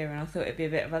knew Kieran. I thought it'd be a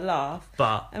bit of a laugh."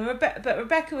 But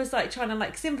Rebecca was like trying to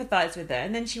like sympathise with her,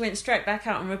 and then she went straight back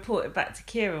out and reported back to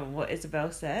Kieran what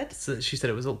Isabel said. So she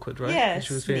said it was awkward, right? Yeah,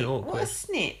 she was feeling awkward. What a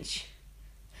snitch.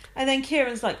 And then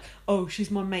Kieran's like, "Oh, she's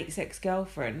my mate's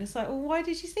ex-girlfriend." It's like, well, why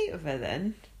did you sleep with her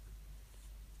then?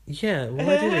 Yeah,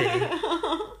 why did he?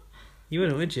 You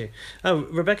wouldn't, would you? Oh,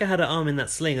 Rebecca had her arm in that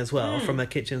sling as well from her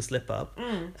kitchen slip-up.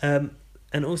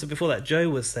 And also before that, Joe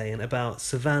was saying about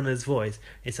Savannah's voice.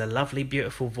 It's a lovely,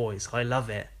 beautiful voice. I love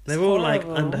it. They're all like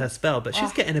under her spell, but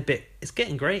she's getting it's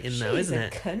getting grating now, isn't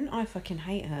it? She's a cunt. I fucking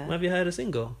hate her. Have you heard her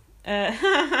single? Neither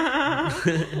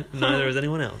has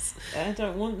anyone else. I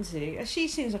don't want to. She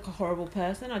seems like a horrible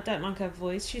person. I don't like her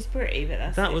voice. She's pretty,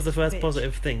 but that was the first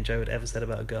positive thing Joe had ever said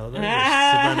about a girl. Though,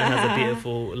 Savannah has a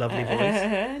beautiful, lovely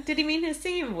voice. Did he mean her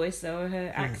singing voice though, or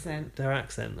her accent? Her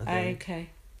accent, I think. Okay,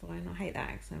 fine. I hate that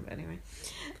accent, but anyway.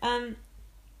 So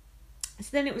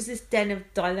then it was this Den of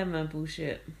Dilemma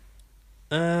bullshit.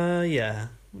 Yeah.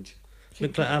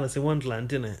 Looked like Alice in Wonderland,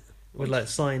 didn't it? With like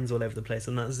signs all over the place,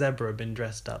 and that zebra had been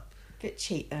dressed up. Bit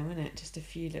cheap though, wasn't it? Just a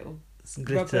few little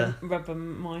rubber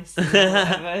mice and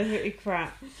whatever. It was really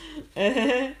crap.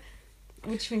 What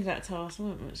do you think of that task? It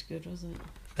wasn't much good, was it?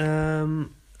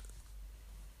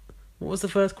 What was the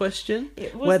first question?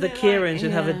 Whether Kieran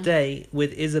should have a date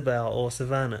with Isabel or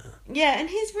Savannah. Yeah, and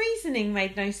his reasoning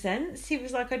made no sense. He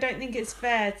was like, I don't think it's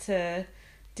fair to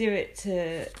do it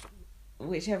to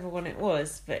whichever one it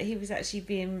was, but he was actually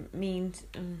being mean.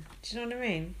 Do you know what I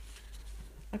mean?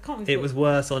 I can't remember. It was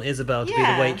worse on Isabel to be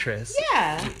the waitress.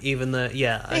 Yeah. Even though,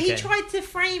 But he tried to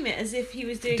frame it as if he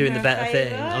was doing the better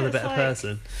favour. thing, on the better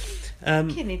person.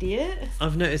 Fucking idiot.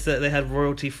 I've noticed that they had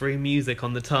royalty-free music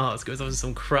on the task. It was obviously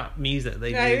some crap music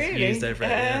they used over it.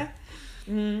 Yeah.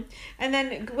 And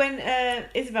then when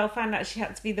Isabel found out she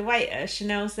had to be the waiter,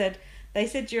 Chanel said, "They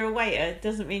said you're a waiter,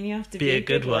 doesn't mean you have to be a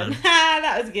good one."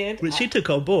 That was good. Which she took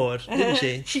on board, didn't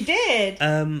she? She did.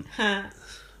 I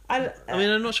mean,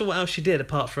 I'm not sure what else she did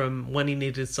apart from when he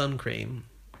needed sun cream.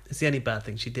 It's the only bad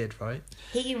thing she did, right?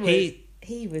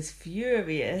 He was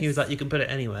furious. He was like, "You can put it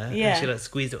anywhere." Yeah. And she like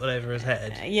squeezed it all over his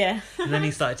head. Yeah. And then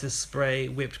he started to spray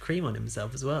whipped cream on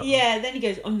himself as well. Yeah, then he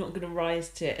goes, "I'm not going to rise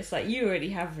to it." It's like, you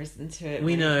already have risen to it.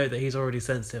 We know that he's already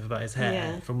sensitive about his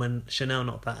hair from when Chanel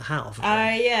knocked that hat off of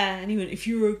him. Yeah. And he went, "If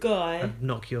you were a guy..." I'd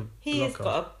knock your He's block got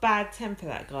off. a bad temper,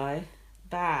 that guy.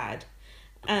 Bad.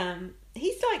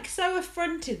 He's like so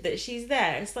affronted that she's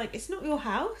there. It's like, it's not your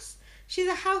house. She's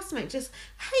a housemate. Just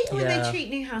hate when they treat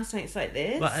new housemates like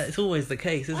this. Well, it's always the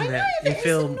case, isn't I know, it? but You it's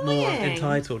feel annoying. more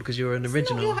entitled because you're an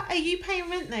original. Are you paying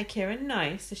rent there, Kieran?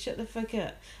 No, so shut the fuck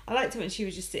up. I liked it when she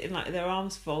was just sitting like with her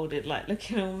arms folded, like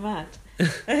looking all mad.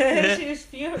 She was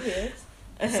furious.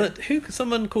 So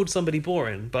someone called somebody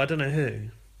boring, but I don't know who.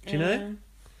 Do you know?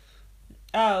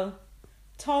 Oh,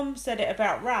 Tom said it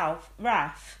about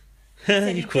Raph.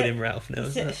 You called him Ralph now.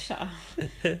 Shut up.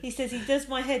 He says he does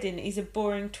my head in. He's a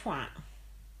boring twat.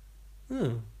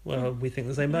 Oh, well, we think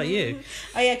the same about you.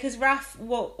 Oh yeah, because Raph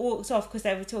walked off because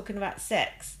they were talking about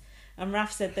sex, and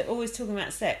Raph said that always talking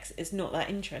about sex is not that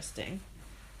interesting.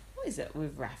 What is it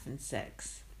with Raph and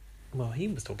sex? Well, he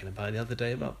was talking about it the other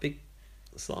day about big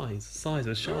size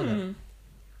with Charlotte.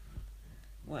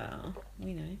 Well,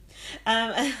 we know.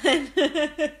 And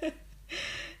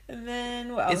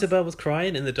then what else? Isabel was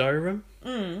crying in the diary room.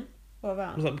 What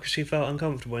about? Was that because she felt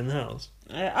uncomfortable in the house?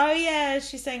 Oh yeah,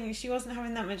 she's saying she wasn't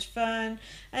having that much fun,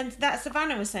 and that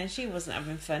Savannah was saying she wasn't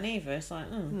having fun either. It's like,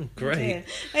 great.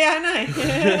 Yeah, I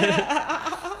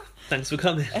know. Thanks for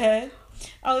coming. Then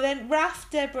Raph,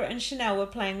 Deborah, and Chanel were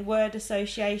playing word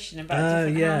association about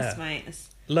different housemates.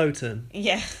 Lowton.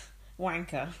 Yeah,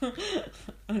 wanker.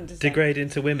 Degrading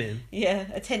to women. Yeah,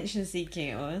 attention seeking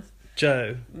it was.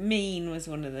 Joe. Mean was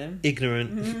one of them.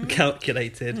 Ignorant.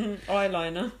 Calculated.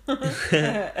 Eyeliner.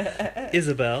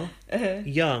 Isabel.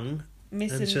 Young.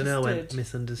 Misunderstood. And Chanel went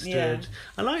misunderstood. Yeah.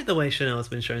 I like the way Chanel's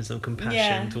been showing some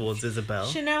compassion towards Isabel.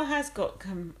 Chanel has got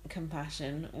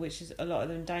compassion, which is a lot of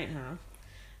them don't have.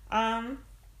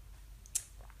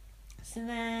 So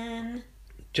then...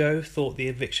 Joe thought the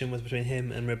eviction was between him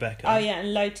and Rebecca. Oh yeah,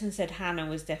 and Lowton said Hannah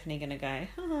was definitely going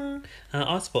to go.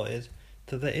 I spotted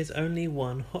that there is only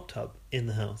one hot tub in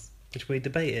the house, which we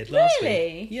debated last week.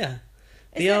 Really? Yeah.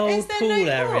 The old pool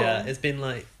area has been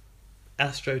like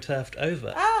astroturfed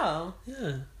over. Oh.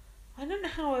 Yeah. I don't know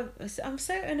how I'm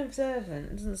so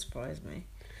unobservant. It doesn't surprise me.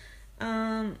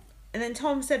 And then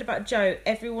Tom said about Joe,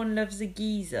 everyone loves a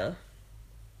geezer.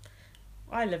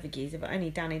 I love a geezer, but only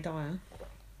Danny Dyer.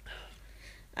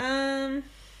 Then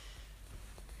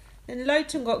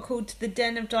Lowton got called to the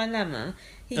den of dilemma.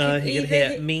 He could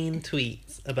hear mean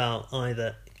tweets about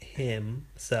either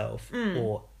himself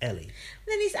or Ellie.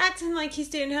 Then he's acting like he's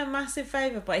doing her a massive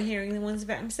favour by hearing the ones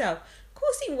about himself. Of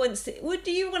course he wants to.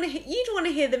 You'd want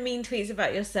to hear the mean tweets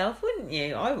about yourself, wouldn't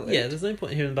you? I would. Yeah, there's no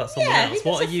point in hearing about someone else.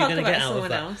 What are you going to get out of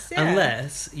that? Yeah.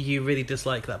 Unless you really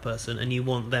dislike that person and you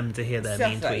want them to hear their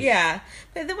mean tweets. Yeah,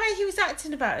 but the way he was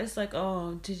acting about it is like,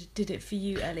 oh, did it for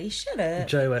you, Ellie? Shut up.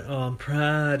 Joe went, oh, I'm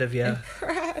proud of you. I'm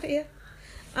proud of you.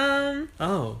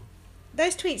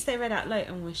 Those tweets they read out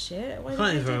Lowton was shit. I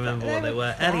can't even remember what they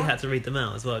were. Ellie had to read them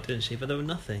out as well, didn't she? But there were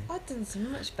nothing. I'd done so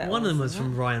much better. One of them was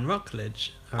from Ryan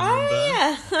Rockledge, I remember. Oh,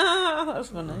 yeah. That was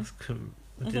funny.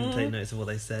 I didn't take notes of what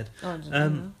they said. Oh, I didn't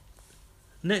know.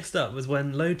 Next up was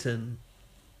when Lowton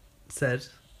said,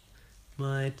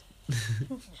 remember?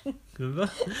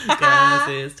 Guess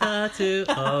it's tattoo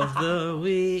of the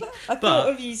week. I thought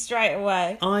of you straight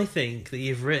away. I think that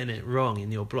you've written it wrong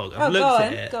in your blog. I've looked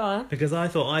at it go on. because I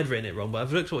thought I'd written it wrong, but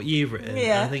I've looked at what you've written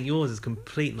and I think yours is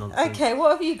complete nonsense. Okay,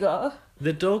 what have you got?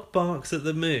 The dog barks at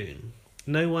the moon.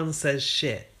 No one says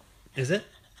shit. Is it?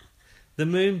 The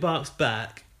moon barks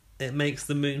back. It makes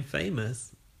the moon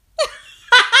famous.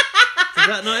 Is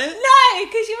that not it? No,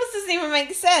 because yours doesn't even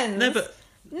make sense. No, but...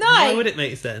 No. Why would it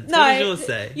make sense? No. What does yours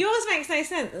say? Yours makes no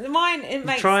sense. Mine, it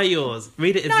makes... Try yours.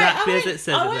 Read it exactly as it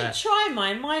says I it won't there. try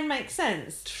mine. Mine makes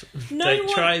sense.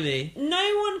 Try me.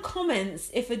 No one comments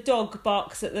if a dog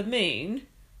barks at the moon.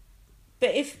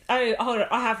 But if... Oh, hold on.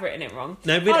 I have written it wrong.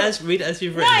 No, read it as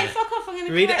you've written it. No, fuck off. I'm going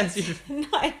to read it as you've...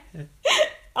 No.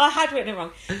 I had written it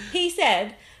wrong. He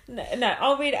said... No,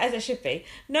 I'll read it as it should be.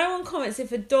 No one comments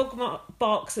if a dog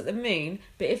barks at the moon,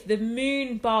 but if the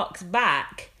moon barks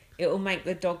back, it will make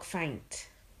the dog faint.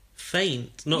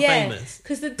 Faint? Not famous?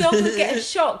 Because the dog would get a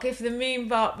shock if the moon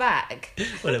barked back.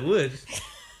 Well, it would.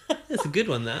 That's a good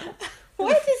one, that.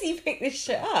 Where does he pick this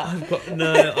shit up? I've got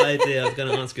no idea. I was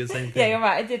going to ask you the same thing. Yeah, you're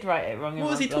right. I did write it wrong.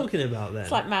 What was he talking about then?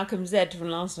 It's like Malcolm Z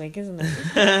from last week, isn't it?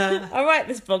 I write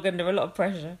this blog under a lot of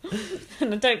pressure.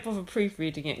 And I don't bother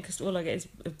proofreading it because all I get is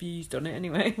abused on it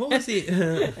anyway. What was he... I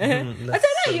don't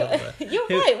know. You're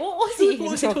right. What was he What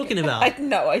was he talking about? I had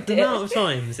no idea. The amount of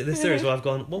times in this series where I've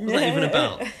gone, what was that even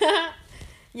about?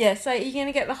 Yeah, so are you going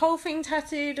to get the whole thing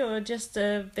tattooed or just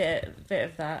a bit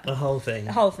of that? The whole thing.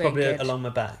 The whole thing, probably good. along my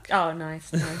back. Oh,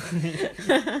 nice.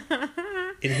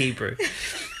 In Hebrew.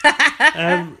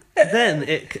 Then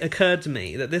it occurred to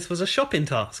me that this was a shopping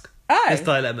task. Oh, this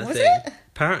dilemma was thing. it?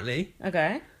 Apparently.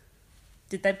 Okay.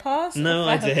 Did they pass? No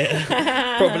idea.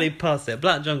 Probably passed it.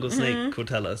 Black Jungle Snake will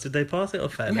tell us. Did they pass it or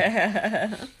fail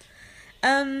it?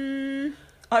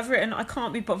 I've written, I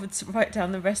can't be bothered to write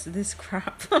down the rest of this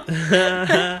crap.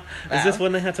 Is this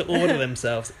when they had to order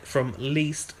themselves from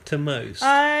least to most? Oh,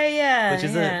 yeah. Which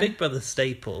is a Big Brother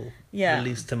staple. Yeah.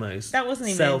 Least to most. That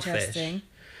wasn't even selfish. interesting.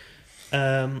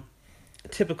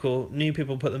 Typical, new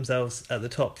people put themselves at the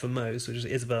top for most, which is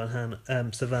Isabel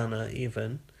and Savannah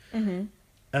even. Mm-hmm.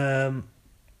 Followed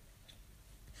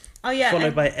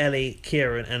by Ellie,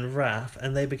 Kieran and Raph,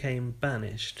 and they became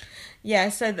banished. Yeah,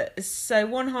 so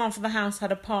one half of the house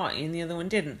had a party and the other one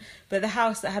didn't. But the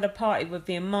house that had a party were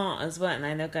being martyrs, weren't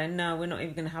they? They're going, no, we're not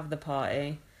even going to have the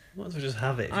party. Might as well just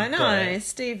have it. I know, it's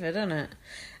stupid, isn't it?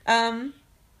 And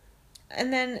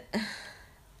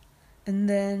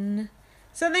then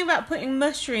something about putting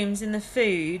mushrooms in the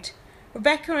food.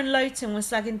 Rebecca and Lowton were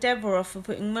slagging Deborah off for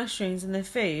putting mushrooms in their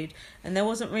food, and there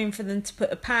wasn't room for them to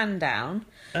put a pan down.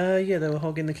 Yeah, they were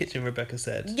hogging the kitchen, Rebecca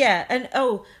said. Yeah, and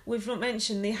we've not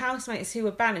mentioned the housemates who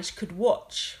were banished could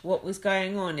watch what was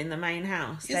going on in the main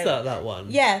house. Is that one?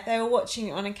 Yeah, they were watching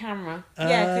it on a camera.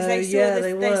 Yeah, because they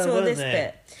saw this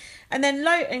bit. And then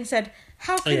Lowton said,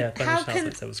 how can that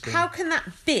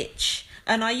bitch,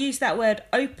 and I used that word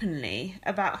openly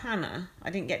about Hannah.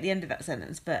 I didn't get the end of that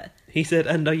sentence, but... He said,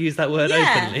 and I used that word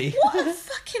openly. What a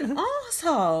fucking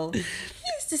arsehole.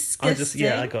 He's disgusting.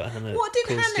 I got Hannah. What did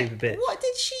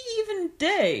she even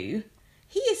do?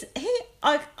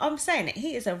 I'm saying it,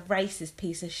 he is a racist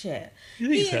piece of shit. You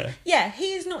think so? Yeah,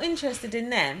 he is not interested in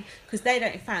them because they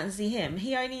don't fancy him.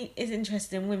 He only is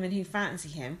interested in women who fancy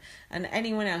him, and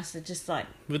anyone else are just like...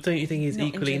 But don't you think he's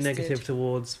equally negative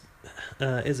towards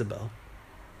Isabel?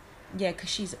 Yeah, because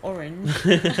she's orange.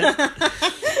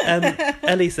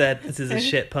 Ellie said, this is a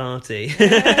shit party.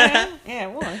 Yeah,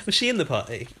 it was. Was she in the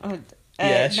party? Oh,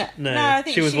 no, I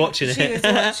think she was watching it. She was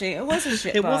watching. It was a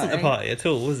shit party. It wasn't a party at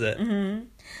all, was it? Mm-hmm.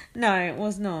 No, it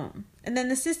was not. And then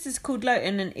the sisters called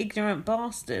Lowton an ignorant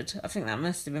bastard. I think that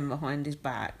must have been behind his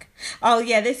back. Oh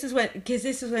yeah, this is when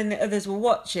the others were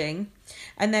watching,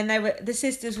 and then the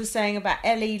sisters were saying about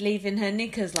Ellie leaving her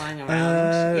knickers lying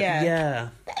around. Yeah.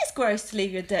 That's gross to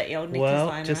leave your dirty old knickers lying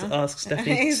around. Well, just ask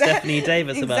Stephanie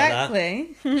Davis about that.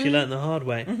 Exactly. She learnt the hard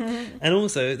way. Mm-hmm. And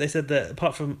also, they said that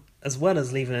apart from, as well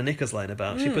as leaving her knickers lying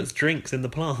about, she puts drinks in the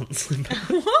plants.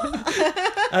 What?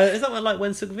 Is that like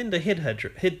when Sukhvinder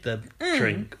hid the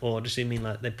drink, or does she mean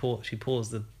like she pours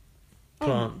the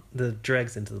plant, the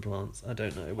dregs into the plants? I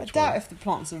don't know which I doubt if the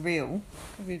plants are real.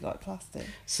 Probably like plastic.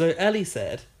 So Ellie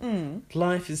said,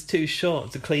 life is too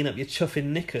short to clean up your chuffing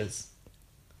knickers.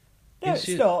 No, it's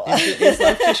not. Is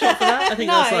life too short for that? I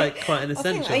think that's like quite an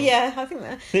essential. I think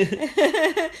that.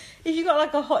 If you got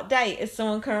like a hot date and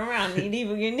someone come around and you leave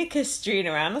all your knickers strewn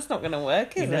around, that's not going to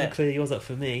work, is it? You never clear yours up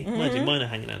for me. Mm-hmm. Mind you, mine are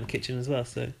hanging out in the kitchen as well,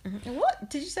 so... Mm-hmm. What?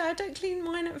 Did you say I don't clean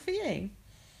mine up for you?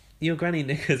 Your granny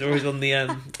knickers are always on the... They're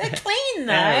clean,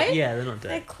 though. Yeah, they're not dirty.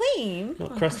 They're clean.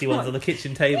 Not crusty ones on the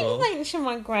kitchen table. You mention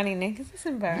my granny knickers. It's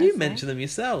embarrassing. You mention them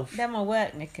yourself. They're my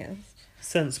work knickers.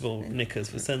 Sensible knickers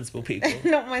for sensible people.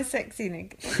 Not my sexy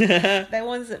knickers. They're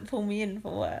ones that pull me in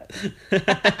for work. The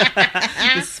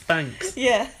Spanx.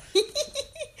 Yeah.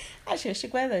 Actually, I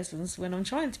should wear those ones when I'm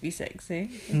trying to be sexy.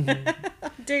 Mm-hmm.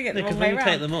 I'm doing it the wrong way when you around.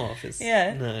 take them off,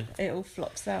 it all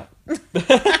flops out.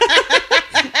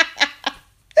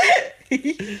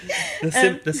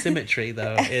 The symmetry,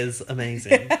 though, is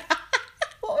amazing.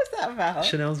 What was that about?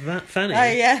 Chanel's fanny.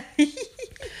 Oh, yeah.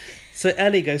 So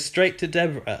Ellie goes straight to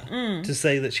Deborah to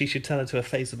say that she should tell her to her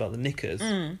face about the knickers.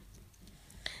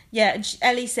 Yeah,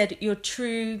 Ellie said your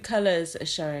true colours are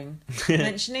showing.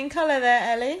 Mentioning colour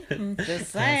there, Ellie. I'm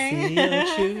just saying.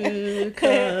 I see your true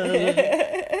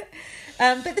colour.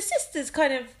 But the sisters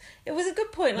kind of... It was a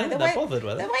good point. Like the way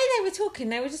they were talking,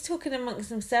 they were just talking amongst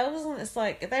themselves, and it's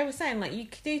like they were saying like you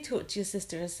do talk to your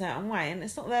sister a certain way, and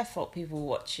it's not their fault people were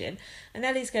watching. And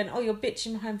Ellie's going, "Oh, you're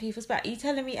bitching behind people's back. Are you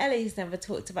telling me Ellie's never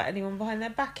talked about anyone behind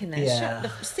their back in there? Yeah.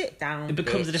 Sit down. It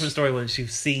becomes a different story once you've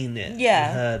seen it,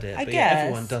 and heard it. I But guess.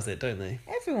 everyone does it, don't they?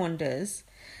 Everyone does.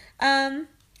 So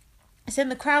then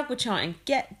the crowd were chanting,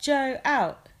 "Get Joe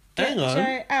out." Get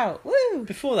Joe out. Woo!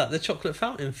 Before that, the chocolate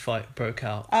fountain fight broke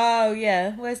out. Oh,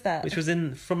 yeah. Where's that? Which was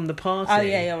from the party. Oh,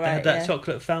 yeah, you're right. They had that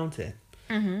chocolate fountain.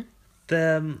 Mm-hmm.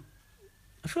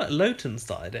 I feel like Lowton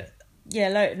started it. Yeah,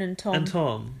 Lowton and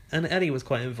Tom. And Ellie was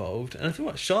quite involved. And I feel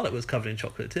like Charlotte was covered in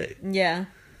chocolate too. Yeah.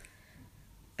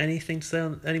 Anything to say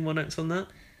any more notes on that?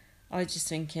 I was just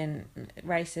thinking,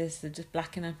 racists are just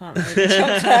blacking up, aren't they, with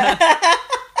chocolate?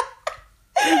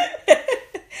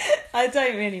 I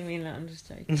don't really mean that, I'm just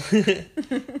joking.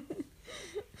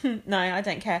 No, I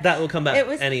don't care. That will come back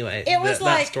anyway.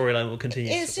 That storyline will continue.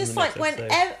 It's just like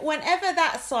whenever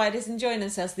that side is enjoying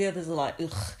themselves, the others are like,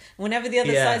 ugh. Whenever the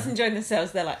other side's enjoying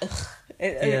themselves, they're like, ugh.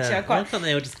 Why can't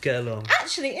they all just get along?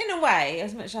 Actually, in a way,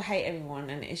 as much as I hate everyone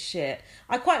and it's shit,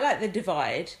 I quite like the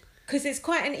divide. Because it's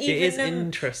quite an even... It is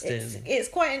interesting. It's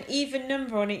quite an even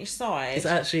number on each side. It's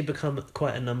actually become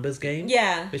quite a numbers game.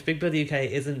 Yeah. Which Big Brother UK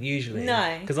isn't usually.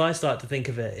 No. Because I start to think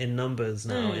of it in numbers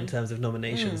now in terms of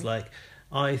nominations. Like,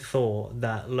 I thought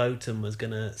that Lowton was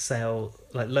going to sail,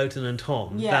 like Lowton and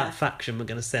Tom, that faction were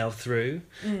going to sail through.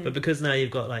 But because now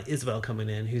you've got like Isabel coming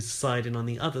in, who's siding on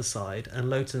the other side, and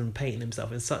Lowton painting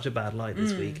himself in such a bad light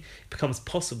this week, it becomes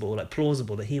possible, like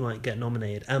plausible, that he might get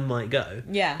nominated and might go.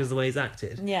 Yeah. Because of the way he's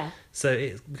acted. Yeah. So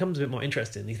it becomes a bit more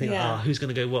interesting. You think, who's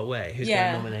going to go what way? Who's going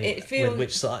to nominate with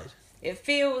which side? It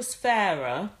feels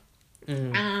fairer.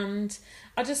 And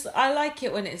I like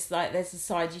it when it's like there's a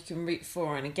side you can root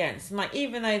for and against, and like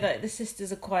even though like the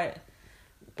sisters are quite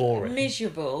boring,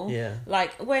 miserable,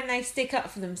 like when they stick up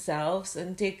for themselves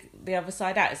and dig the other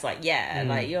side out, it's like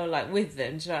like you're like with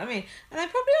them, do you know what I mean? And they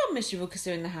probably are miserable because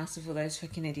they're in the house with all those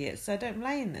fucking idiots, so I don't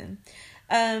blame them.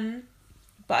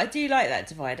 But I do like that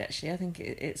divide, actually. I think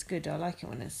it's good. I like it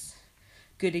when it's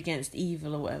good against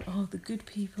evil or whatever. Oh, the good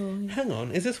people. Hang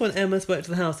on, is this when Emma spoke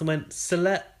to the house and went,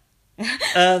 select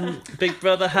Big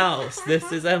Brother house,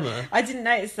 this is Emma? I didn't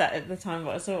notice that at the time,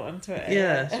 but I saw it on Twitter.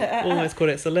 Yeah, she almost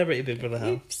called it Celebrity Big Brother house.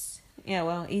 Oops. Yeah,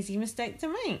 well, easy mistake to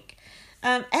make.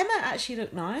 Emma actually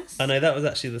looked nice. I know, that was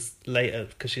actually later,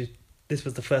 because this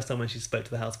was the first time when she spoke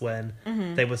to the house when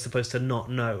they were supposed to not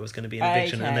know it was going to be an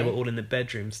eviction, and they were all in the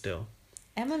bedroom still.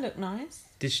 Emma looked nice.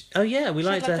 Did she? Oh yeah, we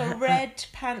liked her. She had like a red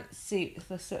pantsuit,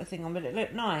 the sort of thing on, but it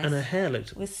looked nice. And her hair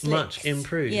looked much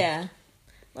improved. Yeah.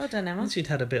 Well done, Emma. And she'd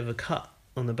had a bit of a cut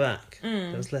on the back.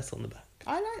 There was less on the back.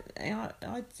 I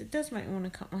like it. Does make me want to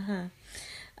cut my hair.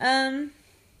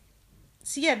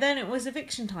 So yeah, then it was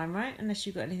eviction time, right? Unless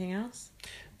you've got anything else.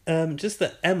 Just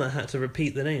that Emma had to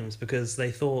repeat the names because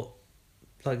they thought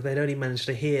like they'd only managed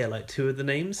to hear like two of the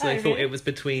names, so they thought it was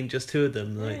between just two of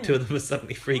them. Like two of them were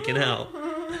suddenly freaking out.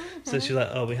 So she's like,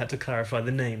 "Oh, we had to clarify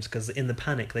the names because in the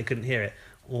panic they couldn't hear it,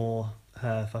 or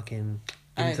her fucking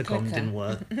intercom didn't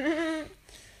work."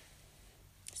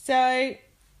 So,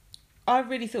 I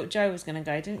really thought Joe was going to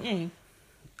go, didn't you?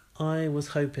 I was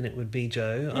hoping it would be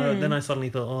Joe. Then I suddenly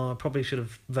thought, I probably should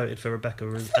have voted for Rebecca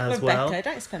well. Rebecca,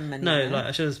 don't spend money. No, like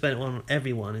I should have spent on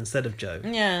everyone instead of Joe.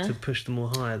 Yeah. To push them all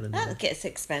higher than that gets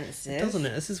expensive. Doesn't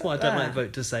it? This is why I don't like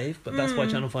Vote to Save, but that's why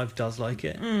Channel 5 does like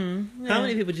it. Yeah. How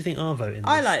many people do you think are voting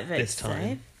I like Vote this to time?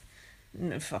 Save.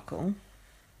 No, fuck all.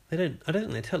 I don't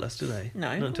think they tell us, do they?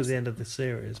 No. Not until the end of the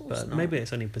series, but maybe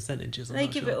it's only percentages. They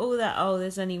give it all that,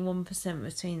 there's only 1%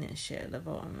 between it shit at the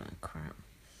bottom. That crap.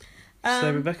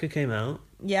 So Rebecca came out.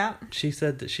 Yeah. She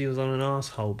said that she was on an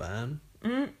arsehole ban.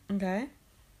 Okay.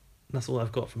 That's all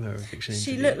I've got from her eviction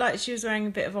interview. She looked like she was wearing a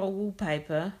bit of old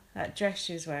wallpaper. That dress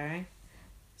she was wearing.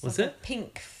 Was like it? A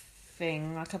pink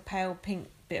thing, like a pale pink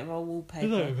bit of old wallpaper. I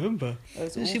don't remember.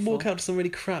 Didn't she walk out to some really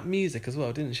crap music as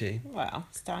well, didn't she? Well,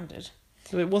 standard.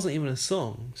 So it wasn't even a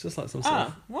song. It's just like some sort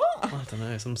of... What? I don't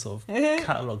know, some sort of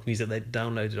catalogue music they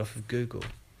downloaded off of Google.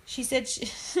 She said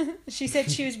she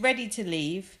said she was ready to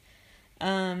leave.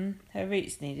 Her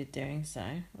roots needed doing so.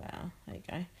 Well, there you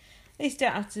go. At least you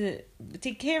don't have to...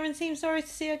 Did Kieran seem sorry to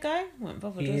see her go? Weren't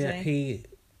bothered, was he?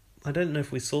 I don't know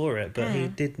if we saw it, but he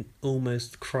did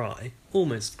almost cry.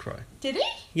 Almost cry. Did he?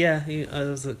 Yeah, there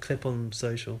was a clip on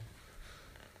social.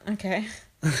 Okay.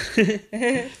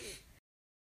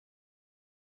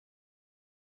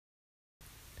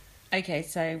 Okay,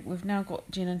 so we've now got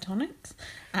gin and tonics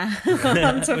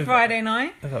on to Friday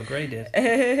night. I felt great, did.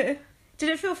 Did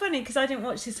it feel funny? Because I didn't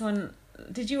watch this one.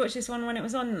 Did you watch this one when it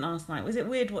was on last night? Was it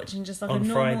weird watching just like on a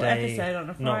normal Friday, episode on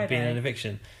a Friday? Not being an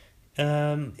eviction.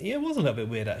 Yeah, it was a little bit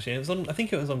weird actually. It was on. I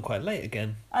think it was on quite late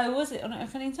again. Oh, was it on at a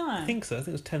funny time? I think so. I think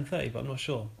it was 10:30, but I'm not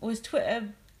sure. Was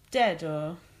Twitter dead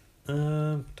or?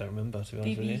 Don't remember, to be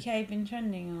honest with you. BBK been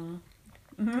trending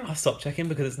or? I've stopped checking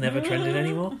because it's never trended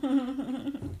anymore.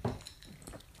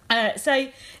 So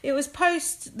it was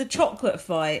post the chocolate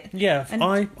fight. Yeah, and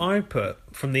I put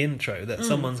from the intro that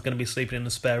someone's going to be sleeping in the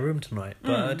spare room tonight,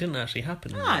 but it didn't actually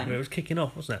happen. No. It was kicking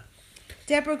off, wasn't it?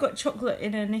 Deborah got chocolate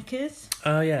in her knickers.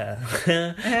 Oh yeah,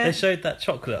 they showed that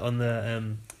chocolate on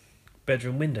the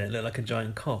bedroom window. It looked like a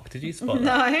giant cock. Did you spot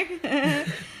that?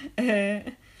 No.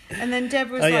 And then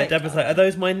Deborah's like... Oh yeah, Deborah's like, are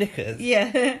those my knickers?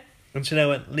 Yeah. And Chanel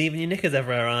went, leaving your knickers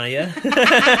everywhere, are you?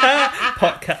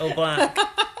 Pot kettle black.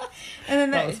 And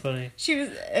then that was funny.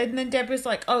 And then Deborah's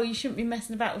like, "Oh, you shouldn't be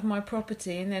messing about with my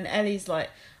property." And then Ellie's like,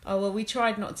 "Oh well, we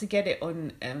tried not to get it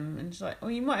on." And she's like, "Oh,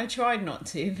 you might have tried not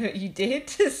to, but you did."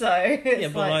 So yeah,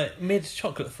 but like mid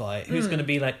chocolate fight, who's going to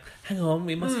be like, "Hang on,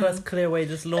 we must first clear away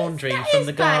this laundry from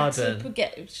the garden."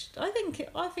 I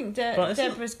think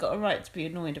Deborah's got a right to be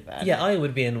annoyed about it. Yeah, I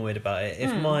would be annoyed about it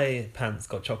if my pants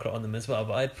got chocolate on them as well.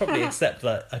 But I'd probably accept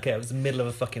that. Okay, it was the middle of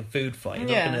a fucking food fight. You're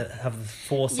not going to have the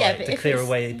foresight to clear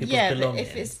away people's belongings. But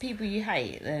if it's people you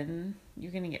hate, then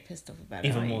you're going to get pissed off about it.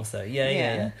 Even more so.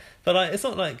 Yeah. But like, it's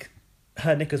not like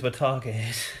her knickers were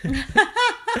targeted.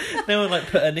 No one like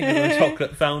put a knickers in a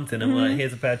chocolate fountain and like,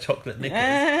 here's a pair of chocolate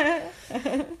knickers.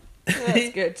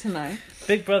 That's good to know.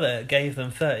 Big Brother gave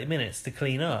them 30 minutes to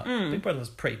clean up. Big Brother was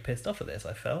pretty pissed off at this,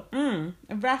 I felt. And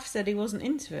Raph said he wasn't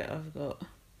into it, I forgot.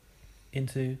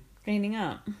 Into? Cleaning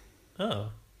up. Oh.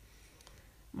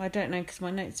 I don't know, because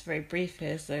my notes are very brief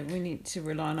here, so we need to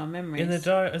rely on our memories. In the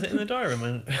diary, was it in the diary room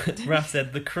when Raph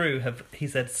said the crew have, he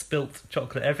said, spilt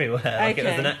chocolate everywhere, like it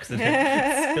was an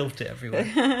accident. Spilt it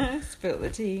everywhere. Spilt the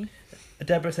tea.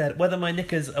 Deborah said, whether my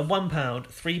knickers are £1,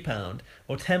 £3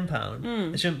 or £10,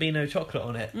 there shouldn't be no chocolate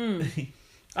on it.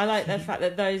 I like the fact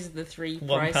that those are the three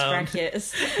price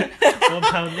brackets.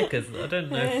 £1 knickers. I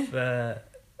don't know if...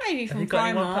 maybe from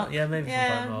Primark. Yeah, maybe from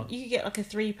Primark. You could get like a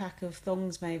 3-pack of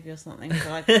thongs maybe or something for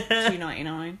like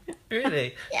 $2.99.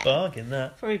 Really? Yeah. Bargain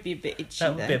that. Probably be a bit itchy.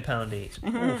 That would be £1 each.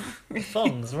 Oof.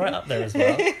 Thongs right up there as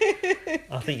well.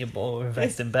 I think you're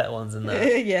invest in better ones than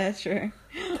that. Yeah, true.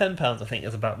 £10 I think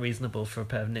is about reasonable for a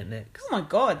pair of knicks. Oh my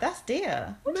god, that's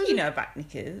dear. What do you know about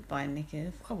buying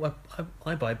knickers? Oh,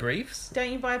 I buy briefs.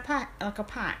 Don't you buy a pack?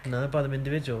 No, I buy them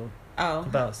individual. Oh.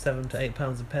 About £7 to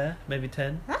 £8 a pair, maybe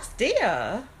 10. That's dear.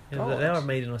 Yeah, but they are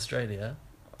made in Australia.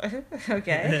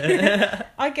 Okay.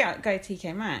 I go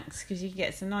TK Maxx because you can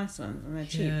get some nice ones and they're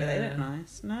cheap, but they look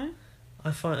nice. No?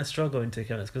 I find a struggle in TK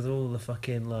Maxx because of all the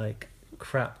fucking like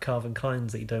crap Calvin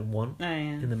Kleins that you don't want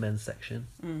in the men's section.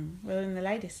 Well, in the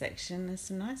ladies section, there's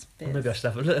some nice bits. Maybe I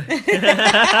should have a look.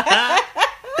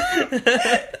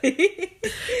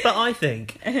 But I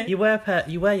think you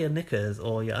wear your knickers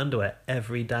or your underwear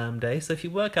every damn day. So if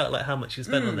you work out like how much you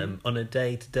spend on them on a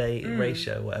day-to-day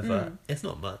ratio, or whatever, it's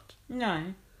not much.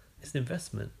 No, it's an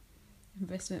investment.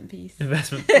 Investment piece. A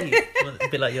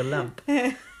bit like your lamp.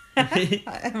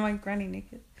 My granny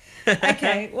knickers.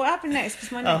 Okay, what happened next?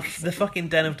 Because my the fucking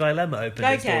Den of Dilemma opened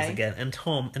its doors again, and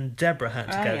Tom and Deborah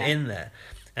had to go in there,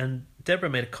 and Deborah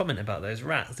made a comment about those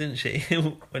rats, didn't she?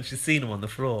 When she's seen them on the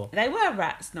floor. They were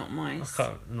rats, not mice.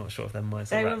 I'm not sure if they're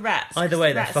mice or rats. They were rats. Either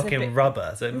way, they're fucking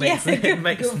rubber, so it makes no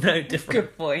difference.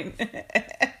 Good point.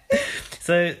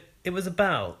 So it was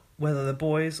about whether the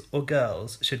boys or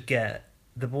girls should get...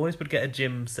 The boys would get a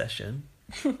gym session.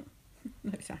 No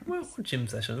thanks. Well, what gym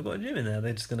session? They've got a gym in there.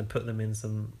 They're just going to put them in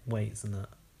some weights and that.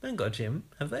 They haven't got a gym,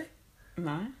 have they?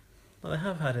 No. Well, they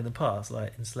have had in the past,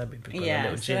 like in Celebrity. Got yeah, a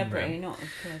little gym Celebrity, room. not the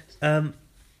clubs.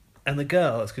 And the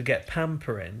girls could get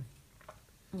pampering.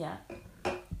 Yeah.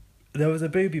 There was a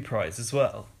booby prize as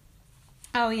well.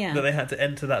 Oh, yeah. That they had to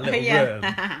enter that little room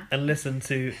and listen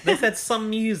to. They said some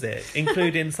music,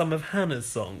 including some of Hannah's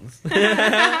songs.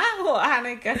 What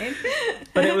Hannah going?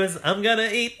 But it was, I'm gonna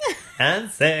eat and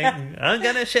sing, I'm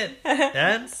gonna shit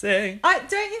and sing.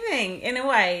 Don't you think, in a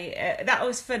way, that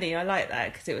was funny? I like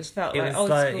that because it was felt like old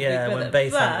school Big Brother. When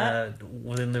Bass Hunter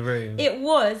was in the room. It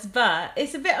was, but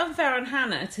it's a bit unfair on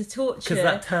Hannah to torture. Because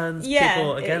that turns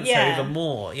people against her even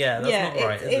more. Yeah, that's not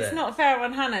right, is it? It's not fair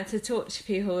on Hannah to torture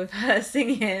people with her singing.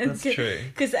 That's true.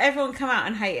 Because everyone come out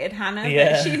and hated Hannah,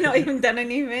 but she'd not even done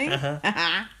anything.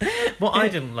 What I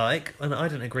didn't like, and I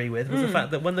didn't agree with, was the fact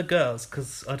that when the girls,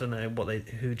 because I don't know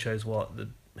who chose what,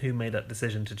 who made that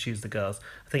decision to choose the girls.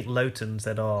 I think Lowton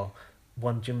said,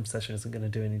 one gym session isn't going to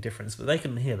do any difference, but they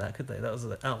couldn't hear that, could they? That was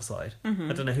outside.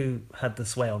 I don't know who had the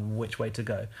sway on which way to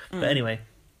go. But anyway,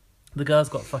 the girls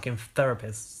got fucking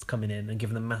therapists coming in and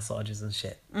giving them massages and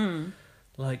shit.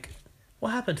 Like, what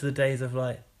happened to the days of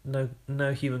like no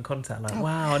human contact? Like,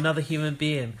 wow, another human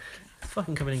being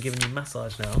fucking coming and giving you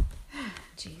massage now.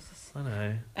 Jesus. I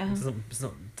know. It's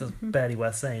not barely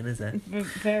worth saying, is it?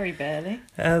 Very barely.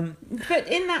 But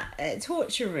in that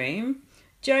torture room,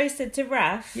 Joe said to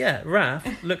Raph... Yeah,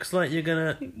 Raph, looks like you're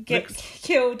going to... Get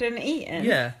killed and eaten.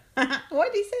 Yeah. Why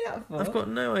did he say that for? I've got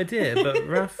no idea, but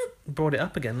Raph brought it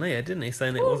up again later, didn't he?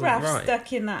 Saying it wasn't Raph's right.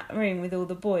 stuck in that room with all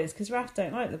the boys, because Raph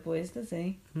don't like the boys, does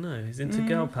he? No, he's into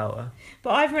girl power.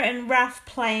 But I've written Raph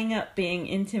playing up being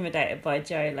intimidated by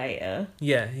Joe later.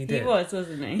 Yeah, he did. He was,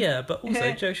 wasn't he? Yeah, but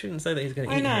also Joe shouldn't say that he's going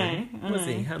to eat him. Was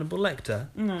he? Hannibal Lecter?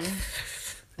 No.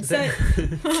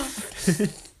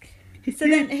 So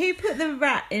then, who put the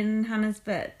rat in Hannah's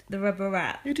bed? The rubber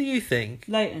rat? Who do you think?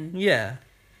 Lowton. Yeah.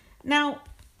 Now,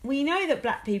 we know that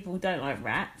black people don't like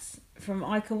rats from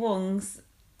Ika Wong's...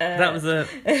 that was a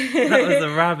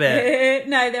rabbit.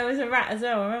 No, there was a rat as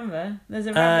well, remember? There's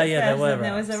a rabbit there were and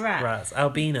there was a rat. Rats.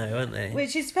 Albino, weren't they?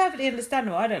 Which is perfectly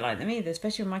understandable. I don't like them either,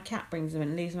 especially when my cat brings them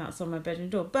and leaves them outside my bedroom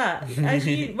door. But, as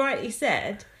you rightly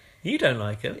said... You don't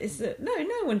like it.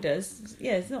 No one does.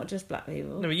 Yeah, it's not just black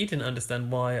people. No, but you didn't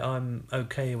understand why I'm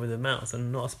okay with a mouse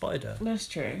and not a spider. That's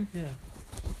true. Yeah.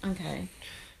 Okay.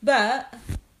 But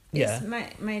it's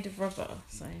made of rubber,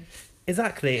 so...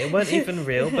 Exactly, it weren't even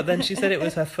real, but then she said it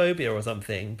was her phobia or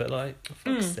something, but like, for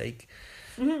fuck's sake.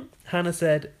 Mm-hmm. Hannah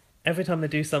said, every time they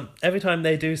do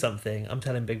something, I'm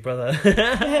telling Big Brother.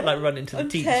 Like running to the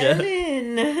teacher.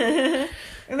 Telling.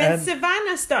 And then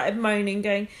Savannah started moaning,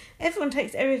 going, everyone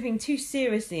takes everything too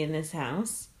seriously in this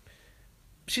house.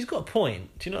 She's got a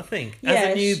point, do you not think? Yeah,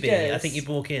 As a she newbie, does. I think you'd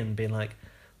walk in being like,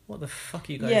 what the fuck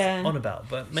are you guys on about?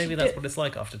 But maybe that's what it's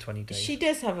like after 20 days. She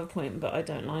does have a point, but I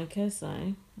don't like her, so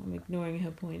I'm ignoring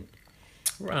her point.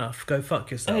 Raph, go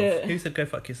fuck yourself. Who said go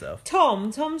fuck yourself?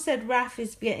 Tom said Raph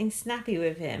is getting snappy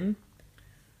with him.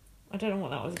 I don't know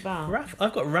what that was about. Raph,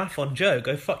 I've got Raph on Joe,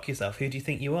 go fuck yourself. Who do you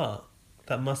think you are?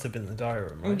 That must have been in the diary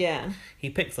room, right? Yeah. He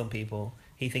picks on people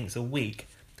he thinks are weak.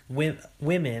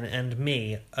 Women and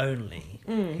me only,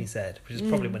 he said. Which is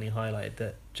probably when he highlighted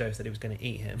that Joe said he was going to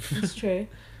eat him. That's true.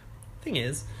 Thing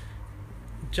is,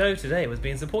 Joe today was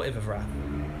being supportive of Raph.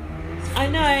 I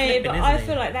know, but I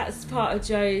feel like that's part of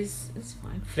Joe's... It's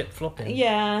fine. Flip-flopping.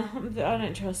 Yeah, I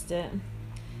don't trust it.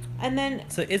 And then...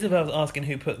 So Isabel's asking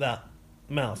who put that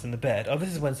mouse in the bed. Oh, this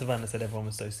is when Savannah said everyone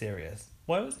was so serious.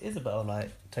 Why was Isabel,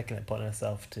 like, taking it upon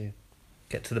herself to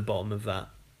get to the bottom of that?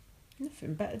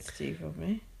 Nothing better to do,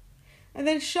 probably. And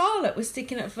then Charlotte was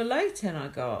sticking up for Lowton, I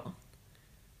got.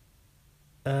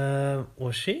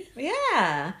 Was she?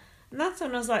 Yeah. And that's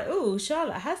when I was like, oh,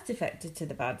 Charlotte has defected to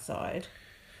the bad side.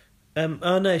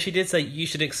 Oh no, she did say you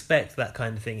should expect that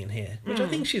kind of thing in here. Which I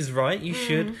think she's right, you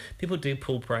should. People do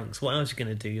pull pranks. What else are you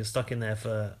going to do? You're stuck in there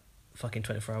for fucking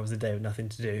 24 hours a day with nothing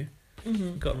to do.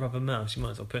 You've got a rubber mouse, you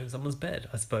might as well put it in someone's bed,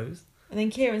 I suppose. And then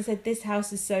Kieran said, this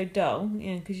house is so dull.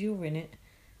 Yeah, because you're in it.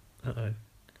 Uh-oh.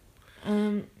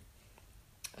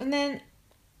 And then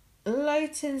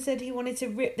Lowton said he wanted to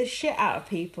rip the shit out of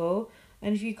people,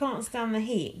 and if you can't stand the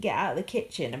heat, get out of the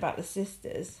kitchen, about the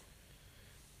sisters.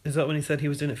 Is that when he said he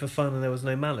was doing it for fun and there was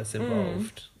no malice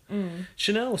involved?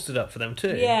 Chanel stood up for them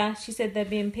too. Yeah, she said they're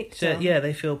being picked on. Yeah,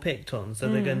 they feel picked on, so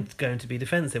they're going to be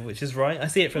defensive, which is right. I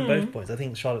see it from both points. I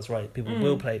think Charlotte's right. People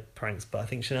will play pranks, but I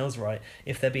think Chanel's right.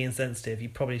 If they're being sensitive, you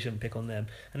probably shouldn't pick on them.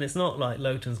 And it's not like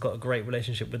Lowton's got a great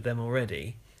relationship with them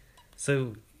already.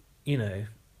 So, you know,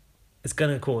 it's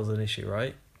going to cause an issue,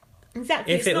 right?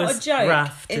 Exactly, if it's it not was a joke.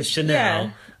 Raph to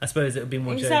Chanel, I suppose it would be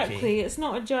more exactly, jokey. It's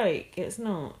not a joke. It's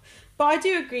not. But I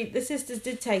do agree, the sisters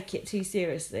did take it too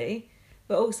seriously,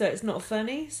 but also it's not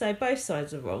funny, so both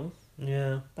sides are wrong.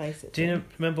 Yeah. Basically. Do you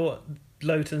remember what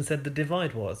Lowton said the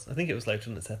divide was? I think it was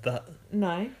Lowton that said that.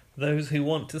 No. Those who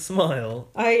want to smile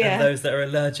and those that are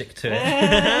allergic to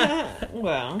it.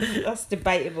 Well, that's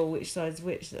debatable which side's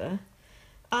which there.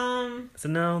 So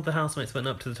now the housemates went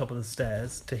up to the top of the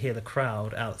stairs to hear the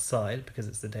crowd outside because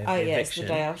it's the day of the eviction. It's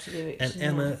the day after the eviction.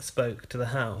 And Emma spoke to the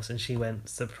house and she went,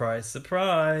 surprise,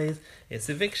 surprise, it's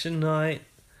eviction night.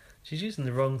 She's using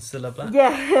the wrong Cilla Black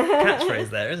catchphrase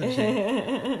there, isn't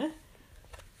she?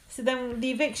 So then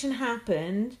the eviction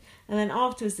happened, and then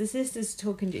afterwards the sisters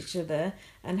were talking to each other,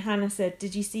 and Hannah said,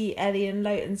 did you see Ellie and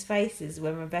Lowton's faces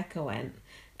when Rebecca went?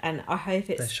 And I hope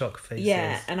it's... Their shock faces.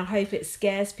 Yeah, and I hope it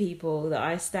scares people that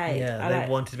I stayed. Yeah, they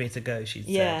wanted me to go, she said.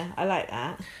 Yeah, I like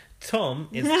that. Tom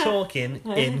is talking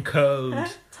in code.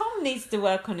 Tom needs to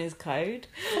work on his code.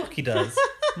 Fuck, he does.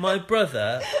 My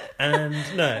brother's friend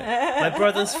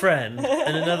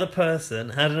and another person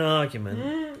had an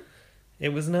argument. It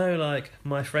was no like,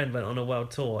 my friend went on a world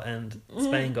tour and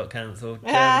Spain got cancelled.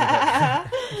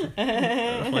 That's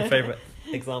my favourite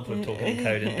example of talking in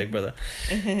code in Big Brother.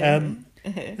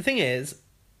 The thing is,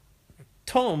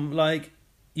 Tom, like,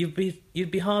 you'd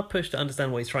be hard pushed to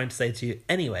understand what he's trying to say to you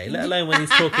anyway, let alone when he's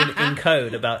talking in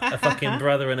code about a fucking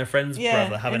brother and a friend's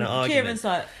brother having an argument. Kieran's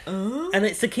like, and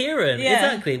it's to Kieran,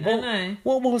 exactly.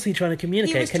 What was he trying to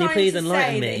communicate? Can you please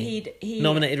enlighten me? He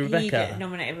nominated Rebecca. He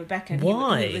nominated Rebecca. And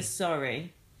why? He was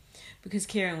sorry because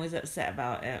Kieran was upset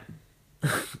about it.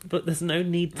 But there's no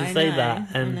need to say that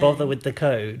and bother with the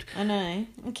code. I know.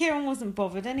 And Kieran wasn't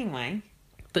bothered anyway.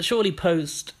 But surely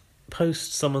post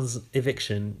someone's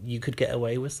eviction, you could get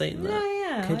away with saying that. No,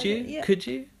 yeah. Could you? Yeah. Could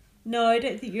you? No, I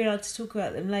don't think you're allowed to talk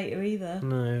about them later either.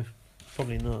 No,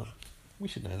 probably not. We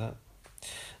should know that.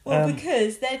 Well,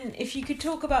 because then if you could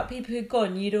talk about people who'd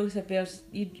gone, you'd also be able to,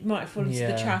 you might fall into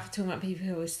the trap of talking about people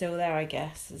who were still there, I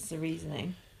guess, is the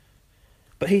reasoning.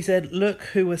 But he said, look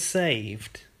who was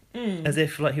saved. As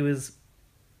if like he was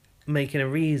making a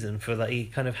reason for that he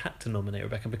kind of had to nominate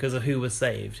Rebecca because of who was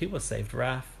saved. Who was saved?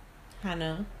 Raph,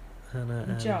 Hannah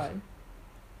and Joe.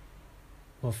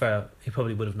 Well, fair. He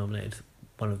probably would have nominated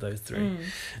one of those three.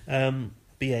 But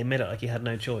yeah, he made it like he had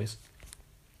no choice.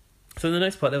 So in the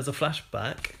next part, there was a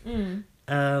flashback.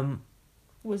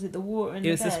 Was it the water in the bed?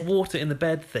 It was this water in the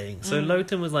bed thing. So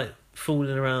Lowton was like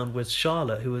fooling around with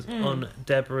Charlotte, who was on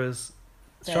Deborah's...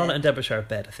 Bed. Charlotte and Deborah share a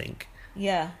bed, I think.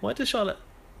 Yeah. Why did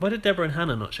Deborah and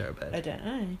Hannah not share a bed? I don't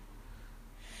know.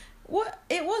 What?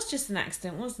 It was just an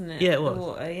accident, wasn't it? Yeah, it was. The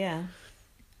water, yeah.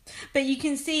 But you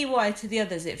can see why to the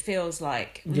others it feels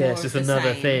like more yeah, it's just of the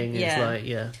another same. thing. Yeah. It's like,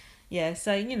 yeah. Yeah,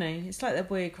 so, you know, it's like the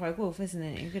boy who cried wolf, isn't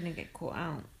it? You're going to get caught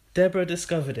out. Deborah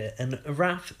discovered it, and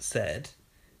Raph said,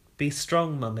 "Be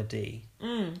strong, Mama D."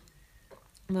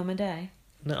 Mama Day.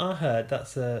 Now, I heard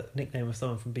that's a nickname of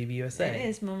someone from BBUSA. It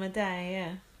is Mama Day,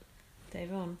 yeah.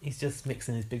 Dave On. He's just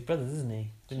mixing his big brothers, isn't he?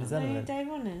 Doing his No, element. Dave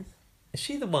On is. Is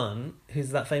she the one who's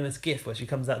that famous gif where she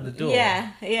comes out the door?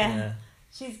 Yeah.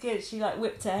 She's good. She like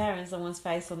whipped her hair in someone's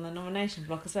face on the nomination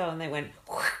block as well, and they went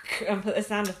and put the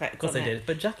sound effects. Of course on they it. did.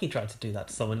 But Jackie tried to do that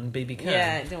to someone in BB Can.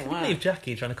 Yeah, it didn't Can work. you believe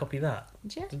Jackie trying to copy that?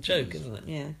 Jackie. It's a joke, isn't it?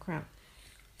 Yeah, crap.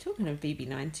 Talking of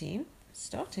BB19,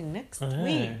 starting next I know.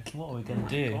 week. What are we going to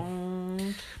do?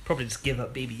 God. Probably just give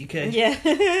up BB UK.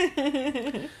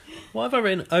 Yeah. Why have I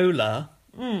written Ola,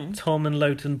 Tom and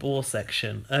Lowton Ball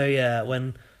section? Oh yeah,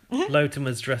 when Lowton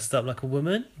was dressed up like a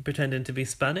woman, pretending to be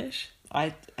Spanish.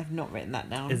 I have not written that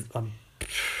down. There's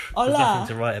Hola.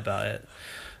 nothing to write about it.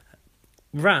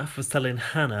 Raph was telling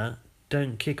Hannah,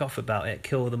 "Don't kick off about it.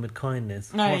 Kill them with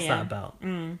kindness." Oh, What's yeah. that about?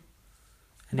 Any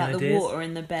About ideas? the water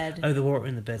in the bed. Oh, the water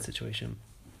in the bed situation.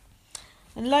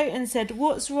 And Lowton said,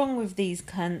 "What's wrong with these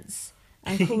cunts?"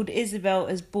 and called Isabel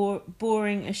as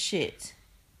boring as shit.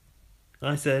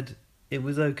 I said it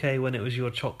was okay when it was your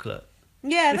chocolate.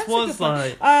 Yeah, This that's was a good point.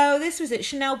 like- Oh, this was it.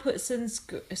 Chanel put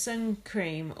sun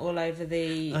cream all over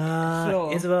the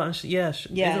floor. Isabel and Yeah.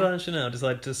 Isabel and Chanel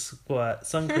decided to squirt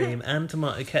sun cream and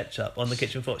tomato ketchup on the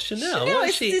kitchen floor. Chanel Chanel what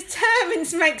is is she? determined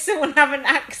to make someone have an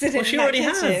accident. Well, she in that already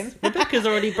kitchen. has. Rebecca's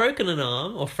already broken an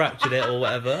arm or fractured it or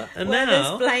whatever, and Where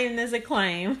now there's blame, there's a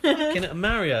claim.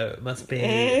 Mario must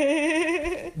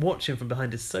be watching from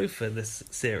behind his sofa this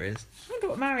series. I wonder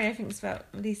what Mario thinks about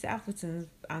Lisa Appleton's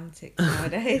antics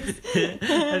nowadays.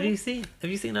 Have you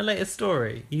seen her latest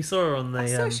story? You saw her on the. I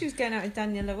saw she was going out with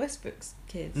Daniela Westbrook's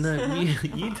kids. No,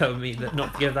 you told me that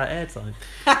not to give that airtime.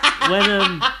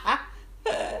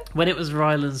 When it was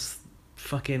Ryland's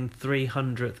fucking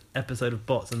 300th episode of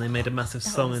Bots and they made a massive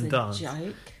song and dance.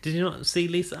 Joke. Did you not see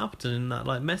Lisa Appleton in that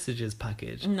like messages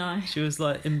package? No. She was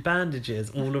like in bandages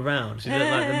all around. She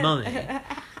looked like the mummy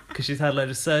because she's had a load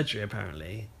of surgery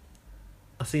apparently.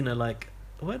 I seen her like.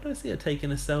 Where did I see her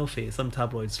taking a selfie? Some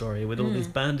tabloid story with all these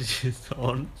bandages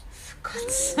on. For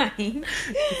God's sake.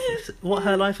 What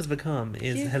her life has become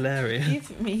is hilarious.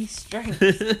 Give me strength.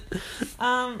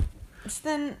 So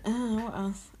then, what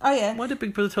else? Oh yeah. Why did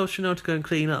Big Brother tell Chanel to go and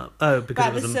clean up? Oh, because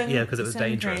About it was because it was sun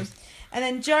dangerous. cream. And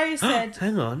then Joe said,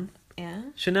 Hang on, "Yeah.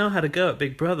 Chanel had a go at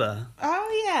Big Brother.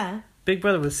 Oh yeah. Big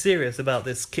Brother was serious about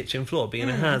this kitchen floor being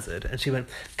a hazard, and she went,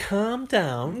 "Calm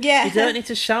down. Yeah. You don't need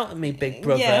to shout at me, Big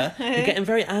Brother. Yeah. You're getting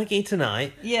very aggy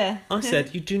tonight." Yeah." I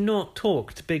said, "You do not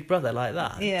talk to Big Brother like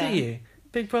that, Yeah. do you?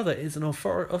 Big Brother is an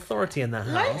authority in that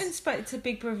house." Lowton spoke to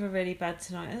Big Brother really bad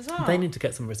tonight as well. They need to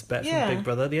get some respect Yeah. from Big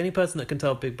Brother. The only person that can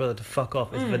tell Big Brother to fuck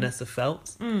off is Vanessa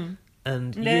Feltz.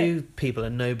 And No. you people are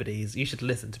nobodies. You should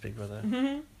listen to Big Brother.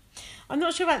 I'm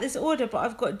not sure about this order, but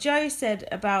I've got Joe said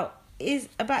about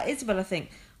Isabel, I think.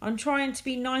 "I'm trying to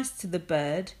be nice to the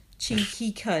bird,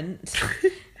 cheeky cunt."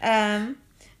 And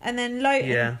then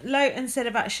Lowton said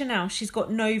about Chanel, "She's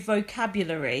got no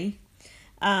vocabulary."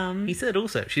 He said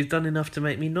also, "She's done enough to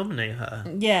make me nominate her."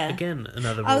 Yeah. Again,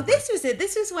 another Oh, rule this was it.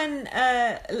 This was when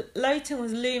Lowton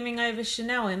was looming over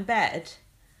Chanel in bed,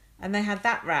 and they had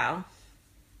that row,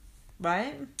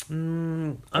 right? This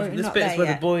not bit is there where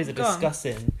yet. the boys are Go on.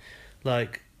 discussing,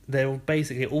 like, they're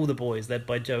basically all the boys led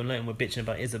by Joe and Lowton were bitching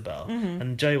about Isabel,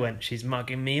 and Joe went, "She's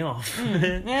mugging me off."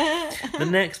 The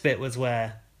next bit was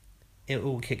where it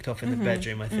all kicked off in the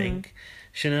bedroom, I think.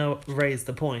 Chanel raised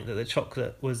the point that the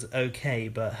chocolate was okay,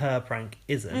 but her prank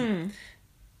isn't.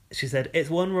 She said, "It's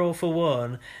one rule for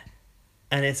one,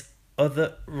 and it's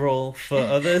other rule for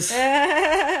others."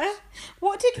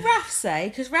 What did Raph say?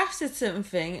 Because Raph said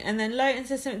something, and then Lowton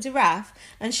said something to Raph,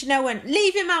 and Chanel went,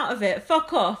 "Leave him out of it,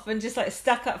 fuck off," and just like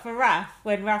stuck up for Raph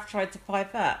when Raph tried to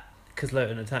pipe up. Because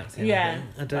Lowton attacked him. Yeah.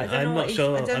 I I don't know I'm what not he-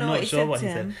 sure. I don't know I'm what not he sure said what to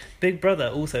he said. him. Big Brother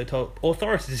also told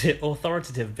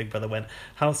authoritative. Big Brother went,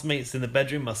 "Housemates in the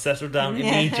bedroom must settle down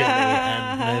immediately,"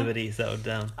 and nobody settled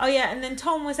down. Oh yeah, and then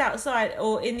Tom was outside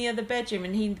or in the other bedroom,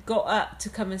 and he got up to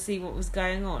come and see what was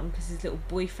going on because his little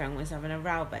boyfriend was having a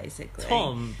row, basically.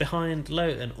 Tom behind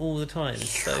Lowton all the time.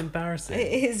 It's so embarrassing.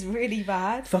 It is really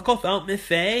bad. "Fuck off out my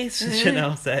face,"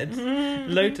 Chanel said.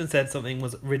 Lowton said something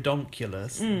was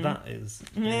redonkulous. That is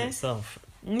in itself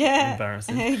Yeah.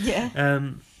 embarrassing. Yeah.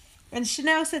 Um, And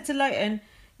Chanel said to Lowton,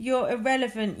 You're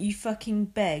irrelevant, you fucking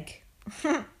beg.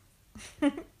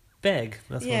 Beg.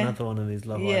 That's another one of these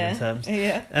Love Island terms.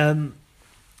 Yeah.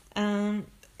 And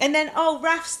then,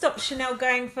 Raph stopped Chanel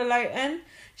going for Lowton.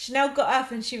 Chanel got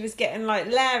up and she was getting like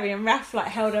Larry, and Raph like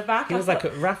held her back.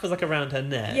 Raph was like around her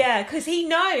neck. Yeah, because he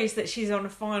knows that she's on a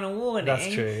final warning.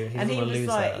 That's true. He was lose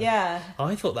like, her. yeah.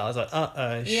 I thought that was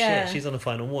like, shit, she's on a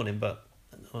final warning, but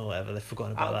whatever, they've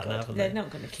forgotten about that now, haven't they? They're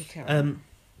not going to kick her out.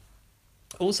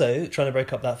 Also, trying to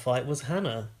break up that fight was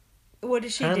Hannah. What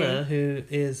did she do? Hannah, who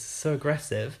is so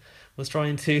aggressive, was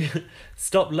trying to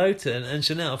stop Lowton and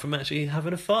Chanel from actually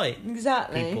having a fight.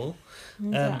 Exactly. People.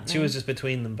 She was just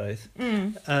between them both.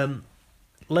 Mm.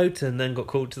 Lowton then got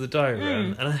called to the diary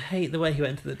room, and I hate the way he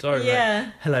went into the diary room. Yeah.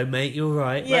 Like, hello, mate, you all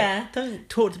right? Yeah. Like, don't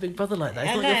talk to Big Brother like that.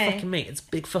 It's not your fucking mate. It's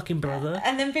Big fucking Brother.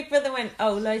 And then Big Brother went,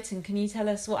 Lowton, can you tell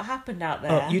us what happened out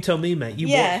there? Oh, you tell me, mate.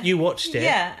 You watched it.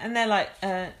 Yeah. And they're like,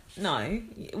 no,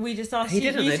 we just asked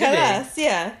you to tell us.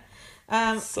 Yeah.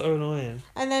 So annoying.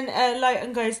 And then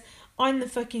Lowton goes, I'm the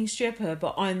fucking stripper,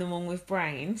 but I'm the one with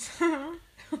brains.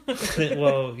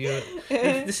 Well,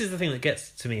 this is the thing that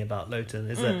gets to me about Lowton,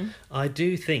 is that I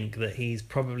do think that he's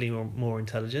probably more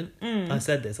intelligent. I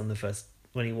said this on the first,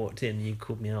 when he walked in, you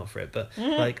called me out for it, but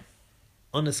like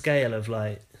on a scale of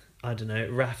like, I don't know,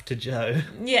 Raph to Joe.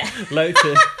 Yeah.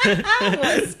 Lowton.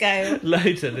 What scale?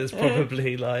 Lowton is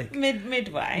probably like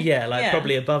midway. Yeah,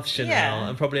 probably above Chanel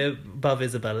and probably above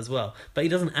Isabel as well. But he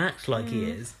doesn't act like he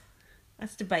is.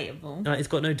 That's debatable. He's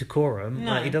got no decorum.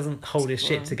 No. He doesn't hold his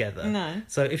shit together. No.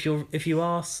 So if you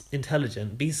are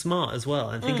intelligent, be smart as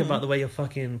well, and think about the way you're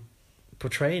fucking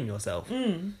portraying yourself.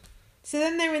 So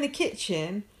then they're in the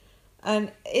kitchen,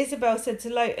 and Isabel said to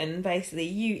Lowton, basically,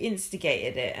 you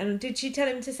instigated it. And did she tell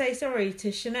him to say sorry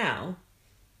to Chanel?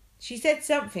 She said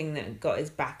something that got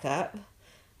his back up,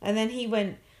 and then he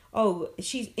went,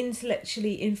 she's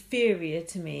intellectually inferior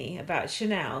to me about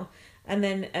Chanel. And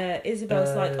then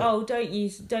Isabel's like, don't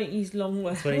use long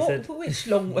words. What he said. Which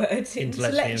long words?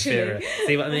 Intellectually inferior.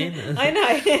 See what I mean? I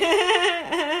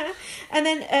know. And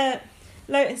then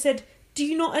Lowton said, do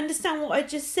you not understand what I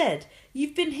just said?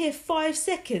 You've been here 5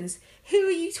 seconds. Who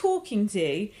are you talking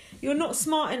to? You're not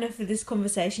smart enough for this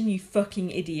conversation, you fucking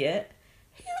idiot.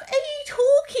 Who are you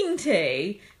talking to?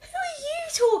 Who are you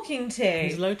talking to?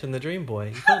 He's Lowton, the dream boy.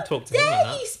 You can't talk to him like How that.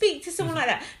 dare you speak to someone like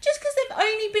that? Just because they've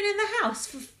only been in the house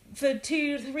for 2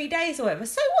 to 3 days or whatever.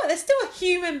 So what? They're still a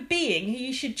human being who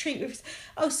you should treat with...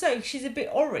 so she's a bit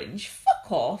orange.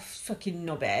 Fuck off, fucking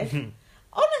knobhead.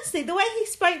 Honestly, the way he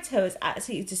spoke to her was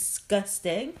absolutely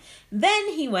disgusting.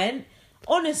 Then he went,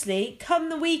 honestly, come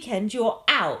the weekend, you're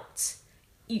out.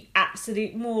 You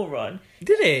absolute moron.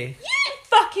 Did he? You didn't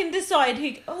fucking decide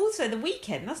who... Also, the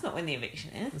weekend, that's not when the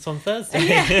eviction is. It's on Thursday.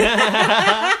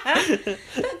 Yeah.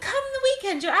 But come the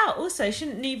weekend, you're out. Also,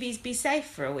 shouldn't newbies be safe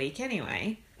for a week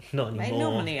anyway? Not anymore. They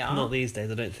normally are. Not these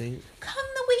days, I don't think. Come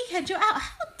the weekend, you're out.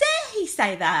 How dare he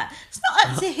say that? It's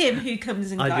not up to him who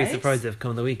comes and goes. I'd be surprised if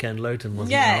come the weekend Lowton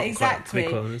wasn't Yeah, out. exactly. Quite,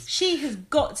 to be honest. She has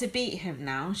got to beat him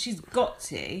now. She's got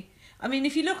to. I mean,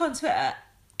 if you look on Twitter,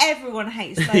 everyone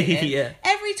hates Lowton. Yeah.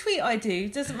 Every tweet I do,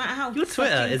 doesn't matter how Your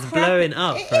Twitter fucking is crap blowing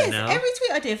up it right is. now. Every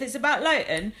tweet I do, if it's about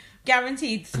Lowton,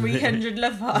 guaranteed 300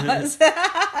 love hearts.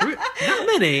 That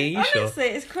many? You sure? Honestly,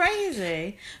 it's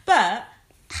crazy. But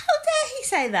how dare he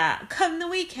say that? Come the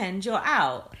weekend, you're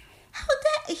out. How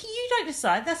dare you don't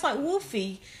decide? That's like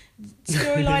Wolfie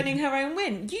storylining her own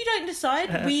win. You don't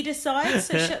decide. We decide.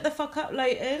 So shut the fuck up,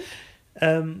 Lowton.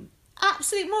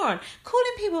 Absolute moron.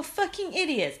 Calling people fucking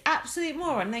idiots. Absolute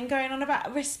moron. Then going on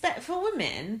about respect for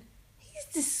women. He's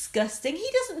disgusting. He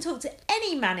doesn't talk to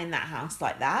any man in that house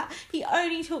like that. He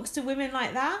only talks to women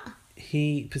like that.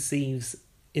 He perceives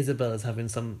Isabel as having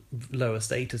some lower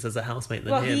status as a housemate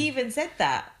than him. Well, he even said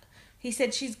that. He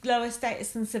said she's lower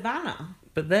status than Savannah.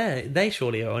 But they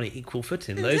surely are on an equal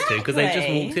footing, those two, because they've just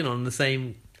walked in on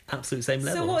the absolute same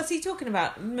level. So what's he talking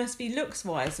about? Must be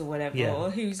looks-wise or whatever,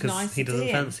 or who's nice he to doesn't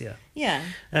him. fancy her. Yeah.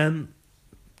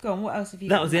 Go on, what else have you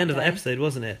That got was the end of the day? episode,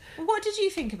 wasn't it? What did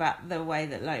you think about the way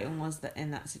that Lowton was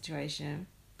in that situation?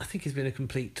 I think he's been a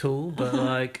complete tool, but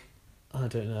I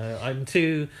don't know. I'm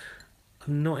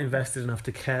not invested enough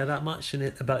to care that much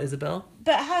about Isabel.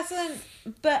 But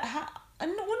nor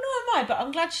am I, but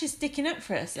I'm glad she's sticking up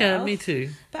for herself. Yeah, me too.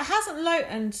 But hasn't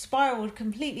Lowton spiralled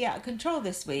completely out of control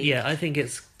this week? Yeah, I think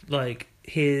it's like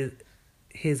his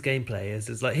gameplay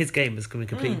is like his game has been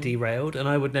completely derailed, and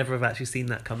I would never have actually seen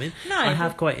that coming. No, I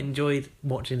have quite enjoyed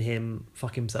watching him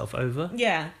fuck himself over.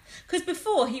 Yeah, because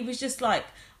before he was just like,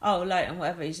 Lowton,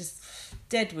 whatever, he's just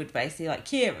Deadwood basically, like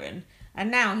Kieran. And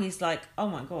now he's like, oh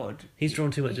my God. He's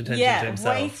drawn too much attention to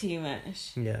himself. Yeah, way too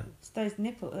much. Yeah. It's those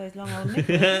long old nipples,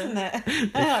 isn't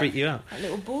it? They freak you out. Like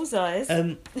little bullseyes.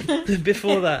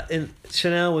 Before that,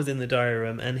 Chanel was in the diary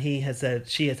room, and she had said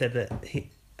that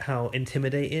how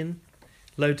intimidating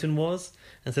Lowton was,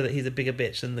 and so that he's a bigger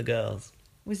bitch than the girls.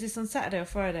 Was this on Saturday or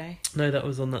Friday? No, that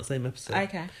was on that same episode.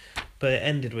 Okay. But it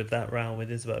ended with that row with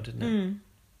Isabel, didn't it?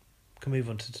 Can we move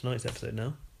on to tonight's episode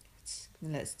now?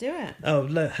 Let's do it. Oh,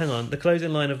 hang on. The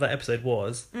closing line of that episode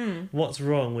was, "What's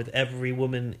wrong with every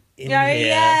woman in here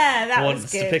that wants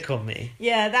was good. to pick on me?"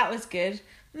 Yeah, that was good.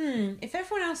 If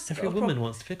everyone else... Every woman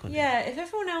wants to pick on you. Yeah, if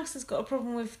everyone else has got a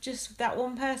problem with just that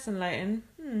one person, Lowton,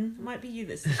 it might be you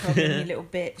that's the problem, you little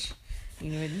bitch.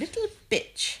 You're a little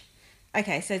bitch.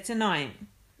 Okay, so tonight...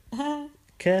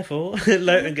 Careful.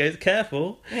 Lowton goes,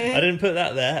 careful. I didn't put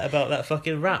that there about that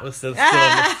fucking rat was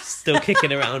still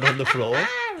kicking around on the floor.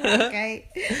 Okay.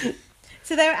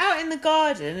 So they were out in the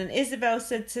garden and Isabel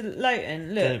said to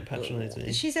Lowton, look... Don't patronise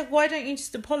me. She said, why don't you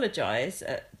just apologise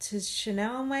to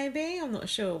Chanel, maybe? I'm not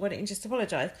sure. Why don't you just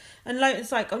apologise? And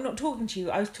Lowton's like, I'm not talking to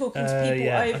you. I was talking to people over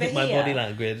here. I think my body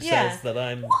language says that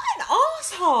I'm... What an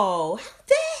arsehole! How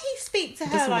dare he speak to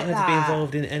her like that? He doesn't want her to be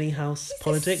involved in any house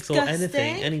politics disgusting. Or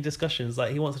anything, any discussions.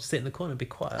 Like, he wants her to sit in the corner and be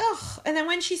quiet. Ugh. And then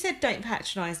when she said, don't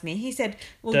patronise me, he said,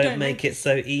 well, don't make it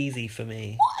so easy for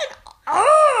me. What an...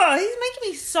 Oh, he's making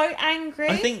me so angry.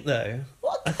 I think, though...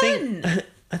 What a cunt.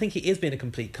 I think he is being a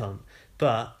complete cunt.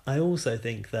 But I also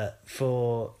think that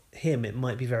for him, it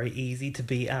might be very easy to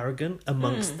be arrogant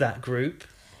amongst that group.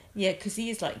 Yeah, because he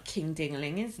is like King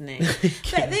Dingling, isn't he?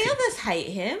 But the others hate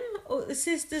him. All the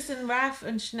sisters and Raph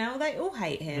and Chanel, they all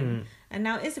hate him. And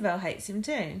now Isabel hates him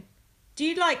too. Do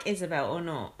you like Isabel or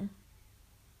not?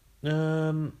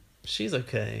 She's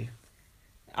okay.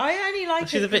 I only like her.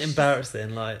 She's a bit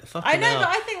embarrassing, like fucking I know, hell. but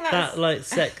I think that's... That like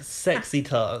sexy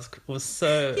task was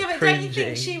so Yeah, but cringy. don't you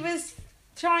think she was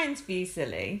trying to be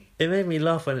silly? It made me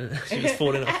laugh when she was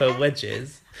falling off her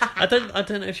wedges. I don't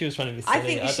know if she was trying to be silly. I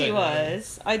think she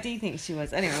was. I do think she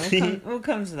was. Anyway, we'll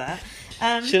come to that.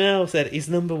 Chanel said he's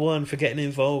number one for getting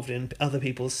involved in other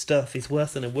people's stuff. He's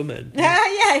worse than a woman.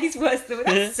 Yeah, he's worse than...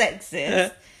 That's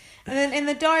sexist. And then in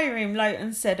the diary room,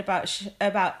 Lowton said about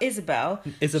Isabel...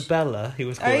 Isabella, he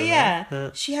was calling her. Oh,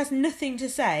 yeah. She has nothing to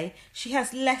say. She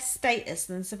has less status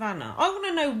than Savannah. I want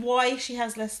to know why she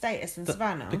has less status than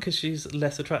Savannah. Because she's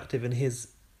less attractive in his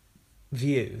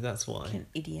view, that's why. An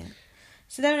idiot.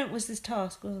 So then it was this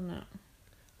task, wasn't it?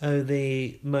 Oh,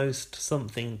 the most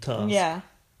something task. Yeah.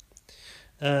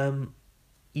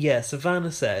 Yeah,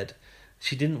 Savannah said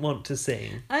she didn't want to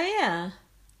sing. Oh, yeah.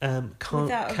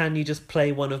 Can you just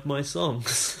play one of my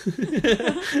songs?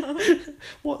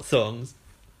 What songs?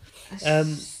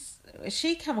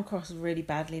 She come across really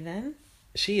badly then.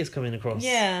 She is coming across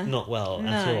not well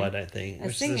at all, I don't think,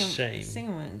 which is a shame.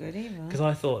 Singing weren't good either. Because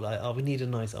I thought, like, we need a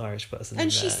nice Irish person and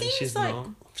in she there. seems she's like not.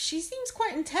 She seems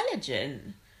quite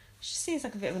intelligent. She seems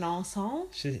like a bit of an arsehole.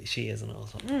 She is an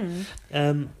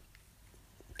arsehole.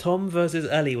 Tom versus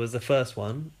Ellie was the first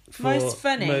one. Most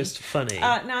funny. Now,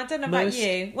 I don't know about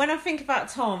you. When I think about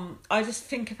Tom, I just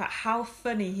think about how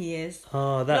funny he is.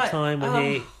 Oh, that time when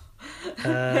he...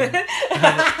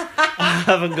 I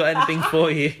haven't got anything for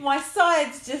you. My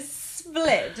sides just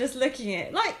split just looking at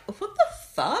it. Like, what the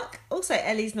fuck? Also,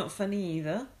 Ellie's not funny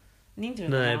either. Neither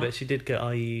of them are. But she did go,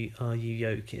 are you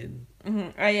yoking?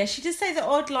 Mm-hmm. Oh yeah, she did say the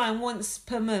odd line once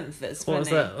per month. That's funny. What was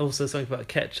that? Also something about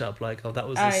ketchup, like that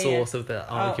was the source of the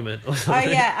argument or something.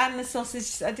 Oh yeah, and the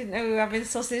sausage. I didn't know we were having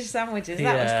sausage sandwiches.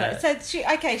 That was close.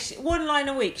 So one line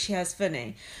a week she has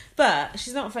funny, but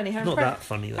she's not funny. Not that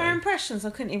funny though. Her impressions,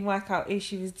 I couldn't even work out who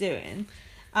she was doing.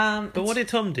 But what did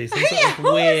Tom do? Some sort of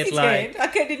weird, like I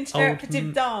could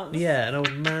interpretive dance. Yeah, an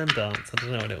old man dance. I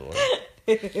don't know what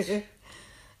it was.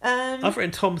 I've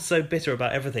written Tom's so bitter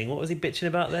about everything. What was he bitching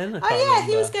about then?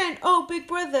 He was going, Big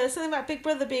Brother, something about Big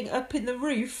Brother being up in the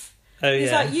roof. Oh,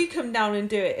 He's like, you come down and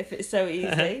do it if it's so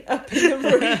easy. Up in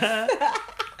the roof.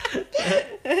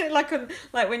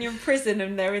 like when you're in prison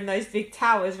and they're in those big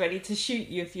towers ready to shoot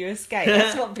you if you escape.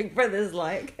 That's what Big Brother's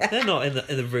like. They're not in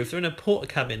the roof. They're in a porta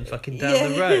cabin fucking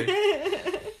down the road.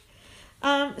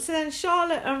 So then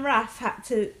Charlotte and Raph had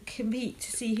to compete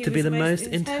to see who to was be the most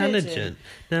intelligent.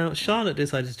 Now Charlotte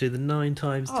decided to do the 9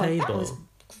 times table. That was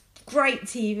great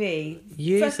TV.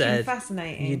 You said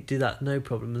fascinating. You'd do that no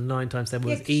problem. The 9 times table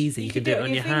was easy. You could do it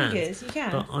on your hands. You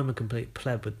can. But I'm a complete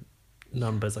pleb with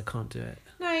numbers. I can't do it.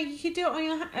 No, you could do it on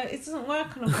your... It doesn't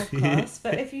work on a podcast,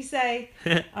 but if you say...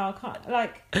 I can't...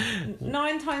 Like,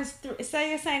 9 times... Say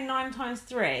you're saying 9 times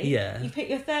 3. Yeah. You pick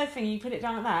your third thing, you put it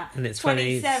down like that. And it's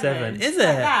 27. Is it?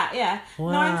 Like that, yeah.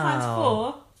 Wow. 9 times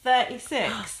 4,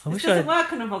 36. I This wish doesn't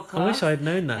work on a podcast. I wish I'd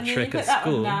known that and then trick you at put that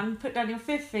school. one down, put down your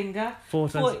fifth finger. 4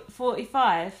 times.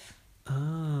 45.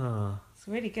 Ah. It's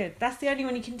really good. That's the only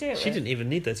one you can do it She with. didn't even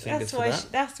need those fingers for that.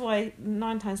 That's why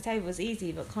 9 times table is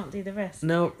easy, but can't do the rest.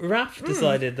 Now, Raph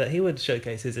decided that he would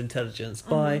showcase his intelligence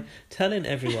by telling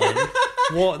everyone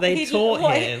what they taught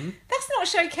him. That's not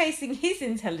showcasing his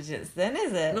intelligence then,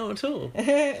 is it? Not at all.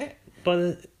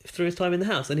 Through his time in the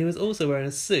house. And he was also wearing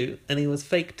a suit, and he was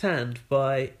fake tanned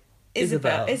by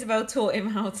Isabel. Isabel taught him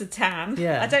how to tan.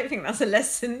 Yeah. I don't think that's a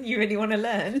lesson you really want to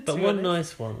learn. But one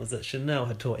nice one was that Chanel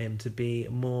had taught him to be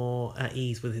more at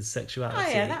ease with his sexuality. Oh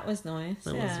yeah, that was nice.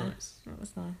 That was nice. That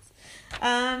was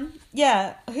nice.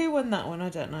 Yeah, who won that one? I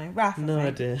don't know. Raph. No I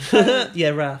idea. think.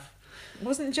 Yeah, Raph.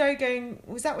 Wasn't Joe going?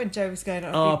 Was that when Joe was going?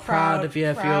 Oh, proud of you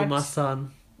if you're my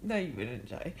son. No, you wouldn't,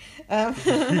 Joe.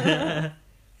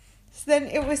 So then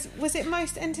it was it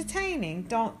most entertaining?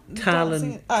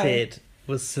 Talented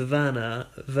was Savannah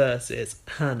versus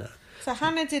Hannah. So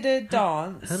Hannah did a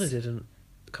dance. Hannah did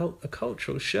a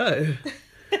cultural show.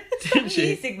 Didn't she?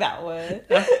 Using that word.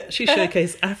 She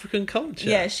showcased African culture.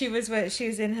 Yeah, she was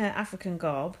in her African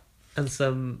garb. And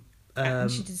some And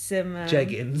she did some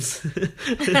jeggings.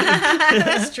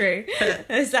 That's true.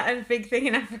 Is that a big thing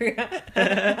in Africa?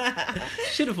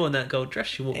 Should have worn that gold dress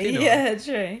she walked in on. Yeah,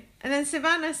 true. And then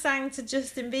Savannah sang to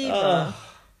Justin Bieber. Oh,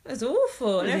 it was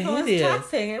awful. And it was everyone was hideous.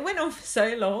 clapping. It went on for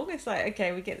so long. It's like,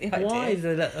 okay, we get the idea. why did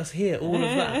they let us hear all of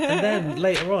that? And then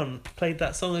later on, played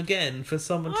that song again for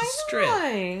someone to strip.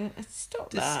 I know.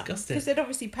 Stop that. Disgusting. Because they'd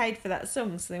obviously paid for that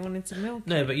song, so they wanted to milk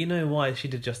No, it. but you know why she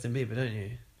did Justin Bieber, don't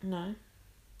you? No.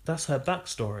 That's her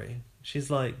backstory.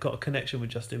 She's like got a connection with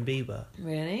Justin Bieber.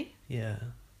 Really? Yeah.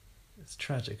 It's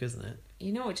tragic, isn't it?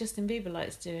 You know what Justin Bieber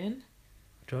likes doing?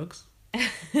 Drugs?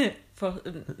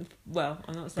 Well,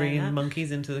 I'm not saying Bringing that.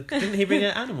 monkeys into the... Didn't he bring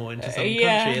an animal into some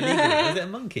Yeah. country illegally? Was it a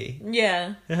monkey?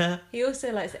 Yeah. He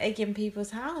also likes egging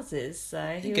people's houses,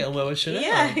 so You get on well with Chanel.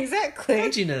 Yeah, exactly. How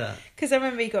do you know that? Because I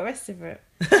remember he got arrested for it.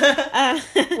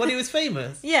 When he was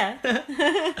famous? Yeah.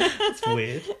 That's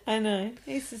weird. I know.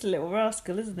 He's just a little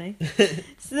rascal, isn't he?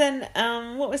 So then,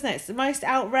 what was next? The most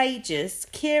outrageous.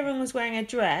 Kieran was wearing a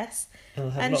dress. I'll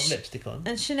have And a lot of lipstick on.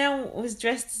 And Chanel was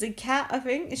dressed as a cat, I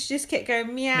think. And she just kept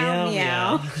going meow,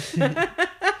 meow.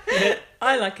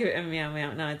 I like it and meow,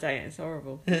 meow. No, I don't. It's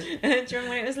horrible. Do you remember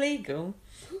when it was legal?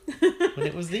 When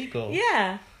it was legal?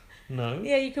 Yeah. No.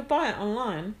 Yeah, you could buy it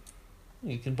online.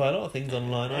 You can buy a lot of things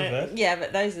online, I've heard. Yeah,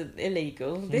 but those are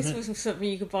illegal. This was something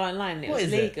you could buy online and it What was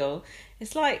is it? legal.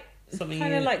 It's like Something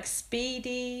kind of you- like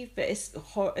Speedy, but it's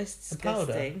disgusting.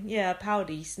 powder? Yeah, a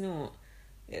powder you snort.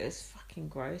 It was fucking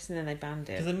gross, and then they banned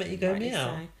it. Does it make you go rightly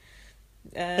meow?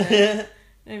 so.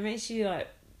 It makes you like,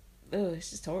 oh,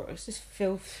 it's just horrible. It's just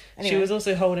filth. Anyway. She was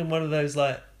also holding one of those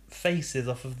like faces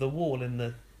off of the wall in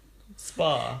the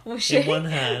spa Was she? in one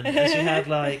hand, and she had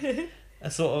like a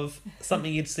sort of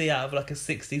something you'd see out of like a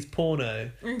 60s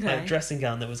porno, like dressing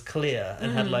gown that was clear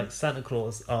and had like Santa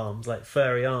Claus arms, like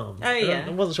furry arms. Oh, yeah. I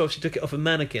wasn't sure if she took it off a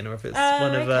mannequin or if it's Oh,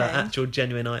 one of her okay. actual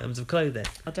genuine items of clothing.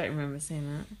 I don't remember seeing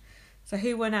that. So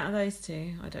who won out of those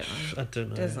two? I don't know. I don't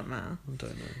know. Doesn't matter. I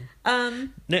don't know.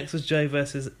 Next was Joe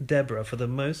versus Deborah for the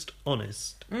most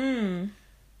honest.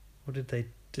 What did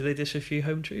they dish a few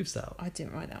home truths out? I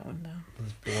didn't write that one down. That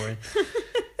was boring.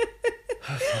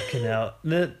 Oh, fucking hell.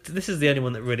 No, this is the only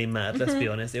one that really mattered, let's be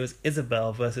honest. It was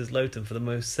Isabel versus Lowton for the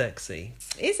most sexy.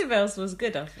 Isabel's was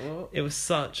good, I thought. It was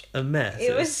such a mess.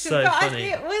 It was so but funny.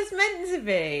 It was meant to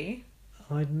be.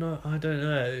 I don't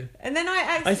know. And then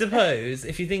I I suppose,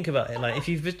 if you think about it, like, if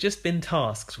you've just been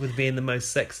tasked with being the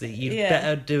most sexy, you'd Yeah.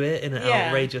 better do it in an Yeah.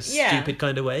 outrageous, Yeah. stupid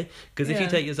kind of way. Because if you Yeah.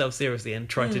 take yourself seriously and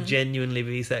try to genuinely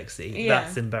be sexy, Yeah.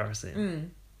 that's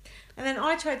embarrassing. And then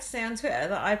I tried to say on Twitter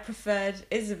that I preferred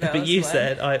Isabel's But you one.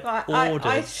 said, I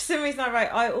ordered. For some reason I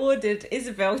wrote, I ordered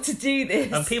Isabel to do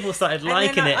this. And people started And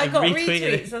liking then it I and got retweeting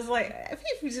it. retweets. I was like,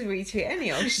 people just retweet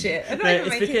any old shit. I don't No, even it's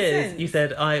make because sense. you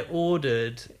said I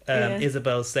ordered Yeah.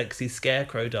 Isabel's sexy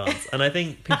scarecrow dance, and I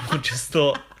think people just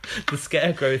thought the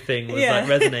scarecrow thing was Yeah. like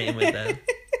resonating with them.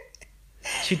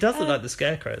 She does look like the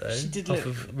scarecrow though, she did off look-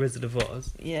 of Wizard of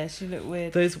Oz. Yeah, she looked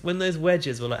weird. When those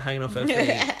wedges were like hanging off her feet,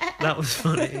 that was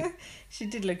funny. She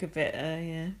did look a bit,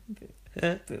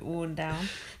 Yeah. bit worn down.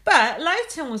 But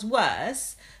Lowton was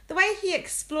worse. The way he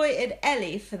exploited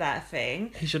Ellie for that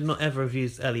thing. He should not ever have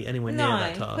used Ellie anywhere near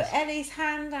that Put task. Ellie's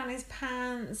hand down his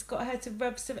pants, got her to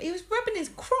rub some. He was rubbing his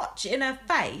crotch in her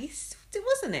face,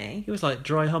 wasn't he? He was like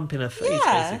dry humping her face,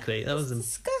 Yeah, basically. That was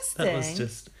disgusting. That was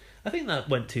just. I think that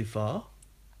went too far.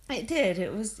 It did.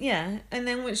 It was, yeah. And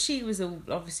then when she was all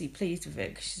obviously pleased with it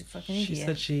because she's a fucking She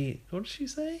idiot. said what did she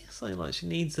say? Something like she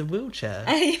needs a wheelchair.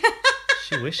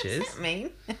 She wishes. What's that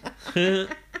mean?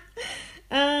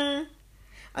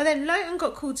 And then Lowton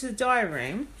got called to the diary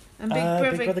room. And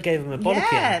Big Brother gave him a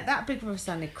bollocking. Yeah, that Big Brother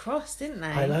sounded cross, didn't they?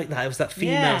 I like that. It was that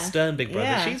female stern Big Brother.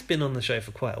 Yeah. She's been on the show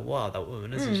for quite a while, that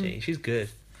woman, isn't she? She's good.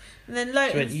 And then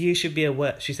Lowton... She went, you should be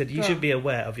aware... She said, you should be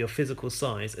aware of your physical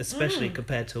size, especially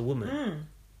compared to a woman.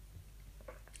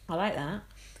 I like that.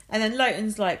 And then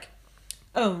Lowton's like,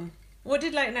 oh... What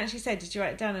did Lowton actually say? Did you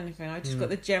write down anything? I just got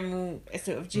the general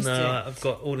sort of gist. No, I've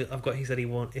got. He said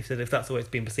he said if that's the way it's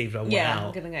been perceived, I want out. Yeah,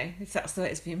 I'm gonna go. If that's the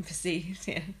way it's been perceived,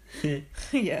 yeah.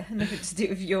 Yeah, nothing to do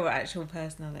with your actual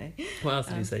personality. What else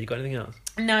did he say? You got anything else?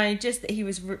 No, just that he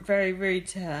was very rude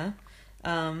to her.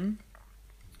 And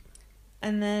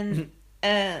then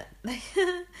they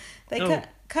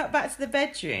cut back to the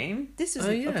bedroom. This was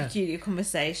a peculiar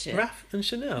conversation. Raph and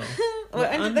Chanel were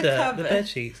under the cupboard. The bed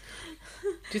sheets. Do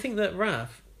you think that Raph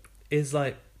is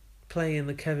like playing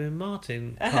the Kevin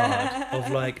Martin card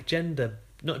of like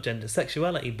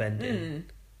sexuality bending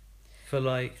for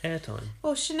like airtime?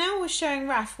 Well, Chanel was showing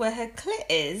Raph where her clit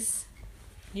is.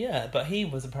 Yeah, but he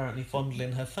was apparently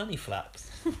fondling her fanny flaps.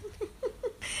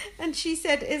 And she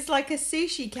said it's like a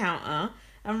sushi counter.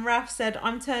 And Raph said,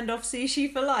 I'm turned off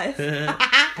sushi for life. And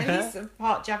he's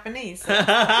part Japanese. So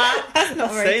that's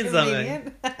not very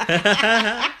convenient.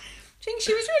 Do you think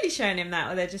she was really showing him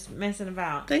that, or they're just messing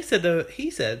about? They said, though, he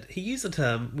used the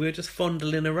term, we were just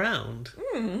fondling around.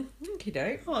 Okie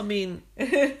doke. Well, I mean,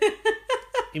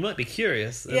 he might be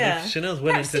curious. Yeah. And if Chanel's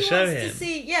willing to show him.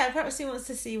 Perhaps he wants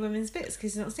to see women's bits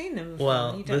because he's not seen them before.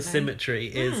 Well, the symmetry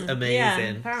is amazing. Yeah,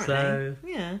 apparently. So,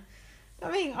 yeah. I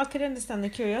mean, I could understand the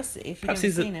curiosity if you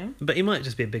haven't seen him. But he might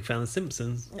just be a big fan of The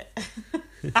Simpsons.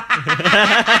 Did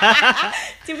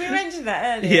we mention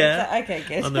that earlier? Yeah. Like, okay,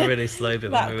 good. On the really slow bit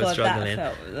when we were struggling.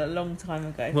 That felt a long time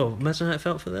ago. Well, imagine how it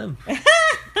felt for them.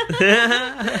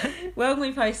 Well, when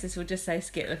we post this, we'll just say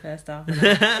skip the first half.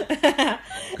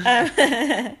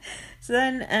 So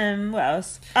then, what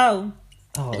else?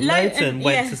 Lowton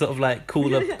went to sort of like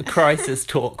call a crisis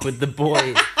talk with the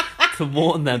boys. To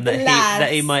warn them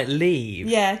that he might leave.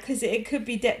 Yeah, because it could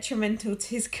be detrimental to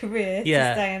his career to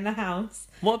stay in the house.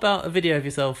 What about a video of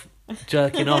yourself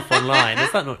jerking off online?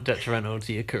 Is that not detrimental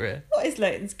to your career? What is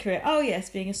Lowton's career? Oh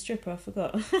yes, being a stripper, I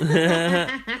forgot.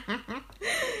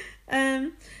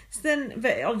 So then,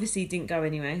 but obviously he didn't go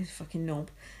anyway, fucking knob.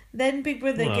 Then Big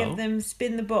Brother gave them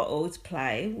Spin the Bottle to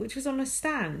play, which was on a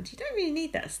stand. You don't really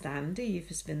need that stand, do you,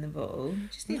 for Spin the Bottle? You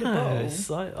just need a bottle.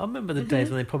 I remember the days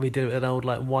when they probably did it with an old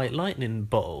like White Lightning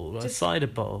bottle, a cider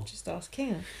bottle. Just ask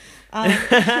Kinga.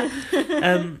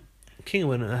 Kinga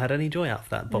wouldn't have had any joy out of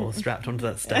that bottle strapped onto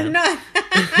that stand. No.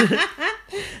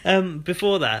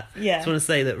 Before that, I just want to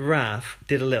say that Raph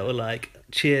did a little like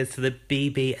cheers to the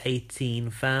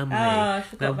BB18 family.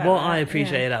 I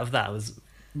appreciated out of that was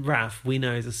Raph, we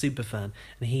know, is a super fan,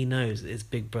 and he knows it's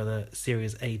Big Brother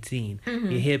Series 18.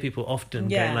 You hear people often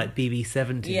going like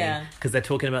BB17 because they're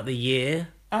talking about the year.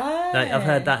 Like, I've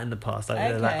heard that in the past. Like,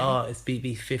 they're like, oh, it's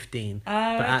BB15, but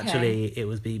actually it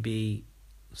was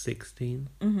BB16.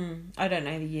 I don't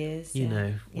know the years. You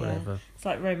know, whatever. Yeah. It's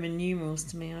like Roman numerals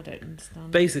to me. I don't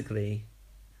understand. Basically,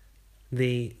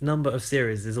 the number of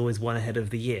series is always one ahead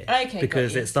of the year. Okay,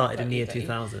 because it started in the year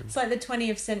 2000. It's like the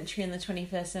 20th century and the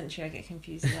 21st century. I get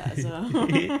confused with that as well.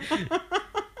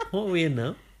 What are we in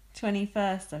now?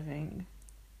 21st, I think.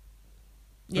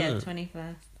 Yeah,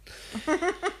 21st.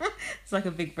 It's like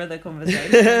a Big Brother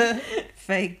conversation.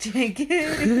 Fake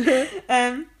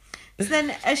chicken. So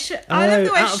then, I love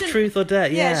the way Out of Truth or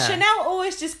Dare, yeah. Chanel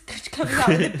always just comes out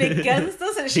with the big guns,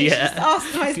 doesn't she? She just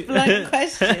asked the most blunt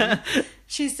question.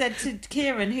 She said to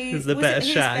Kieran, who's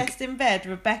best in bed,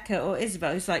 Rebecca or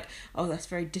Isabel? He's like, oh, that's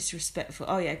very disrespectful.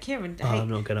 Oh yeah, Kieran. I'm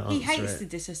not going to answer. He hates to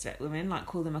disrespect women, like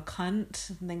call them a cunt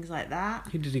and things like that.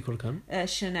 Who did he call a cunt?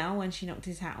 Chanel, when she knocked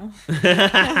his hat off. Oh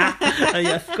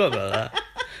yeah, I forgot about that.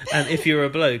 And if you were a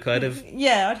bloke, I'd have.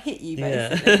 Yeah, I'd hit you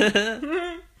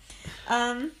basically.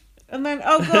 And then,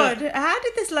 oh God, how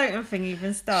did this Lowton thing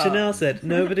even start? Chanel said,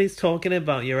 nobody's talking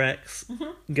about your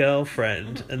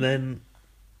ex-girlfriend. And then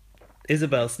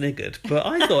Isabel sniggered. But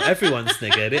I thought everyone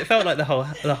sniggered. It felt like the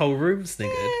whole room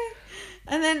sniggered.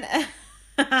 And then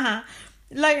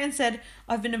Lowton said,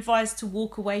 I've been advised to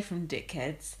walk away from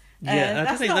dickheads. Yeah, I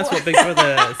don't think that's what Big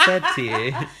Brother said to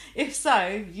you. If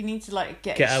so, you need to like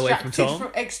get away from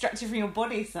Tom. Extracted from your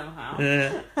body somehow.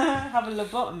 Have a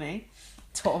lobotomy.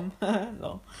 Tom.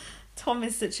 Tom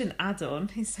is such an add-on.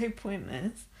 He's so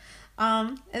pointless.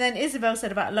 And then Isabel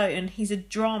said about Lowton, he's a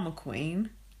drama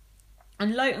queen.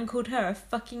 And Lowton called her a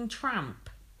fucking tramp.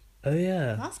 Oh,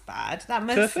 yeah. That's bad. That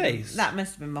must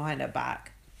have been behind her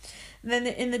back. And then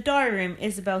in the diary room,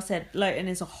 Isabel said Lowton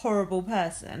is a horrible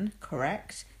person.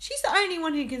 Correct. She's the only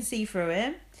one who can see through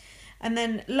him. And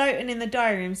then Lowton in the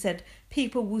diary room said,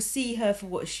 people will see her for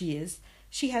what she is.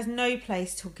 She has no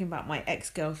place talking about my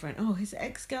ex-girlfriend. Oh, his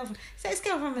ex-girlfriend. His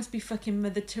ex-girlfriend must be fucking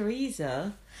Mother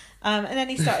Teresa. And then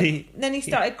he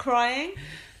started crying.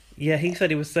 Yeah, he said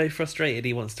he was so frustrated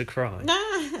he wants to cry.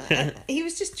 No, he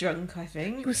was just drunk, I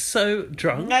think. He was so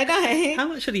drunk. I know. How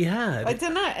much had he had? I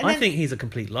don't know. I think he's a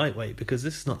complete lightweight because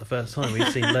this is not the first time we've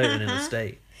seen Lowton in a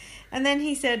state. And then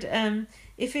he said,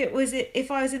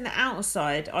 if I was in the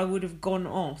outside, I would have gone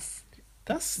off.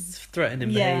 That's threatening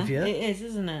behaviour. Yeah, it is,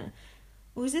 isn't it?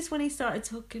 Was this when he started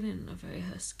talking in a very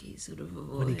husky sort of a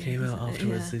voice? When he came out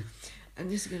afterwards. Yeah. I'm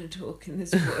just going to talk in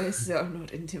this voice so I'm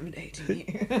not intimidating you.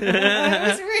 It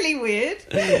was really weird.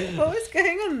 What was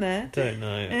going on there? Don't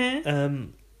know.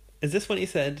 Is this when he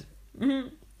said...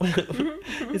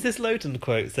 Is this Lowton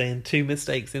quote saying 2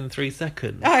 mistakes in 3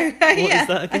 seconds? Oh, yeah. What is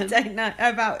that again? I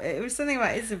don't know. It was something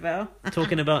about Isabel.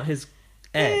 Talking about his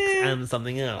ex and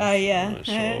something else. Oh, yeah. I'm not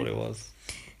sure what it was.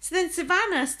 So then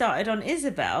Savannah started on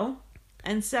Isabel...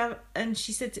 And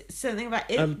she said something about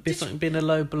it. Being a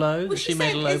low blow. Well, she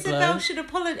made a low Isabel blow. should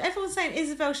apologise. Everyone's saying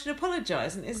Isabel should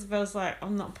apologise, and Isabel's like,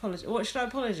 "I'm not apologising. What should I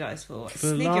apologise for?"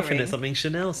 For laughing at something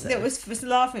Chanel said. That was for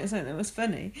laughing at something that was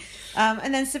funny.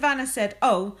 And then Savannah said,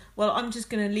 "Oh, well, I'm just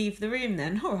going to leave the room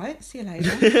then. All right, see you later.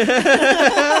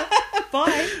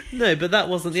 Bye." No, but that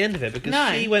wasn't the end of it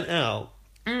because she went out.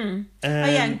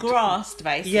 And grasped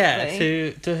basically. Yeah,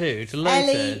 to who? To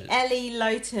Lowton. Ellie,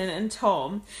 Lowton, and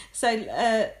Tom. So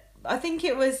I think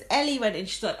it was Ellie went in.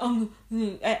 She's like,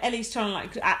 Ellie's trying to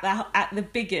like at the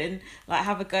big un, like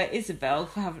have a go at Isabel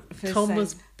for Tom saying,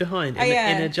 was behind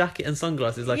in a jacket and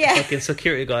sunglasses like a fucking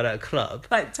security guard at a club,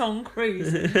 like Tom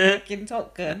Cruise in fucking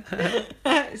Top Gun.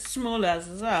 Small as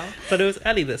well. But it was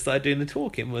Ellie that started doing the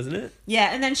talking, wasn't it?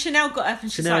 Yeah, and then Chanel got up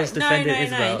and she's like,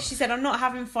 no. She said, I'm not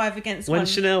having 5 against 1. When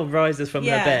Chanel rises from her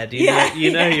bed, you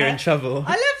know you're in trouble.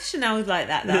 I love Chanel like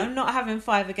that though. I'm not having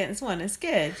 5 against 1. It's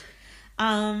good.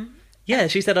 Yeah,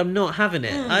 she said, I'm not having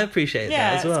it. I appreciate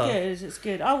that as well. Yeah, it's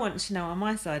good. I want Chanel on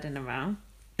my side in a row.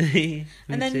 And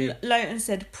then Lowton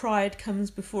said, pride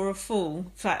comes before a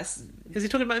fall. Is he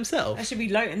talking about himself? That should be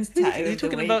Lowton's tattoo. Is he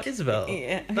talking about Isabel?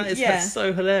 Yeah. That's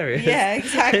so hilarious. Yeah,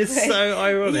 exactly. It's so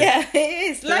ironic. Yeah,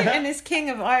 it is. Lowton is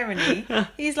king of irony.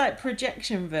 He's like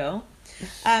Projectionville.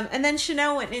 And then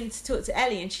Chanel went in to talk to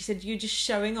Ellie and she said, you're just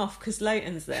showing off because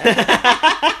Lowton's there.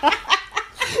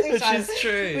 Which is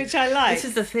true. Which I like. This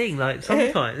is the thing, like,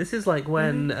 sometimes, this is like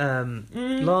when,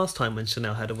 last time when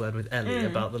Chanel had a word with Ellie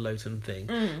about the Lowton thing,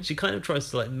 she kind of tries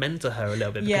to, like, mentor her a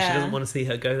little bit because she doesn't want to see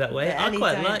her go that way. I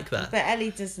quite like that. But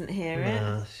Ellie doesn't hear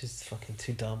it. She's fucking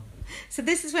too dumb. So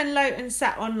this is when Lowton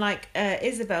sat on, like,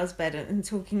 Isabel's bed and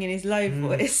talking in his low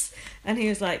voice, and he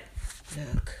was like,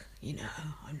 look,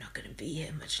 I'm not going to be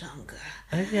here much longer.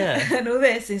 Oh, yeah. And all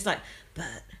this, and he's like,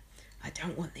 but... I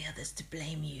don't want the others to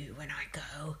blame you when I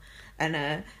go.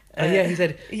 And he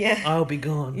said, I'll be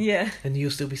gone. Yeah. And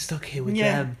you'll still be stuck here with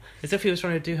them. As if he was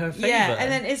trying to do her a favour. Yeah,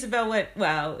 and then Isabel went,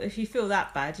 well, if you feel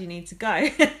that bad, you need to go.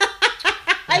 I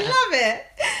love it.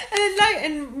 And then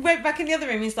Lowton went back in the other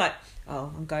room. He's like,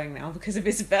 oh, I'm going now because of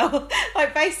Isabel.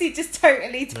 Like, basically just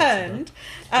totally turned.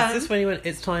 Is this when he went,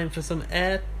 it's time for some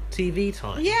air TV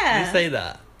time? Yeah. Did you say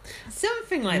that?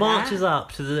 Something like Marches that.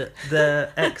 up to the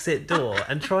exit door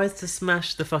and tries to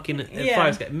smash the fucking fire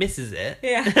escape. Misses it.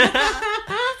 Yeah.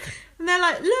 And they're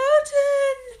like,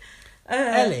 Lowton!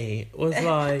 Ellie was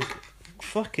like,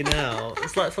 fucking hell.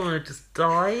 It's like someone had just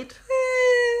died.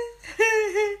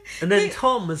 And then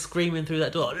Tom was screaming through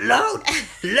that door, Lowton!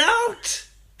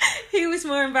 Who was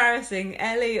more embarrassing,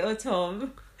 Ellie or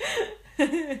Tom?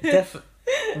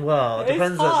 Well, it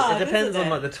depends. Hard, it depends on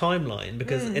like the timeline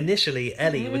because initially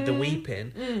Ellie with the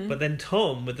weeping, but then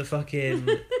Tom with the fucking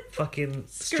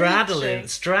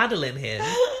straddling him.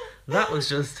 That was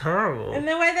just terrible. And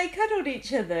the way they cuddled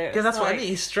each other. Yeah, that's what I mean.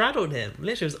 He straddled him.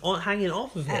 Literally, was hanging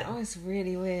off of him. That was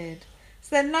really weird.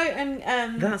 So then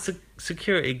Lowton... That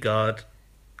security guard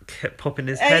kept popping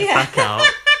his head back out.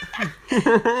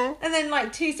 And then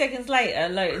like 2 seconds later,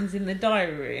 Lowton's in the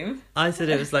diary room. I said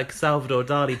it was like Salvador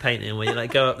Dali painting where you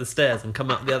like go up the stairs and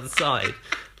come up the other side.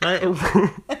 Like,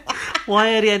 why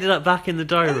had he ended up back in the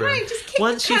diary room? Just kick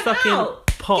once the you cat fucking out.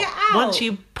 pop, once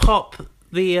you pop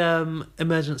the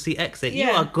emergency exit, you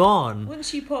Yeah. are gone.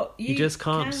 Once you put, You just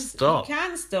can't stop. You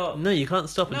can stop. No, you can't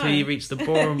stop until No. you reach the Yeah.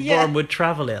 Bournemouth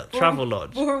Travel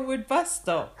Lodge. Bournemouth bus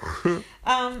stop. Yeah,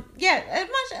 imagine,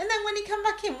 and then when you come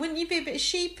back in, wouldn't you be a bit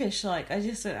sheepish? Like, I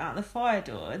just went out the fire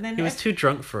door, and then He was too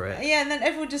drunk for it. yeah, and then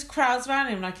everyone just crowds around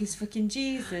him like he's fucking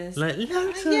Jesus. Like,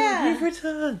 Lota, Yeah. you've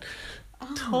returned.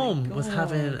 Oh Tom my was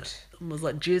God.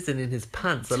 like jizzing in his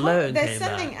pants. Tom, Alone there's came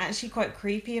something back. actually quite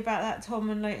creepy about that Tom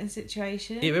and Leighton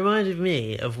situation. It reminded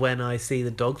me of when I see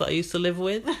the dog that I used to live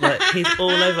with. Like, he's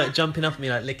all over, like, jumping up at me,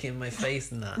 like, licking my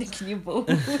face and that. Licking your ball.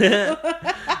 It's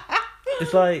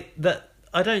like that.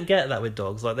 I don't get that with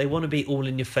dogs. Like, they want to be all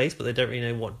in your face, but they don't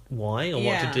really know why or what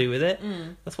Yeah. to do with it.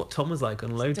 Mm. That's what Tom was like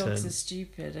on Lowton. Dogs are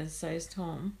stupid, and so is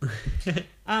Tom.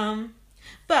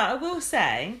 But I will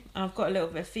say, I've got a little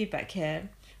bit of feedback here,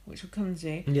 which we'll come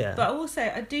to. Yeah. But I will say,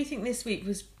 I do think this week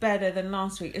was better than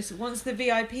last week. It's once the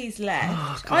VIPs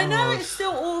left. Oh, I know God. it's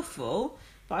still awful,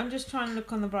 but I'm just trying to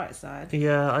look on the bright side.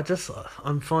 Yeah,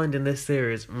 I'm finding this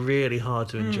series really hard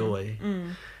to enjoy.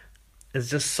 There's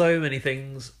just so many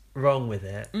things wrong with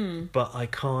it, but I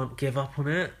can't give up on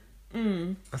it.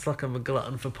 It's like I'm a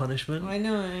glutton for punishment. I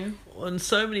know. And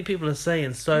so many people are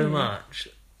saying so much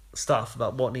stuff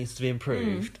about what needs to be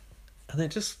improved, and it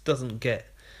just doesn't get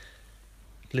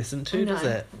listened to, No, does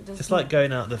it? it doesn't. It's like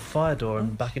going out the fire door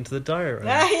and back into the diary room.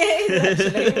 Yeah, it is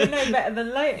actually. We know better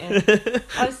than Leighton.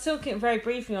 I was talking very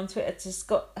briefly on Twitter to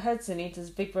Scott Hudson, who does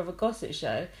Big Brother Gossip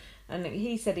Show, and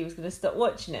he said he was going to stop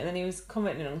watching it, and then he was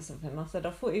commenting on something, and I said, I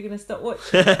thought you were going to stop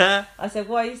watching it. I said,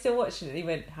 why are you still watching it? And he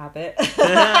went, habit.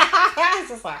 It's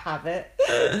just like, habit.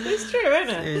 It's true,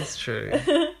 isn't it? It's true.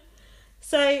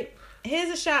 So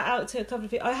here's a shout out to a couple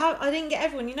of people. I didn't get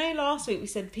everyone. You know, last week we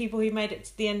said people who made it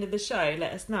to the end of the show,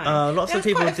 let us know. Lots There of was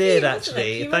people quite a did, few, wasn't there?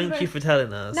 actually. Do you Thank remember? you for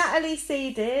telling us. Natalie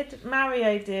C did,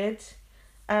 Mario did,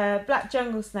 Black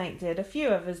Jungle Snake did, a few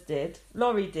others did,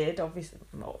 Laurie did, obviously,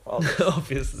 not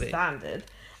Obviously. standard.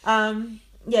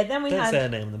 Yeah, then we Don't had say her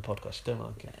name on the podcast, you don't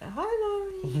like it. hi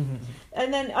Laurie,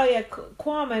 and then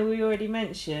Kwame we already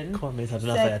mentioned. Kwame's had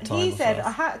enough airtime. He off said, us.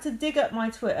 I had to dig up my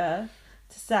Twitter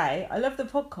to say, I love the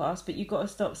podcast, but you got to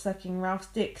stop sucking Ralph's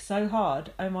dick so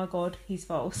hard. Oh my God, he's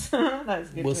false.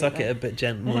 That's a good. We'll tweet, suck though. it a bit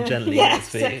more gently Yeah, next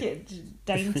suck week. it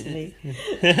daintily.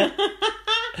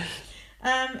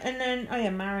 And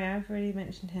then, Mario, I've already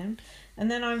mentioned him. And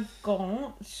then I've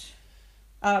got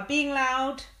Being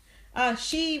Loud.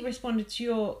 She responded to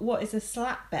your, what is a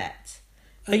slap bet?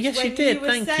 Oh, yes, she When did. you were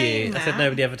Thank saying you. I said that-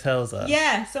 nobody ever tells her.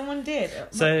 Yeah, someone did.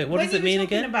 So what does it mean When you were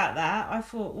talking again? about that, I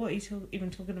thought, what are you even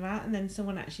talking about? And then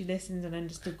someone actually listened and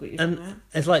understood what you're talking about. And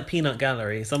it's like Peanut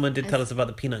Gallery. Someone did tell us about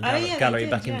the Peanut Oh, yeah, they Gallery did,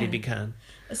 back yeah. in BB Can.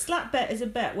 A slap bet is a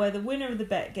bet where the winner of the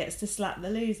bet gets to slap the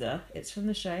loser. It's from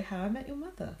the show How I Met Your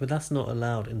Mother. But that's not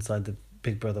allowed inside the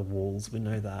Big Brother walls. We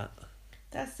know that.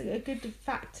 That's a good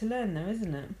fact to learn, though,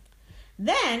 isn't it?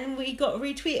 Then we got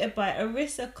retweeted by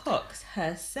Arissa Cox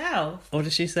herself. What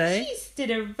did she say? She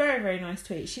did a very, very nice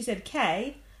tweet. She said,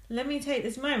 Kay, let me take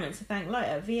this moment to thank Light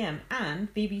Up VM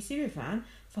and BB Superfan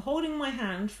for holding my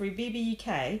hand through BB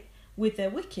UK with their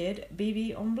wicked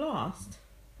BB on Blast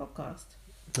podcast.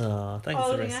 Oh, thanks,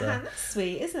 Holding a Arissa. hand, that's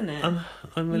sweet, isn't it? I'm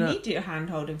you gonna. need your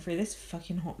hand holding through this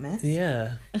fucking hot mess.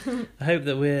 Yeah. I hope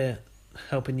that we're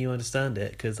helping you understand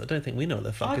it, because I don't think we know what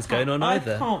the fuck is going on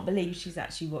either. I can't believe she's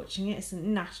actually watching it. It's a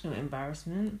national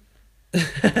embarrassment.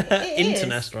 It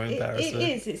International is. embarrassment. It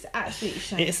is. It's absolutely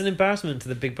shameful. It's an embarrassment to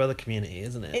the Big Brother community,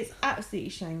 isn't it? It's absolutely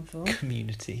shameful.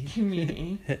 Community.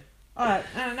 Community. Alright,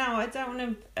 now I don't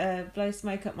want to blow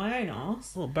smoke up my own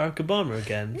arse. What, Barack Obama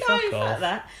again? No, Fuck fuck off.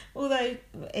 that. Although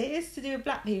it is to do with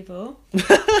black people.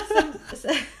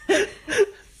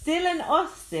 Dylan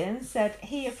Austin said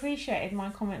he appreciated my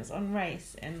comments on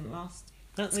race in last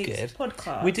That's week's good.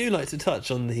 podcast. We do like to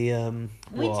touch on the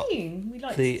We do. We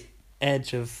like the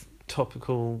edge of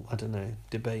topical, I don't know,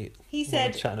 debate. He What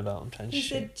said we're chatting about. I'm trying to He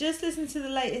shoot. said, just listen to the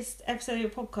latest episode of your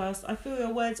podcast. I feel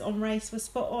your words on race were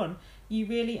spot on. You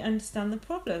really understand the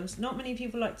problems. Not many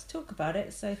people like to talk about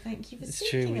it, so thank you for It's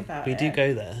speaking true. about We it. do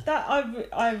go there. That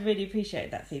I really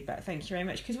appreciate that feedback. Thank you very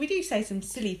much, because we do say some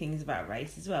silly things about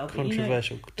race as well.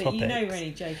 Controversial But topics. you know we're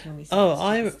only joking when we say Oh,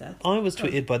 stupid stuff. I was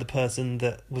tweeted by the person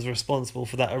that was responsible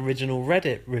for that original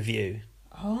Reddit review.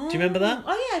 Oh. Do you remember that?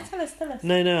 Oh yeah, tell us.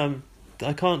 No,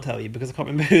 I can't tell you because I can't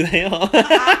remember who they are.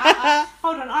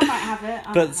 Hold on, I might have it.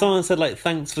 But someone said, like,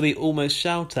 thanks for the almost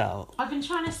shout out. I've been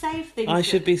trying to save things. I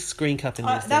should be screen capping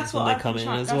these things when they come in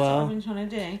as That's what I've well. been trying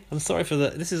to do. I'm sorry for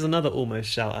that. This is another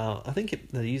almost shout out. I think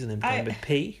the username began with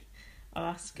P. Oh,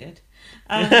 that's good.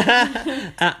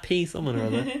 At P someone or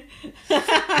other.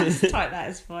 Just type that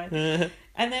as fine.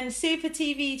 And then Super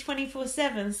TV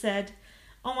 24/7 said,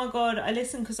 oh my God, I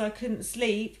listened because I couldn't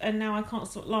sleep and now I can't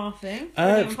stop laughing.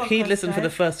 He listened for the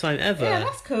first time ever. Yeah,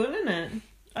 that's cool, isn't it?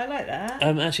 I like that.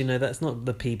 Actually, no, that's not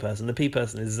the P person. The P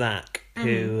person is Zach,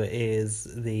 who is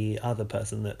the other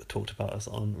person that talked about us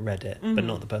on Reddit, but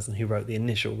not the person who wrote the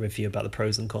initial review about the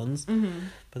pros and cons.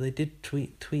 But they did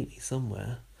tweet me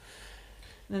somewhere.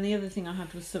 And then the other thing I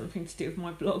had was something to do with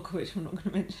my blog, which I'm not going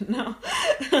to mention now.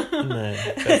 No,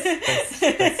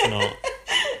 that's not.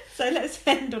 So let's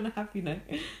end on a happy note.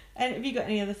 And have you got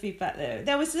any other feedback there?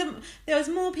 There was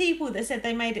more people that said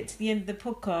they made it to the end of the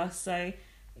podcast. So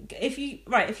if you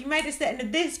made it to the end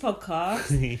of this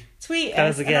podcast, tweet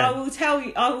us and I will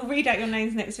read out your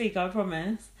names next week, I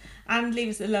promise. And leave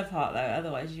us a love heart though,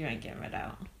 otherwise you ain't getting read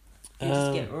out. You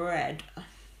just get read.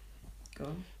 Go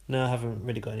on. No, I haven't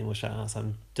really got any more shout outs.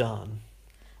 I'm done.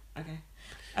 Okay.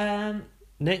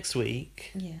 Next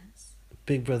week. Yes.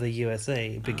 Big Brother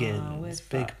USA begins.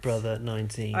 Big Brother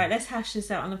 19. Alright, let's hash this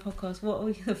out on the podcast. What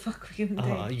the fuck are we going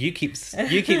to do? You keep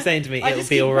saying to me, it'll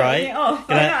be alright.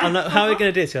 I'm like, how are we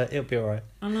going to do this? It'll be alright.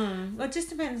 I know. Well, it just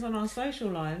depends on our social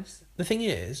lives. The thing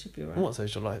is, right. What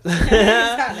social lives?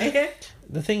 Exactly.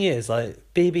 The thing is, like,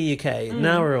 BB UK,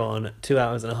 now we're on 2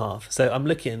 hours and a half. So I'm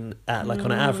looking at, like,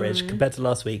 on average, compared to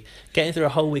last week, getting through a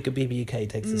whole week of BB UK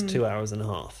takes us 2 hours and a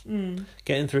half.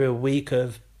 Getting through a week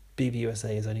of BB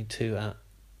USA is only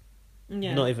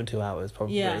not even 2 hours,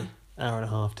 probably. Yeah. Hour and a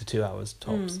half to 2 hours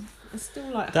tops. It's still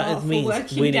like that half means a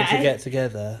working we need day. to get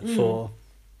together for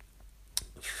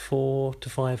 4 to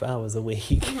 5 hours a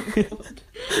week.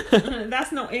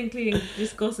 That's not including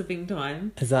this gossiping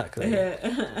time. Exactly.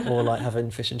 Or like having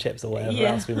fish and chips or whatever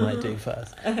else we might do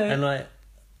first. And like,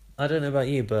 I don't know about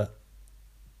you, but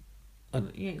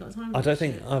you ain't got time. I don't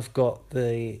think I've got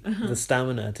the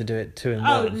stamina to do it 2 in 1.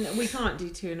 Oh, no, we can't do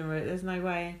 2 in a row. There's no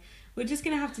way. We're just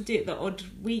gonna have to do it the odd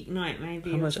weeknight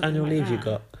maybe. How much annual leave you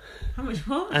got? How much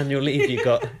what? Annual leave you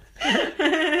got?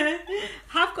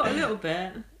 I've got a little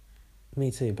bit.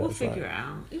 Me too, but we'll figure it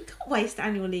out. You can't waste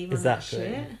annual leave on that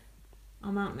shit.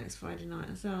 I'm out next Friday night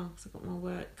as well because I've got my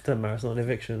work. Doesn't matter, it's not an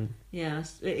eviction. Yeah,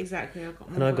 exactly. I've got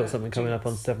my and I've got something coming up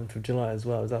on 7th of July as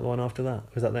well. Is that the one after that?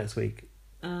 Or is that next week?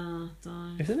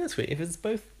 Don't. Is it next week? If it's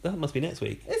both, that must be next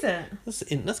week. Is it?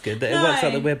 That's good. That it works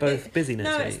out that we're both busy next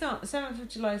week. No, it's not. 7th of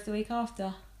July is the week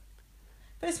after.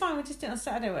 But it's fine, we'll just do it on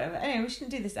Saturday or whatever. Anyway, we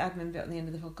shouldn't do this admin bit on the end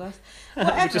of the podcast.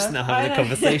 Whatever. We're just now having a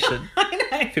conversation. I know.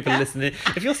 People are listening.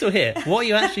 If you're still here, what are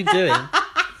you actually doing?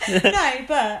 No,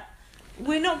 but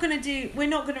we're not going to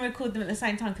record them at the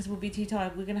same time because we'll be too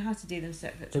tired. We're going to have to do them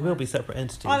separate. They will be separate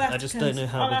entities. I just don't know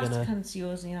how we're going to... I'll have to come to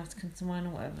yours and you'll have to come to mine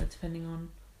or whatever, depending on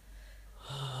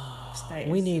status.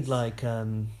 We need like...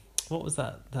 what was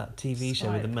that TV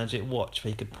show with the magic watch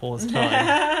where you could pause time?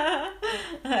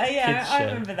 Yeah, I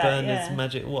remember that. Bernard's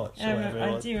Magic Watch. Or whatever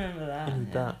it was. I do remember that. We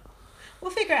need that.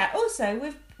 We'll figure it out. Also,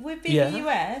 with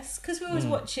BBUS, because we always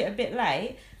watch it a bit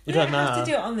late, we don't have to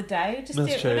do it on the day. Just do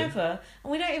it whenever.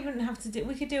 And we don't even have to do...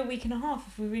 We could do a week and a half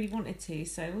if we really wanted to,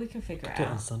 so we can figure it out. Do it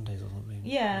on Sundays or something.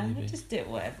 Yeah, we'll just do it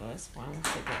whatever. It's fine. We'll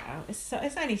figure it out.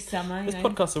 It's only summer, This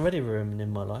podcast's already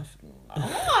ruining my life.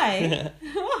 Why?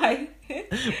 Why?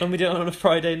 When we do it on a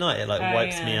Friday night, it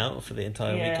wipes me out for the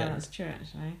entire weekend. Yeah, that's true,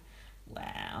 actually.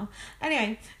 Wow.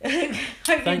 Anyway, hope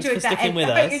thanks you enjoyed for sticking with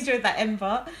us. I hope you enjoyed that end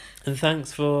part. And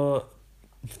thanks. What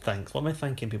am I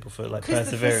thanking people for? Like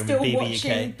persevering with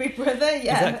BB UK. Big Brother,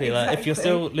 yeah. Exactly. Like if you're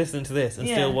still listening to this and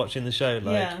still watching the show,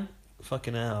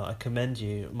 fucking hell, I commend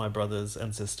you, my brothers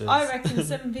and sisters. I reckon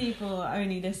some people are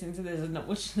only listening to this and not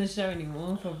watching the show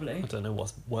anymore, probably. I don't know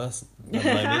what's worse at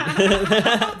the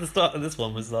moment. The start of this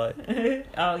one was like...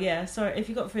 Oh, yeah. Sorry, if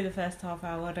you got through the first half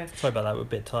hour, I don't... Sorry about that, we're a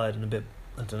bit tired and a bit,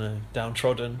 I don't know,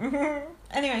 downtrodden.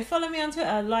 Anyway, follow me on Twitter,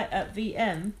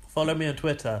 LightUpVM. Follow me on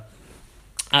Twitter,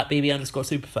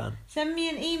 @BB_superfan. Send me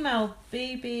an email,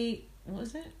 BB... What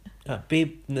was it?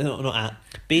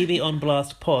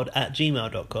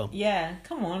 BBonblastpod@gmail.com. Yeah,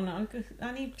 come on.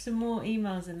 I need some more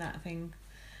emails in that thing.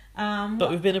 But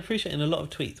we've been appreciating a lot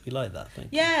of tweets. We like that.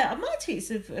 Thank you. Yeah, my tweets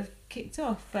have kicked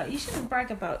off, but you shouldn't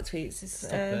brag about tweets.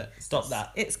 Stop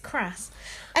that. It's crass.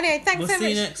 Anyway, thanks so much. We'll see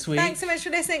you next week. Thanks so much for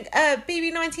listening.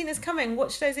 BB19 is coming.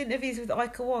 Watch those interviews with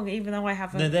Ika Wong, even though I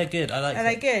haven't. No, they're good. I like them. Are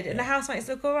they good? Yeah. And the housemates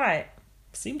look all right?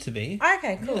 Seem to be.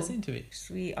 Okay, cool. Yeah, seem to be.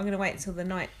 Sweet. I'm going to wait till the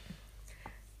night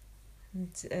and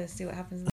see what happens.